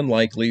fairly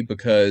unlikely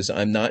because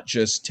I'm not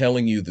just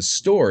telling you the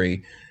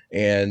story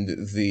and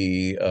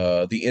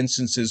the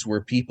instances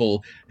where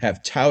people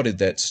have touted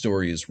that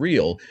story as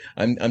real.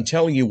 I'm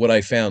telling you what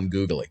I found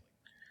Googling.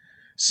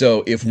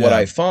 So if what Yeah.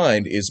 I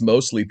find is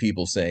mostly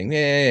people saying,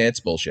 it's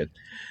bullshit,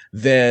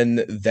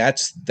 then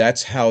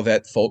that's how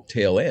that folk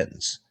tale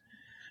ends.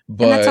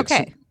 But And that's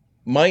okay.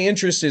 my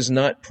interest is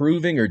not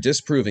proving or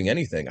disproving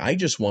anything. I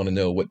just want to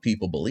know what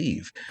people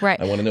believe. Right.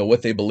 I want to know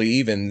what they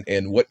believe and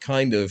what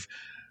kind of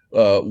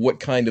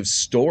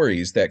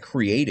stories that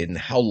created and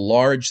how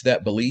large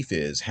that belief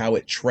is, how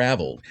it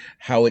traveled,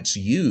 how it's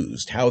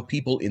used, how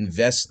people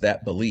invest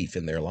that belief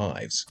in their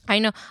lives. I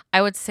know.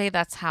 I would say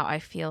that's how I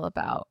feel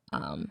about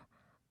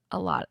a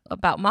lot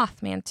about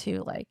Mothman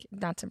too. Like,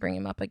 not to bring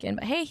him up again,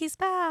 but hey, he's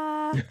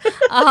back. Like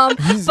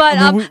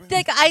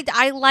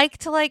I like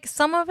to like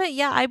some of it.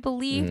 Yeah, I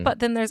believe, but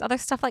then there's other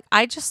stuff like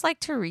I just like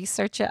to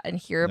research it and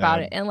hear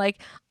about it, and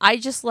like I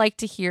just like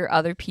to hear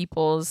other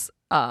people's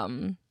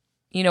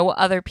what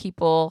other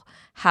people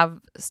have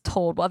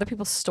told, what other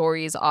people's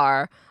stories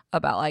are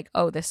about, like,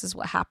 oh, this is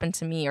what happened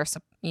to me, or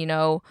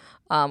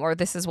or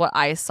this is what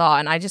I saw,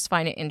 and I just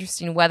find it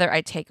interesting. Whether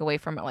I take away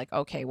from it, like,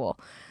 okay, well,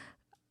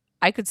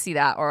 I could see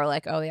that, or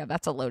like, oh yeah,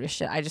 that's a load of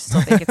shit. I just still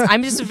think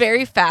I'm just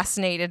very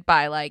fascinated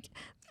by like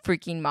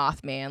freaking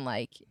Mothman,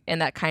 like,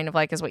 and that kind of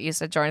like is what you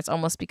said, Jordan.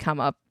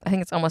 I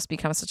think it's almost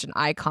become such an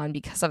icon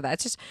because of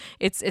that.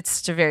 It's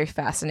such a very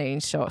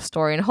fascinating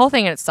story, and the whole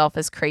thing in itself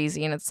is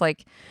crazy. And it's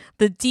like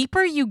the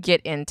deeper you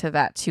get into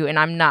that too, and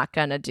I'm not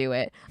gonna do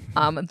it.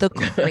 The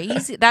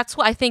crazy that's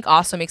what I think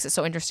also makes it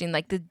so interesting.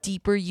 Like the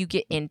deeper you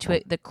get into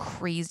it, the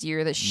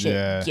crazier the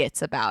shit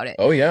gets about it.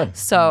 Oh yeah.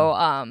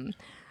 So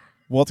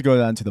We'll have to go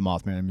down to the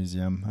Mothman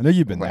Museum. I know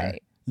you've been there.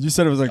 Right. You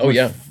said it was like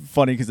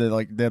funny because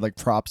they had like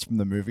props from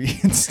the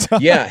movie and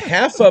stuff. Yeah,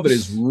 half of it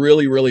is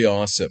really, really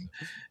awesome.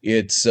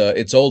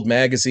 It's old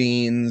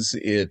magazines,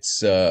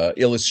 it's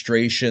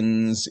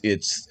illustrations,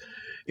 it's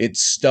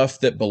stuff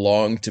that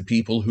belonged to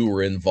people who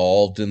were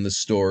involved in the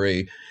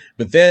story.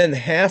 But then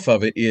half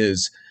of it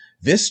is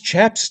this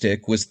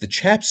chapstick was the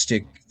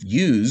chapstick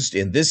used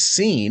in this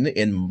scene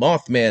in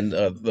Mothman,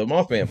 the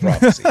Mothman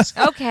prophecies.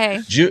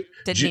 okay, didn't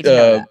even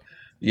know that.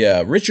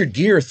 Yeah, Richard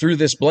Gere threw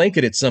this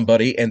blanket at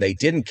somebody and they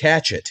didn't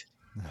catch it.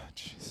 Oh,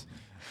 jeez.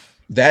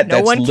 That's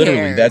literally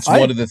cares. That's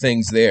one of the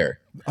things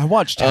there. I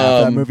watched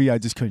half that movie. I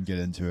just couldn't get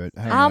into it.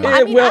 I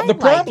mean, the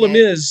problem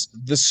is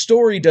the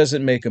story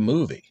doesn't make a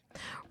movie.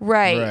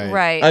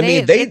 Right. I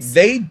mean,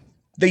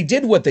 they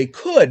did what they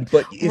could,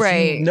 but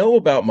if you know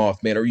about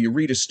Mothman or you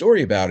read a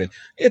story about it,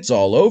 it's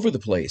all over the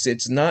place.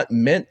 It's not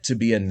meant to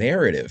be a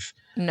narrative.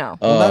 No,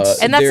 that's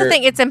the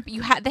thing.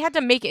 They had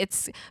to make it.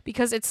 It's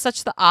because it's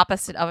such the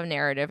opposite of a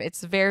narrative.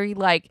 It's very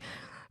like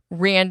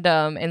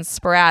random and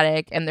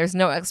sporadic, and there's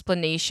no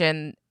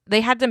explanation.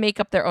 They had to make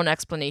up their own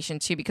explanation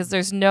too, because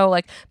there's no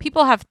like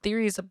people have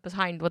theories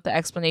behind what the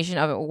explanation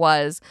of it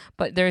was,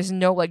 but there's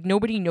no like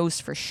nobody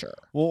knows for sure.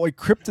 Well, like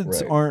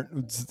cryptids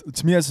aren't.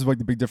 To me, this is like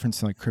the big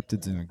difference in like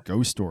cryptids and like,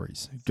 ghost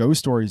stories. Ghost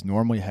stories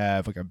normally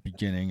have like a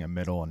beginning, a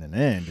middle, and an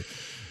end.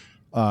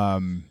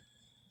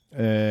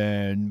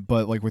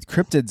 But like with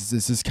cryptids,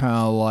 this is kind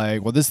of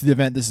like, well, this is the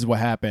event, this is what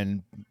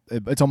happened.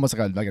 It's almost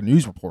like a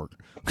news report.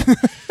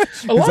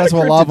 A lot of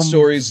cryptid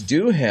stories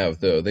do have,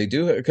 though. They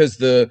do, because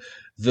the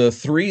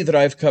three that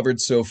I've covered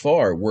so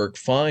far work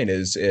fine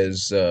as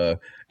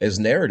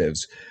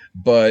narratives.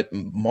 But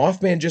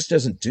Mothman just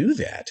doesn't do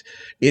that.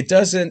 It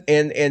doesn't,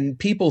 and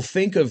people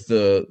think of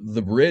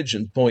the bridge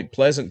in Point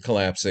Pleasant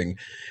collapsing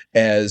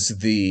as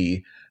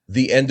the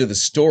end of the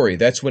story.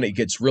 That's when it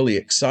gets really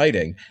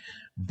exciting.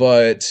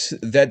 But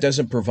that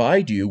doesn't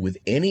provide you with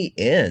any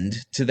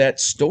end to that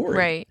story.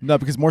 Right. No,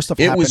 because more stuff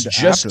happened. It was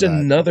just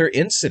another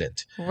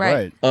incident.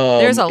 Right.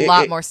 There's a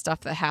lot more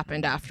stuff that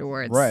happened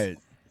afterwards. Right.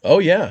 Oh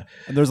yeah.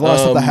 And there's a lot of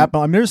stuff that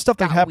happened. I mean, there's stuff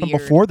that happened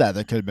weird. before that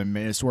could have been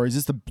made a story. It's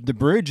just the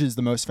bridge is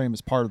the most famous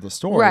part of the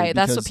story. Right.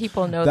 That's what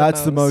people know.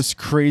 That's the most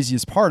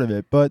craziest part of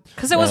it. But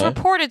because it was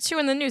reported too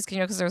in the news,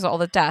 because there's all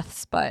the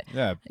deaths. But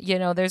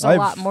there's a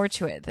lot more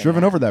to it.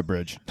 Driven over that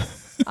bridge.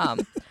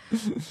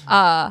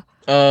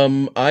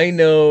 I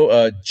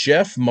know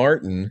Jeff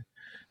Martin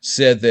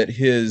said that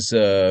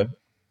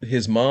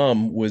his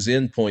mom was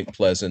in Point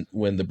Pleasant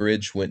when the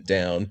bridge went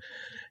down,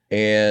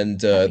 and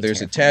That'd be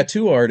there's a terrifying.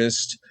 tattoo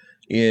artist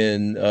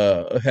in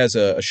has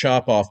a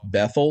shop off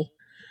Bethel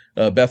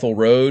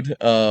Road.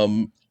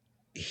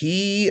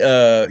 He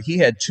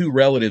had two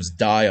relatives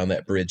die on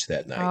that bridge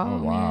that night,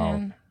 Oh, wow.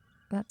 man.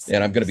 That's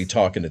and I'm going to be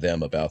talking to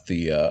them about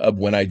the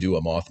when I do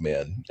a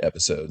Mothman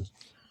episode.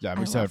 Yeah, I'm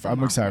I excited. love the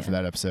I'm excited for Mothman.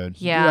 that episode.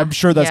 Yeah, I'm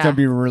sure that's yeah. gonna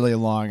be really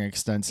long, and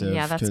extensive.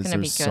 Yeah, that's 'cause gonna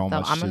be there's good so though.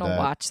 much I'm to gonna that.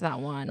 watch that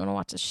one. I'm gonna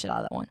watch the shit out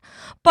of that one.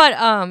 But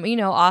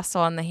also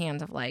on the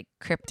hand of like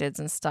cryptids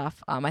and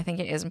stuff. I think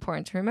it is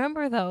important to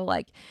remember though,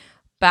 like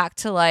back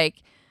to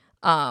like,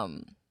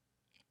 some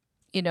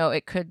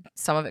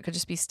of it could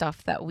just be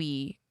stuff that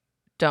we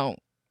don't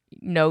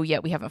know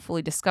yet. We haven't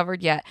fully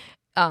discovered yet.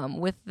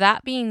 With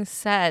that being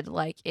said,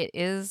 like it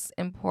is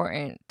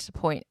important to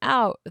point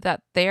out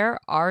that there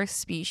are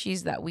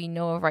species that we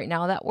know of right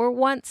now that were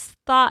once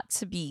thought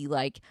to be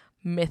like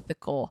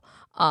mythical.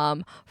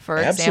 For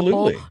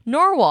example, Absolutely.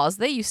 narwhals,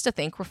 they used to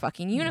think were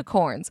fucking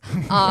unicorns.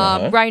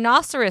 Uh-huh.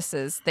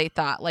 Rhinoceroses, they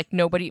thought like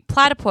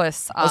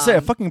platypus. I'll say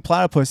a fucking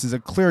platypus is a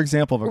clear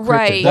example of a cryptid.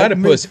 Right. That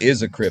Platypus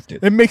is a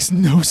cryptid. It makes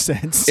no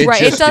sense. It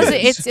Right, it just doesn't.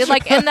 is. It's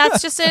like, and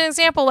that's just an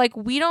example. Like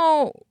we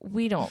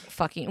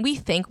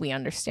think we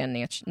understand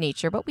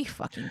nature, but we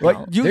fucking Like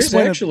don't. you There's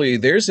explain it- actually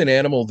there's an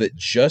animal that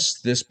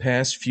just this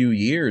past few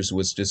years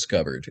was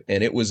discovered,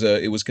 and it was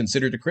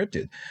considered a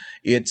cryptid.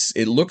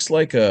 It looks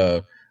like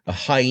a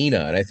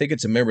hyena, and I think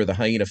it's a member of the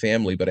hyena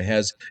family, but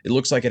it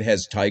looks like it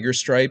has tiger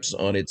stripes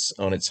on its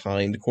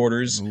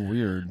hindquarters.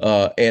 Weird.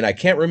 And I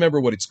can't remember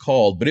what it's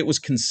called, but it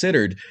was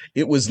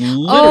Oh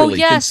literally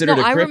yes, considered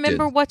no, a cryptid. I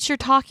remember what you're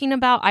talking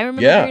about. I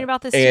remember Yeah, hearing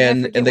about this too. I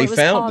and forget they what it was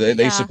found called,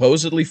 they yeah.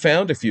 supposedly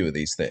found a few of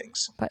these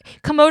things. But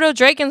Komodo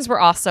dragons were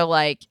also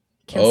like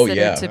Oh, considered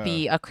yeah. to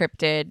be a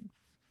cryptid.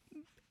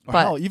 Or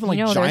But hell, even like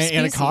you know, they're giant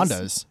species.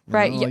 anacondas. you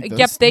Right. know, like Yep.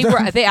 those- They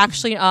were. They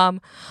actually. Oh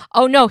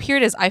no. Here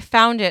it is. I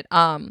found it.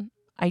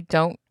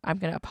 I'm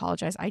gonna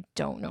apologize. I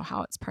don't know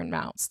how it's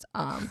pronounced.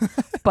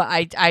 But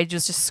I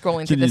was just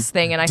scrolling through Can you this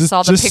thing and I just-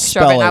 saw the just picture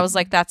of it. spell And I it? was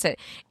like, that's it.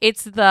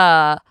 It's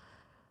the.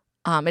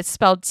 It's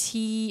spelled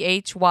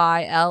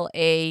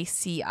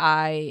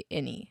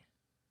Thylacine,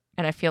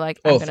 and I feel like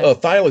I'm gonna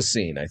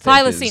Thylacine, I think.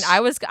 thylacine.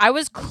 is- I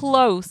was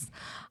close.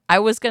 I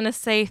was gonna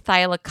say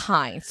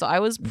thylacine, so I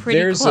was pretty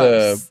There's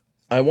close.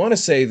 I want to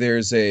say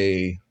there's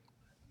a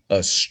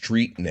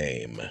street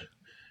name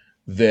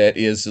that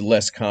is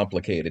less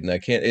complicated, and I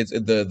can't. It's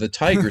the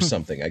tiger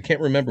something. I can't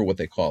remember what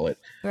they call it.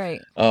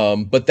 Right.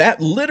 But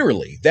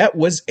that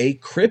was a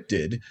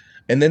cryptid,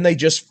 and then they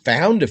just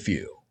found a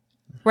few.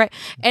 Right.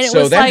 And it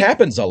So was that like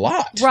happens a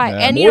lot. right.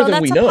 Yeah. And More than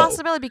that's we a know.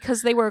 possibility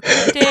because they were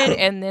cryptid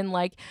and then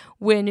like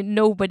when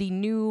nobody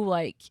knew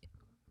like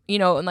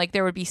and like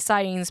there would be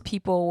sightings,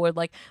 people would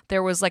like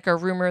there was like a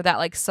rumor that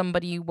like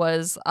somebody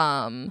was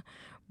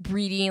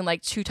breeding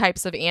like two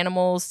types of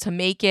animals to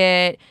make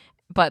it,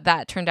 but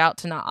that turned out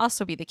to not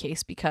also be the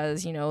case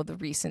because the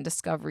recent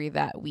discovery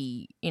that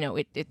we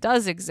it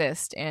does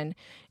exist and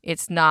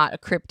it's not a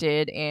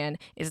cryptid and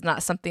it's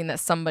not something that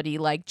somebody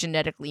like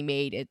genetically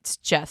made. It's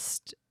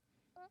just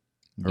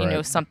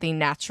Right. something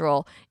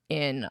natural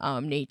in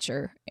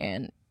nature.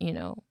 And,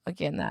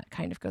 again, that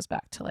kind of goes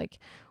back to like,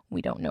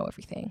 we don't know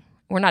everything.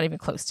 We're not even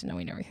close to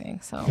knowing everything.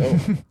 So, No,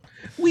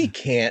 we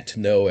can't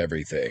know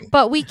everything.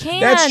 but we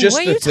can. That's just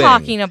what are the you thing.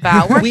 talking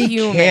about? We're We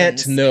humans.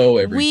 can't know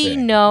We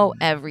everything. know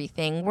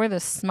everything. We're the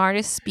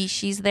smartest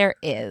species there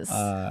is.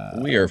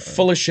 We are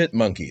full of shit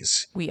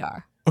monkeys. We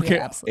are. Okay, We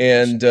are absolutely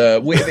And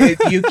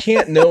you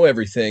can't know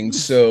everything,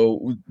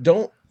 so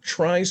don't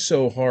try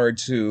so hard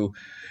to.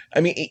 I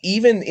mean,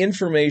 even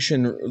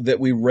information that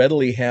we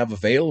readily have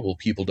available,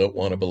 people don't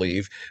want to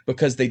believe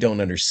because they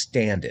don't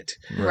understand it.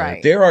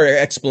 right. There are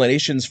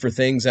explanations for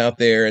things out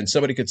there, and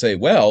somebody could say,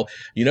 well,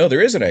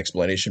 there is an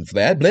explanation for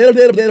that, blah,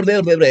 blah, blah,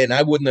 blah, blah, blah, and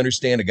I wouldn't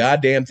understand a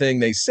goddamn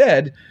thing they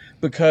said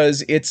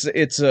because it's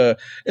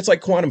like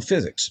quantum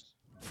physics.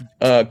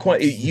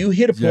 You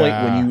hit a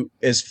point when you,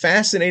 as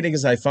fascinating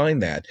as I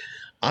find that,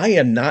 I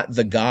am not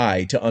the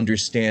guy to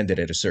understand it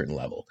at a certain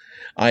level.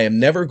 I am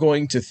never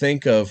going to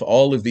think of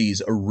all of these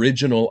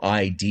original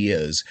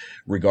ideas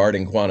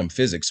regarding quantum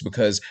physics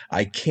because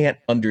I can't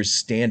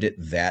understand it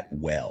that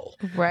well.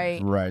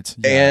 Right. Right.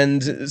 Yeah.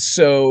 And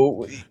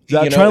so,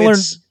 Yeah,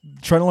 it's-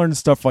 trying to learn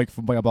stuff like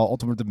about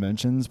alternate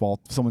dimensions while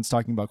someone's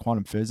talking about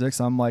quantum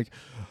physics. I'm like,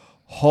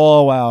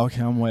 oh wow,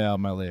 okay, I'm way out of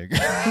my league.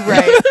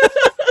 Right.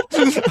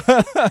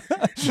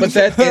 but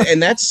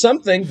that's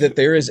something that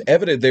there is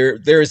evidence.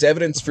 There is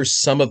evidence for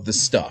some of the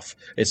stuff.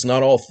 It's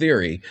not all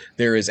theory.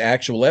 There is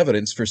actual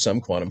evidence for some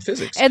quantum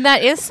physics. And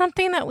that is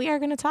something that we are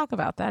going to talk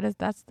about. That's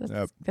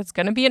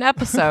going to be an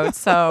episode.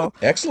 So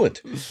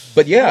Excellent.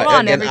 But yeah, hold on,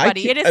 and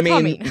everybody. It is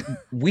coming.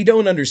 We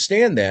don't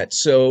understand that,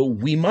 so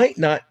we might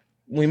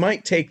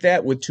take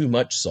that with too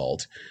much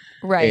salt.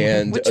 Right.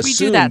 and Which we do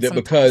assume that that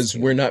sometimes because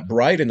too. we're not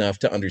bright enough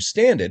to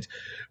understand it,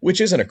 which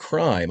isn't a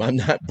crime. I'm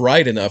not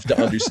bright enough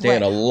to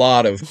understand Right. a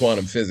lot of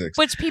quantum physics.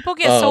 Which people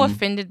get so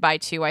offended by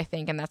too, I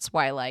think, and that's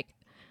why like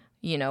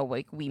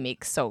like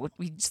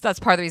that's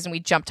part of the reason we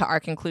jump to our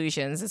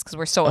conclusions is because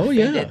we're so Oh,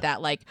 offended yeah.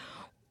 that like,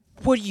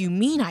 what do you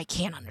mean I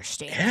can't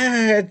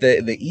understand?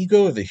 The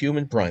ego of the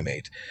human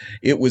primate.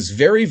 It was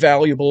very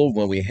valuable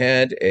when we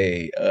had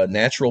a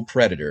natural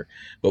predator,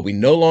 but we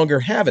no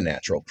longer have a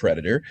natural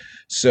predator,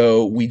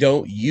 so we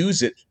don't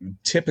use it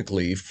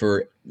typically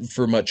for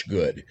much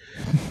good.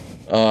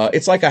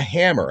 It's like a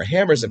hammer. A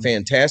hammer is a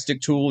fantastic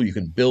tool. You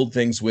can build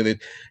things with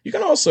it. You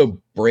can also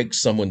break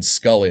someone's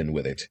skull in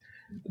with it.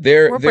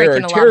 There We're are breaking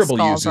a lot of terrible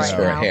skulls uses right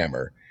for a now.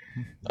 hammer.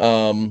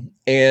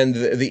 And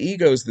the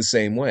ego is the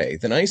same way.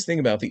 The nice thing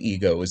about the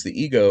ego is the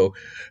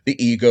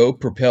ego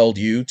propelled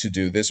you to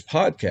do this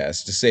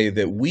podcast, to say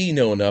that we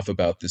know enough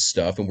about this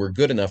stuff and we're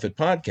good enough at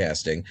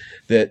podcasting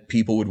that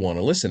people would want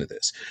to listen to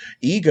this.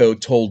 Ego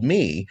told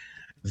me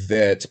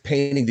that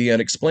painting the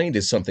unexplained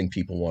is something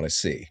people want to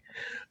see.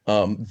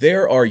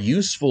 There are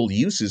useful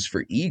uses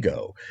for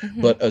ego,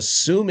 but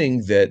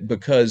assuming that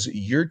because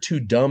you're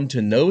too dumb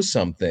to know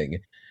something,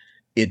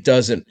 it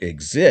doesn't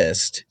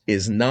exist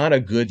is not a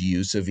good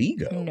use of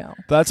ego. No.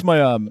 That's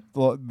my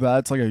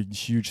that's like a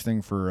huge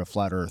thing for a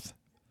flat Earth,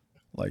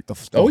 like the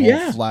Oh, whole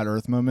yeah. flat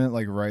Earth movement,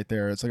 like right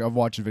there. It's like I've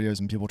watched videos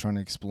and people trying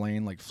to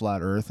explain like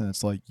flat Earth, and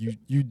it's like you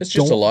It's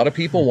just a lot of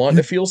people wanting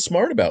to feel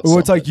smart about Well, something.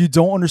 it's like you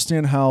don't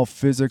understand how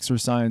physics or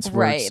science works.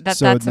 Right, that's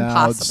So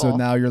impossible.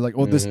 now you're like,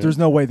 well, there's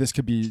no way this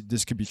could be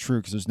true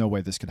because there's no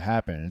way this could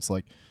happen. It's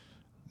like,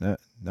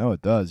 no,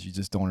 it does. You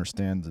just don't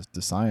understand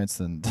the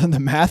science and the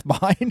math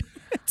behind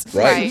it.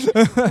 Right.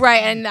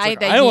 Right. And I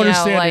don't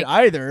understand it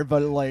either,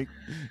 but like,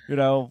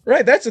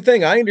 Right, that's the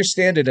thing. I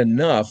understand it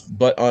enough,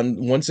 but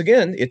once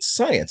again, it's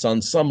science.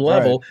 On some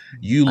level,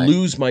 you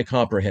lose my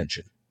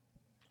comprehension.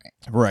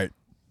 Right.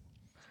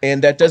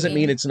 And that doesn't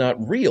mean it's not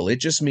real. It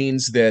just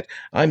means that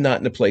I'm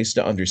not in a place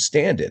to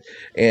understand it.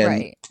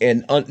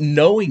 And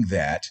knowing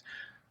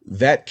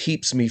that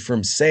keeps me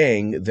from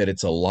saying that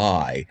it's a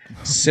lie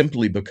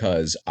simply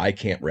because I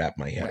can't wrap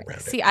my head around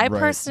it. See, I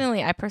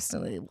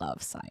personally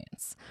love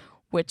science,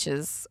 which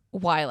is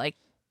why like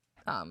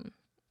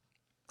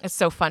it's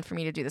so fun for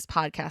me to do this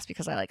podcast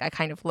because I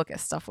kind of look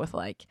at stuff with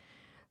like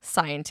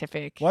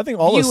scientific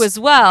view as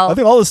well. I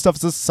think all this stuff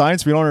is just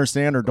science we don't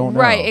understand or don't know.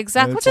 Right,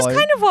 exactly. Which is like,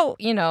 kind of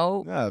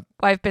what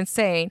I've been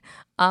saying.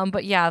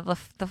 But yeah,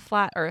 the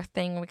flat Earth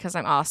thing, because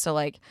I'm also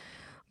like,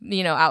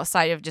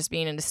 outside of just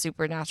being into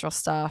supernatural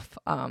stuff,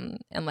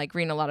 and like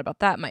reading a lot about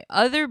that, my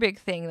other big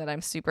thing that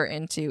I'm super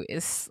into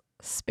is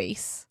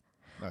space.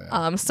 Oh,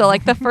 yeah. So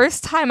like the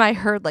first time I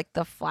heard like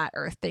the flat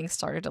Earth thing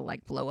started to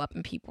like blow up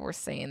and people were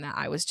saying that,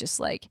 I was just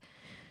like,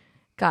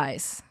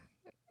 guys,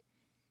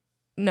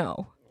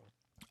 no.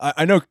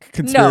 I know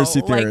conspiracy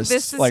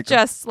theorists. Like this is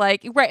just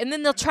like right, and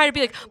then they'll try to be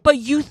like, but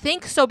you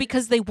think so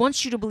because they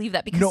want you to believe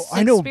that because it's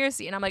a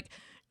conspiracy, and I'm like,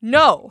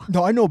 no,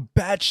 I know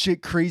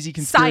batshit crazy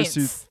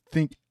conspiracies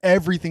think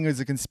everything is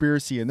a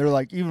conspiracy, and they're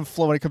like, even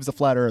when it comes to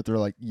flat Earth, they're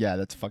like, yeah,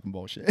 that's fucking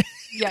bullshit.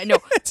 Yeah, no,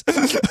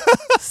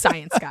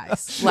 science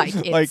guys, like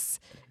it's. Like,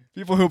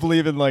 people who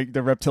believe in like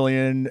the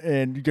reptilian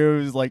and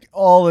goes like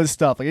all this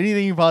stuff, like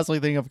anything you possibly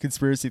think of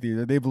conspiracy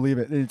theory, they believe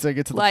it. And it's like,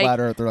 it's the flat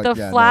Earth. They're like,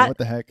 yeah, flat no, what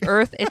the heck?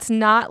 Earth. It's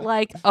not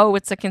like, oh,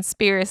 it's a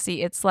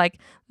conspiracy. It's like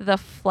the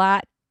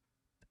flat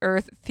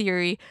Earth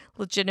theory,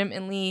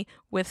 legitimately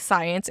with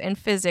science and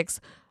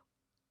physics,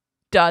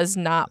 does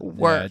not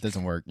work. Yeah, it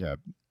doesn't work. Yeah,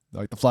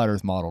 like the flat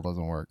Earth model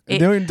doesn't work. It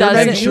doesn't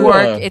doesn't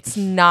work. It's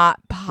not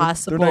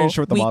possible. They're not even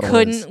sure what the we model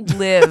couldn't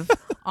live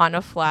on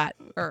a flat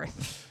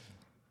Earth.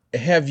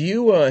 Have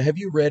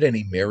you read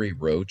any Mary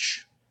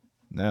Roach?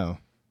 No.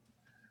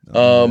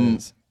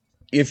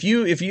 If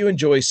you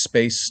enjoy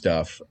space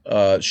stuff,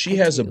 she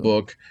has a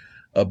book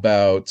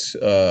about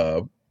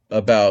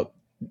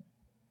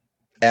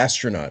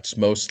astronauts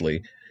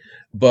mostly,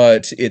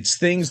 but it's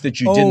things that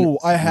you didn't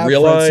I have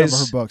realize. read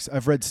some of her books.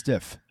 I've read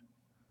Stiff.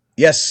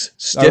 Yes,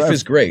 Stiff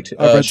is great.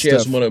 I've She read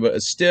has Stiff. one about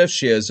Stiff.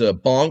 She has a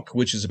Bonk,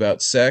 which is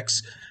about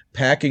sex.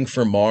 Packing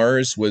for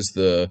Mars was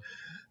the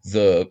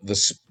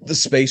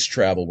space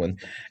travel one,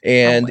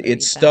 and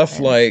it's stuff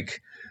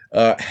like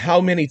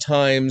how many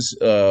times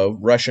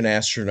Russian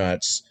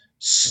astronauts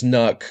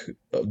snuck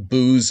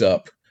booze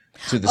up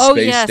to the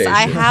space station.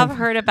 I have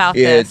heard about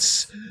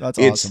this. That's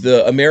it's awesome.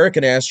 the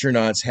American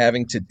astronauts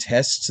having to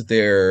test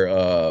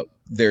their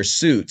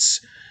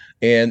suits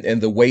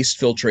and the waste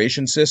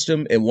filtration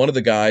system. And one of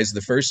the guys,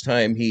 the first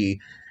time he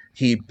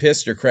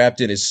pissed or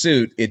crapped in his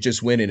suit, it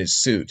just went in his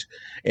suit.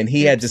 And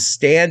he had to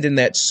stand in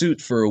that suit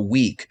for a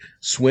week,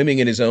 swimming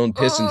in his own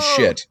piss and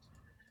shit.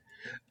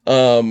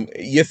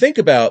 You think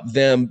about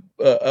them,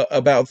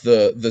 about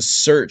the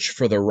search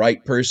for the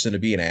right person to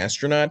be an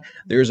astronaut.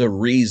 There's a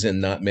reason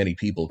not many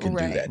people can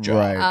do that job.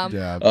 Right.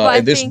 Yeah.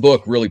 And this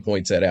book really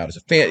points that out. It's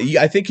a fan.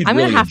 I think you'd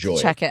really enjoy it.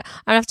 To check it.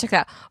 I'm gonna have to check it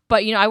out.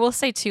 But I will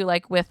say too,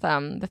 like with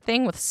the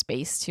thing with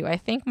space too, I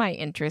think my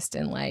interest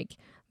in like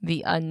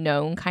the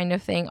unknown kind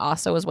of thing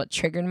also is what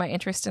triggered my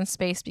interest in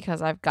space,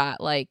 because I've got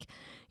like,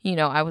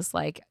 I was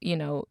like,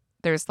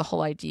 there's the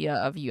whole idea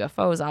of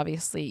UFOs.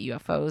 Obviously,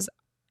 UFOs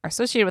are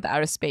associated with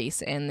outer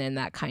space, and then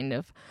that kind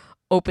of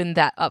opened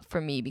that up for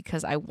me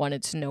because I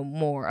wanted to know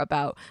more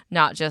about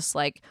not just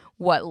like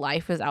what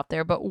life is out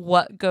there, but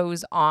what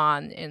goes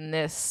on in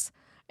this.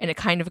 And it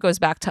kind of goes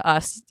back to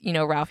us,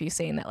 Ralph, you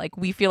saying that like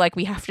we feel like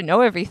we have to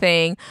know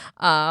everything.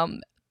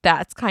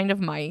 That's kind of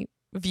my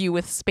view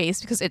with space,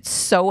 because it's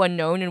so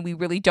unknown and we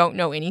really don't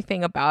know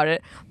anything about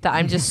it, that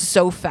I'm just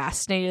so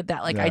fascinated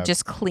that like I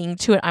just cling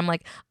to it. I'm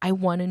like, I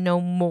want to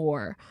know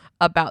more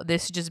about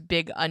this just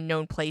big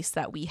unknown place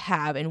that we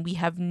have, and we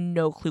have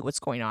no clue what's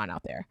going on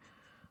out there.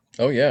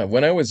 Oh yeah,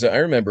 I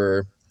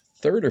remember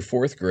third or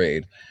fourth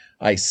grade,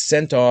 I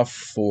sent off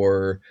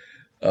for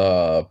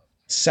uh,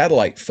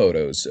 satellite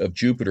photos of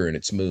Jupiter and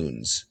its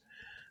moons.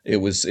 It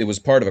was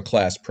part of a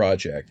class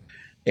project.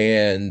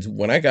 And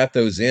when I got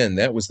those in,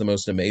 that was the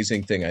most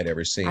amazing thing I'd ever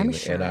I'm seen.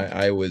 sure. And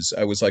I was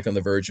like on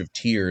the verge of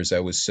tears. I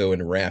was so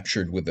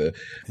enraptured with the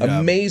Yeah.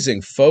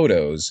 amazing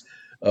photos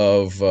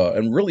of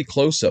and really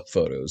close-up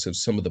photos of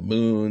some of the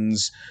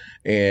moons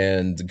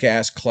and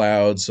gas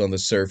clouds on the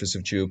surface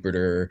of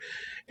Jupiter.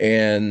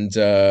 And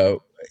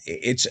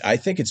I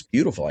think it's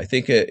beautiful. I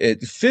think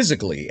it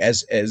physically,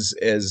 as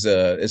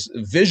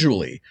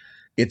visually,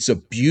 it's a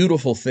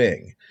beautiful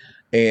thing.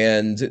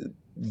 And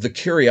the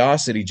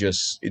curiosity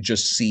just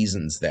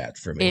seasons that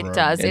for me. It Right.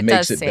 does. And It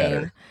makes does. it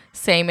better.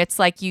 Same. It's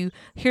like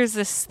here's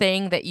this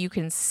thing that you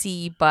can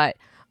see, but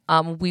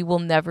we will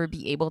never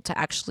be able to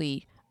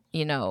actually,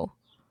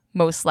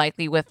 most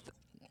likely with,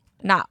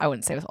 not, I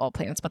wouldn't say with all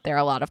planets, but there are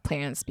a lot of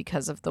planets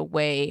because of the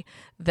way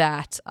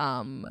that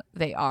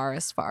they are,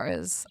 as far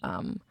as,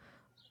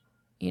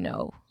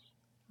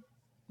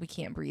 we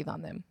can't breathe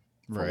on them.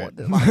 Right.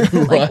 Like,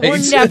 Right. we're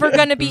never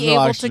going to be There's no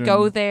able to oxygen.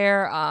 go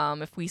there.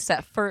 If we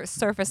set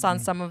surface on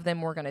some of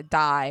them, we're going to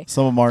die.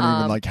 Some of them aren't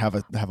even like have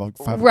a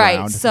Right.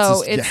 ground. So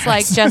just it's gas.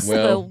 like just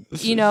Well,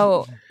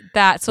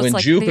 that. So when it's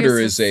like Jupiter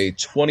there's is a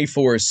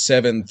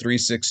 24/7,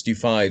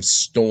 365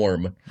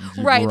 storm,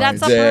 right.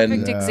 That's a then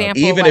perfect Yeah.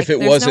 example. even like, if it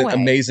there's wasn't no way.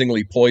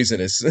 amazingly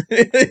poisonous,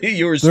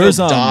 you were There's,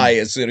 still die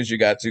as soon as you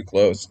got too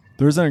close.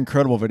 There's an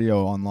incredible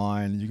video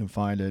online. You can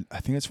find it. I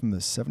think it's from the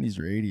 70s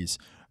or 80s.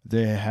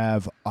 They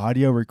have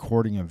audio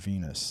recording of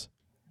Venus.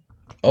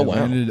 Oh It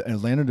wow!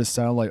 landed a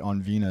satellite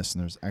on Venus,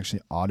 and there's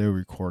actually audio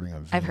recording of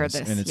Venus. I've heard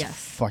this, and it's yes.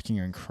 fucking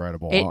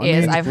incredible. It I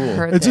is. mean, I've cool.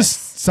 heard it this.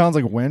 just sounds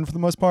like wind for the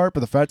most part, but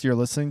the fact that you're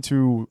listening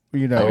to, Oh,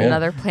 yeah.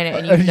 Another planet,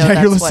 and you know yeah,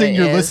 that's you're what listening. it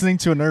You're is. listening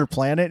to another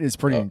planet is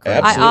pretty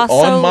incredible. I Absolutely.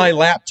 also- On my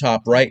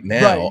laptop right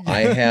now,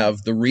 Right. I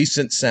have the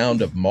recent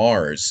sound of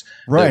Mars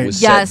Right. that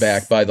was Yes. set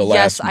back by the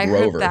last I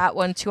rover. heard that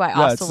one too. I Yeah,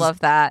 also it's just- love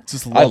that.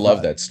 Just I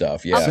love that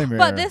stuff. Yeah. Same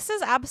But here. this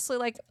is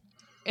absolutely like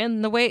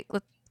in the way,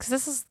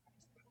 because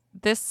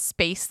this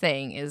space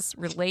thing is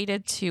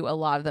related to a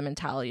lot of the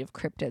mentality of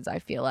cryptids, I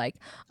feel like,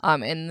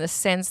 in the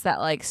sense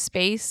that like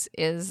space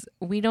is,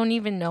 we don't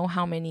even know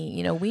how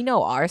many, we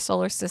know our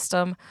solar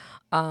system,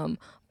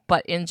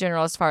 but in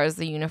general, as far as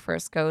the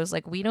universe goes,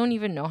 like we don't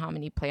even know how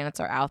many planets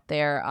are out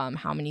there,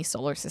 how many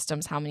solar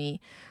systems, how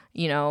many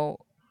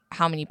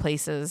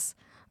places,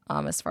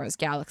 as far as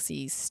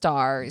galaxies,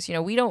 stars,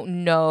 we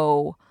don't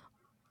know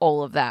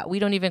all of that. We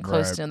don't even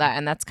close Right. to that.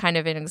 And that's kind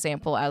of an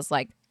example as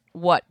like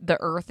what the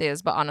Earth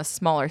is, but on a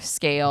smaller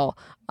scale.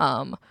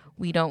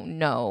 We don't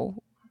know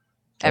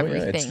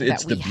everything. It's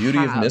that the we beauty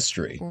of have.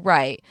 mystery.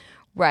 Right.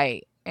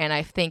 And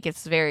I think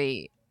it's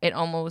very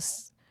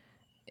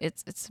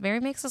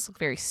makes us look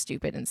very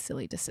stupid and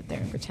silly to sit there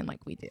and pretend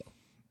like we do.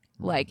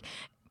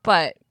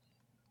 But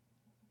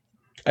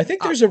I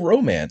think there's a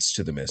romance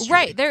to the mystery.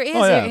 right, there is. Oh,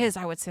 yeah. There is.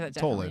 I would say that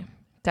definitely. Totally.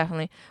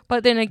 Definitely.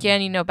 But then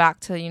again, back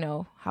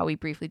to, how we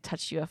briefly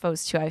touched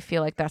UFOs too. I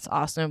feel like that's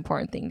also an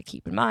important thing to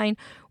keep in mind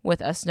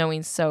with us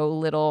knowing so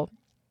little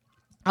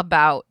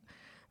about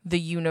the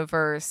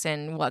universe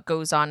and what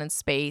goes on in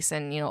space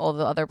and, all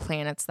the other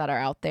planets that are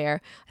out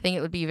there. I think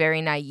it would be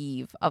very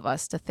naive of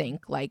us to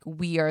think like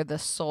we are the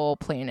sole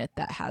planet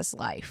that has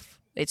life.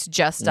 It's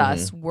just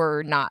us.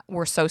 We're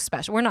so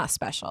special. We're not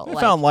special. They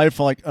found life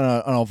like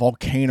on a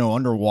volcano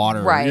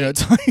underwater. Right.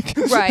 It's like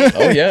Right.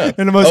 Oh yeah.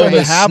 And the most the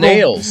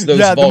uninhabitable snails, those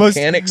the most-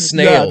 volcanic Yeah,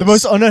 snails. the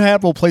most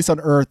uninhabitable place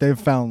on Earth. They've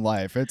found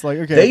life. It's like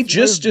okay. They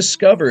just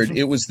discovered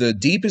it was the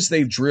deepest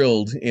they've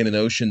drilled in an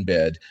ocean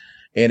bed,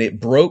 and it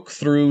broke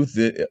through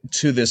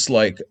to this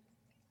like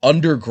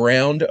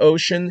underground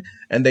ocean,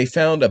 and they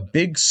found a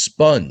big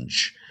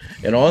sponge,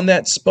 and on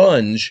that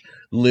sponge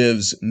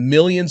lives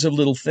millions of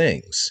little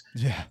things,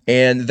 yeah.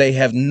 and they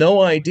have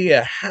no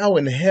idea how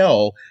in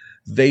hell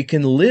they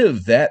can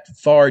live that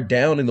far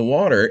down in the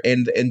water,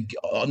 and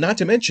not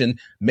to mention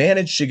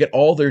manage to get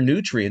all their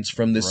nutrients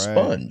from this Right.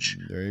 sponge.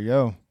 There you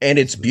go. And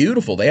it's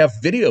beautiful. They have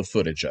video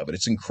footage of it.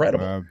 It's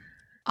incredible.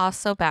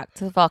 Also, back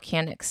to the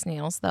volcanic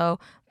snails, though,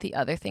 the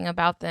other thing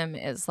about them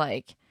is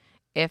like,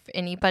 if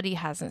anybody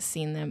hasn't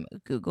seen them,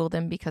 Google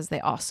them because they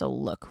also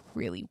look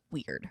really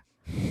weird.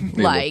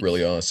 They look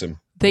really awesome.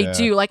 They Yeah.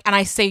 do, and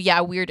I say,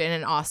 weird in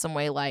an awesome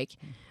way. Like,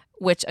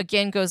 which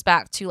again goes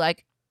back to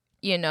like,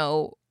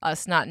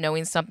 us not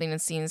knowing something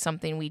and seeing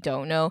something we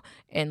don't know,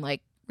 and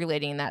like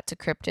relating that to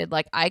cryptid.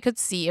 Like I could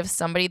see if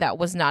somebody that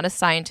was not a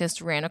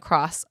scientist ran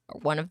across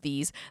one of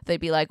these,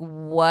 they'd be like,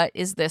 what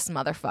is this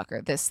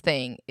motherfucker? This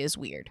thing is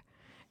weird.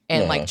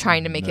 And like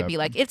trying to make it be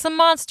like, it's a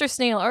monster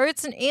snail, or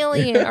it's an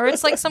alien, or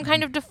it's like some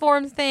kind of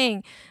deformed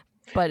thing.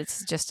 But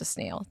it's just a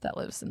snail that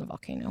lives in the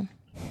volcano.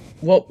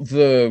 Well,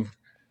 the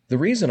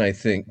reason I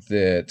think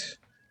that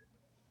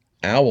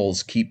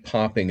owls keep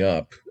popping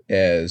up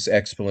as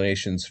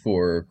explanations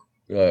for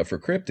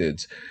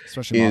cryptids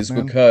Especially is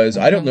Mothman. because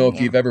I don't know if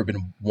Yeah. you've ever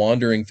been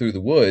wandering through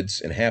the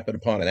woods and happened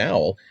upon an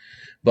owl,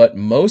 but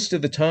most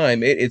of the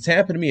time, it's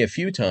happened to me a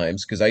few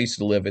times because I used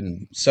to live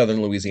in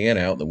southern Louisiana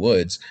out in the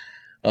woods.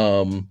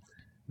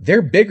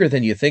 They're bigger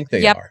than you think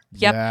they are.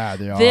 Yep. Yeah,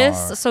 they are.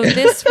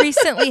 This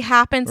recently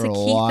happened to They're a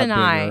Keith lot and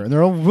I. bigger. And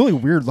they're all really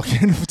weird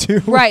looking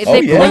too. Right. Oh,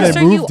 The yeah. When they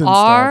closer you moved and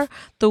are,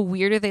 stuff. the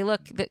weirder they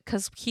look.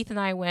 Because Keith and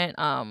I went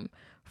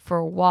for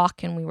a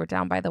walk, and we were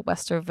down by the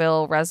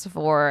Westerville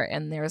Reservoir,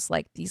 and there's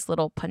like these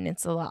little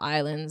peninsula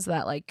islands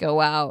that like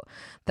go out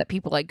that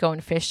people like go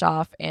and fish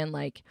off, and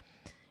like,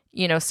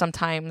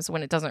 sometimes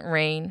when it doesn't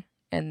rain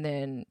and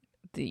then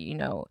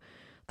the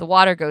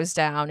water goes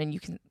down,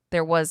 and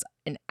there was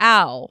an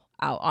owl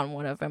out on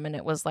one of them, and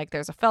it was like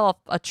there's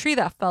a tree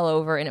that fell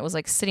over, and it was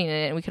like sitting in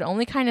it, and we could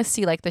only kind of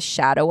see like the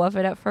shadow of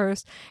it at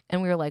first,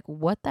 and we were like,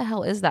 what the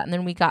hell is that? And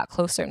then we got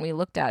closer and we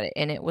looked at it,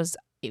 and it was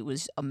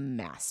a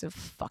massive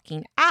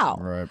fucking owl.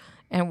 Right.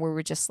 And we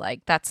were just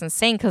like, that's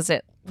insane, because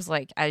it was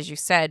like, as you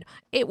said,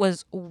 it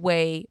was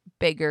way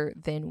bigger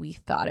than we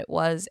thought it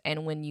was.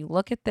 And when you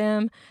look at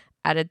them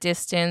at a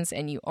distance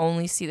and you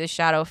only see the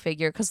shadow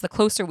figure, because the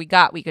closer we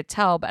got, we could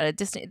tell, but at a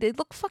distance, they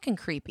look fucking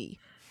creepy.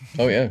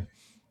 Oh yeah.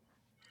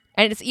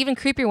 And it's even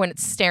creepier when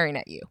it's staring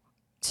at you,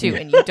 too,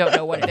 and you don't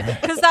know what it is.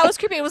 Because that was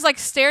creepy. It was like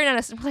staring at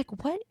us, and we're like,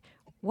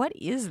 what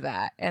is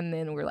that? And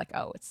then we're like,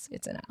 oh, it's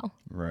an owl.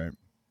 Right.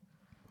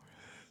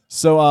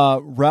 So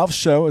Ralph's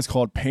show is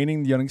called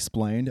Painting the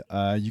Unexplained.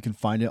 You can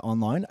find it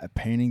online at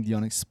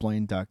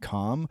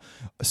paintingtheunexplained.com.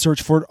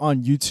 Search for it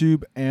on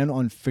YouTube and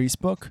on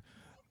Facebook.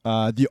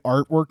 The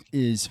artwork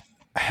is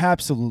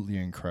absolutely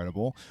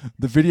incredible.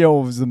 The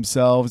videos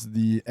themselves,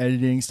 the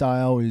editing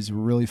style is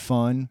really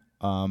fun.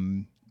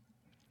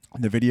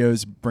 The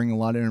videos bring a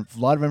lot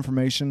of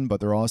information, but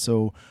they're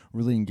also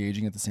really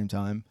engaging at the same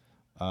time.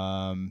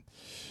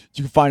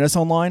 You can find us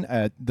online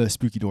at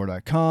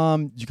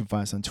thespookydoor.com. You can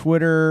find us on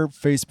Twitter,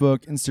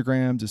 Facebook,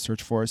 Instagram. Just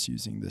search for us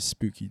using The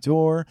Spooky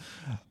Door.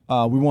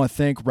 We want to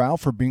thank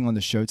Ralph for being on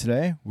the show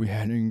today. We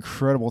had an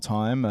incredible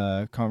time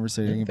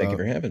conversating Thank you about...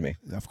 for having me.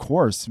 Of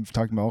course. We've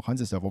talked about all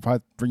kinds of stuff. We'll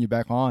probably bring you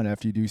back on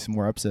after you do some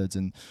more episodes,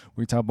 and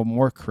we talk about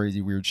more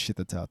crazy, weird shit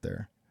that's out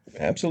there.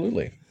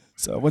 Absolutely.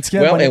 So once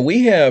again... Well, and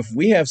we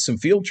have some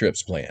field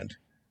trips planned.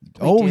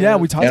 we talked And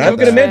about I'm going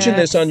to that. mention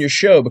this on your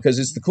show because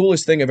it's the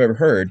coolest thing I've ever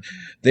heard.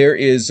 There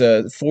is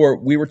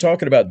we were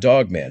talking about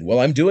Dogman. Well,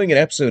 I'm doing an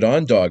episode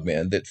on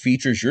Dogman that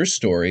features your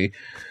story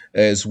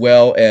as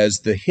well as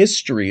the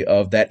history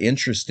of that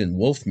interest in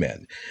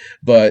Wolfmen.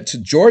 But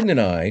Jordan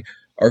and I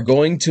are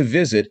going to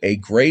visit a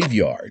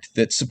graveyard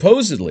that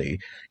supposedly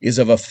is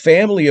of a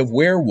family of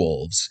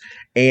werewolves,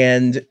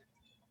 and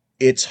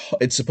it's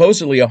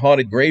supposedly a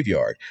haunted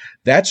graveyard.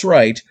 That's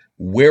right,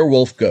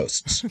 werewolf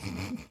ghosts.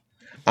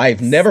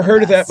 I've never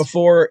heard of that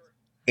before,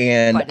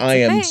 and But it's I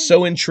a am thing.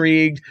 so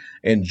intrigued.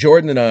 And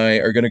Jordan and I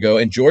are going to go,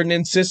 and Jordan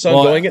insists on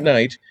going at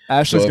night.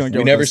 Ashley's So going if to go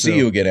we with never us, see too.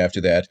 you again after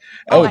that.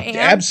 Oh, I am?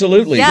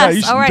 Absolutely. Yeah, Yes.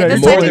 you should- All right. yeah,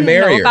 This the I more the didn't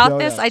merrier. know about Yeah,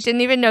 this. yeah. I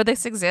didn't even know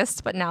this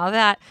exists. But now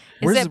that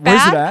Where's is it it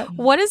bad? at?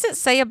 What does it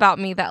say about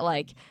me that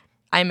like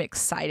I'm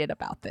excited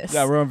about this?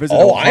 Yeah, we're going to visit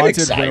Oh, a I'm haunted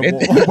excited.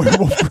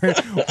 werewolf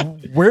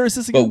grave. Where is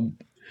this again?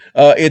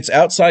 But it's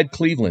outside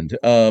Cleveland.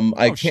 I Oh,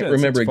 can't shit, so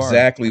remember it's far.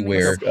 exactly Let me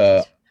where. look at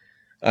it.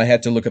 I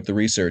had to look up the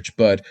research,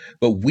 but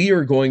we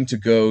are going to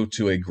go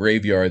to a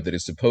graveyard that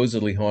is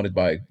supposedly haunted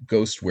by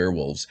ghost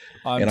werewolves,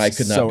 I'm and I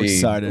could so not be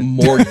excited.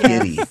 more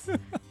giddy.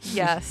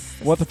 Yes.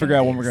 We'll have to this figure is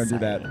out gonna when be we're going to do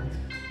that. exciting.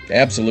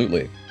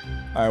 Absolutely.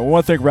 All right, we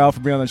want to thank Ralph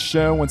for being on the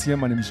show. Once again,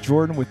 my name is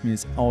Jordan. With me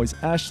is always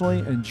Ashley,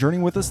 and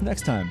journeying with us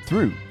next time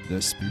through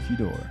the Spooky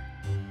Door.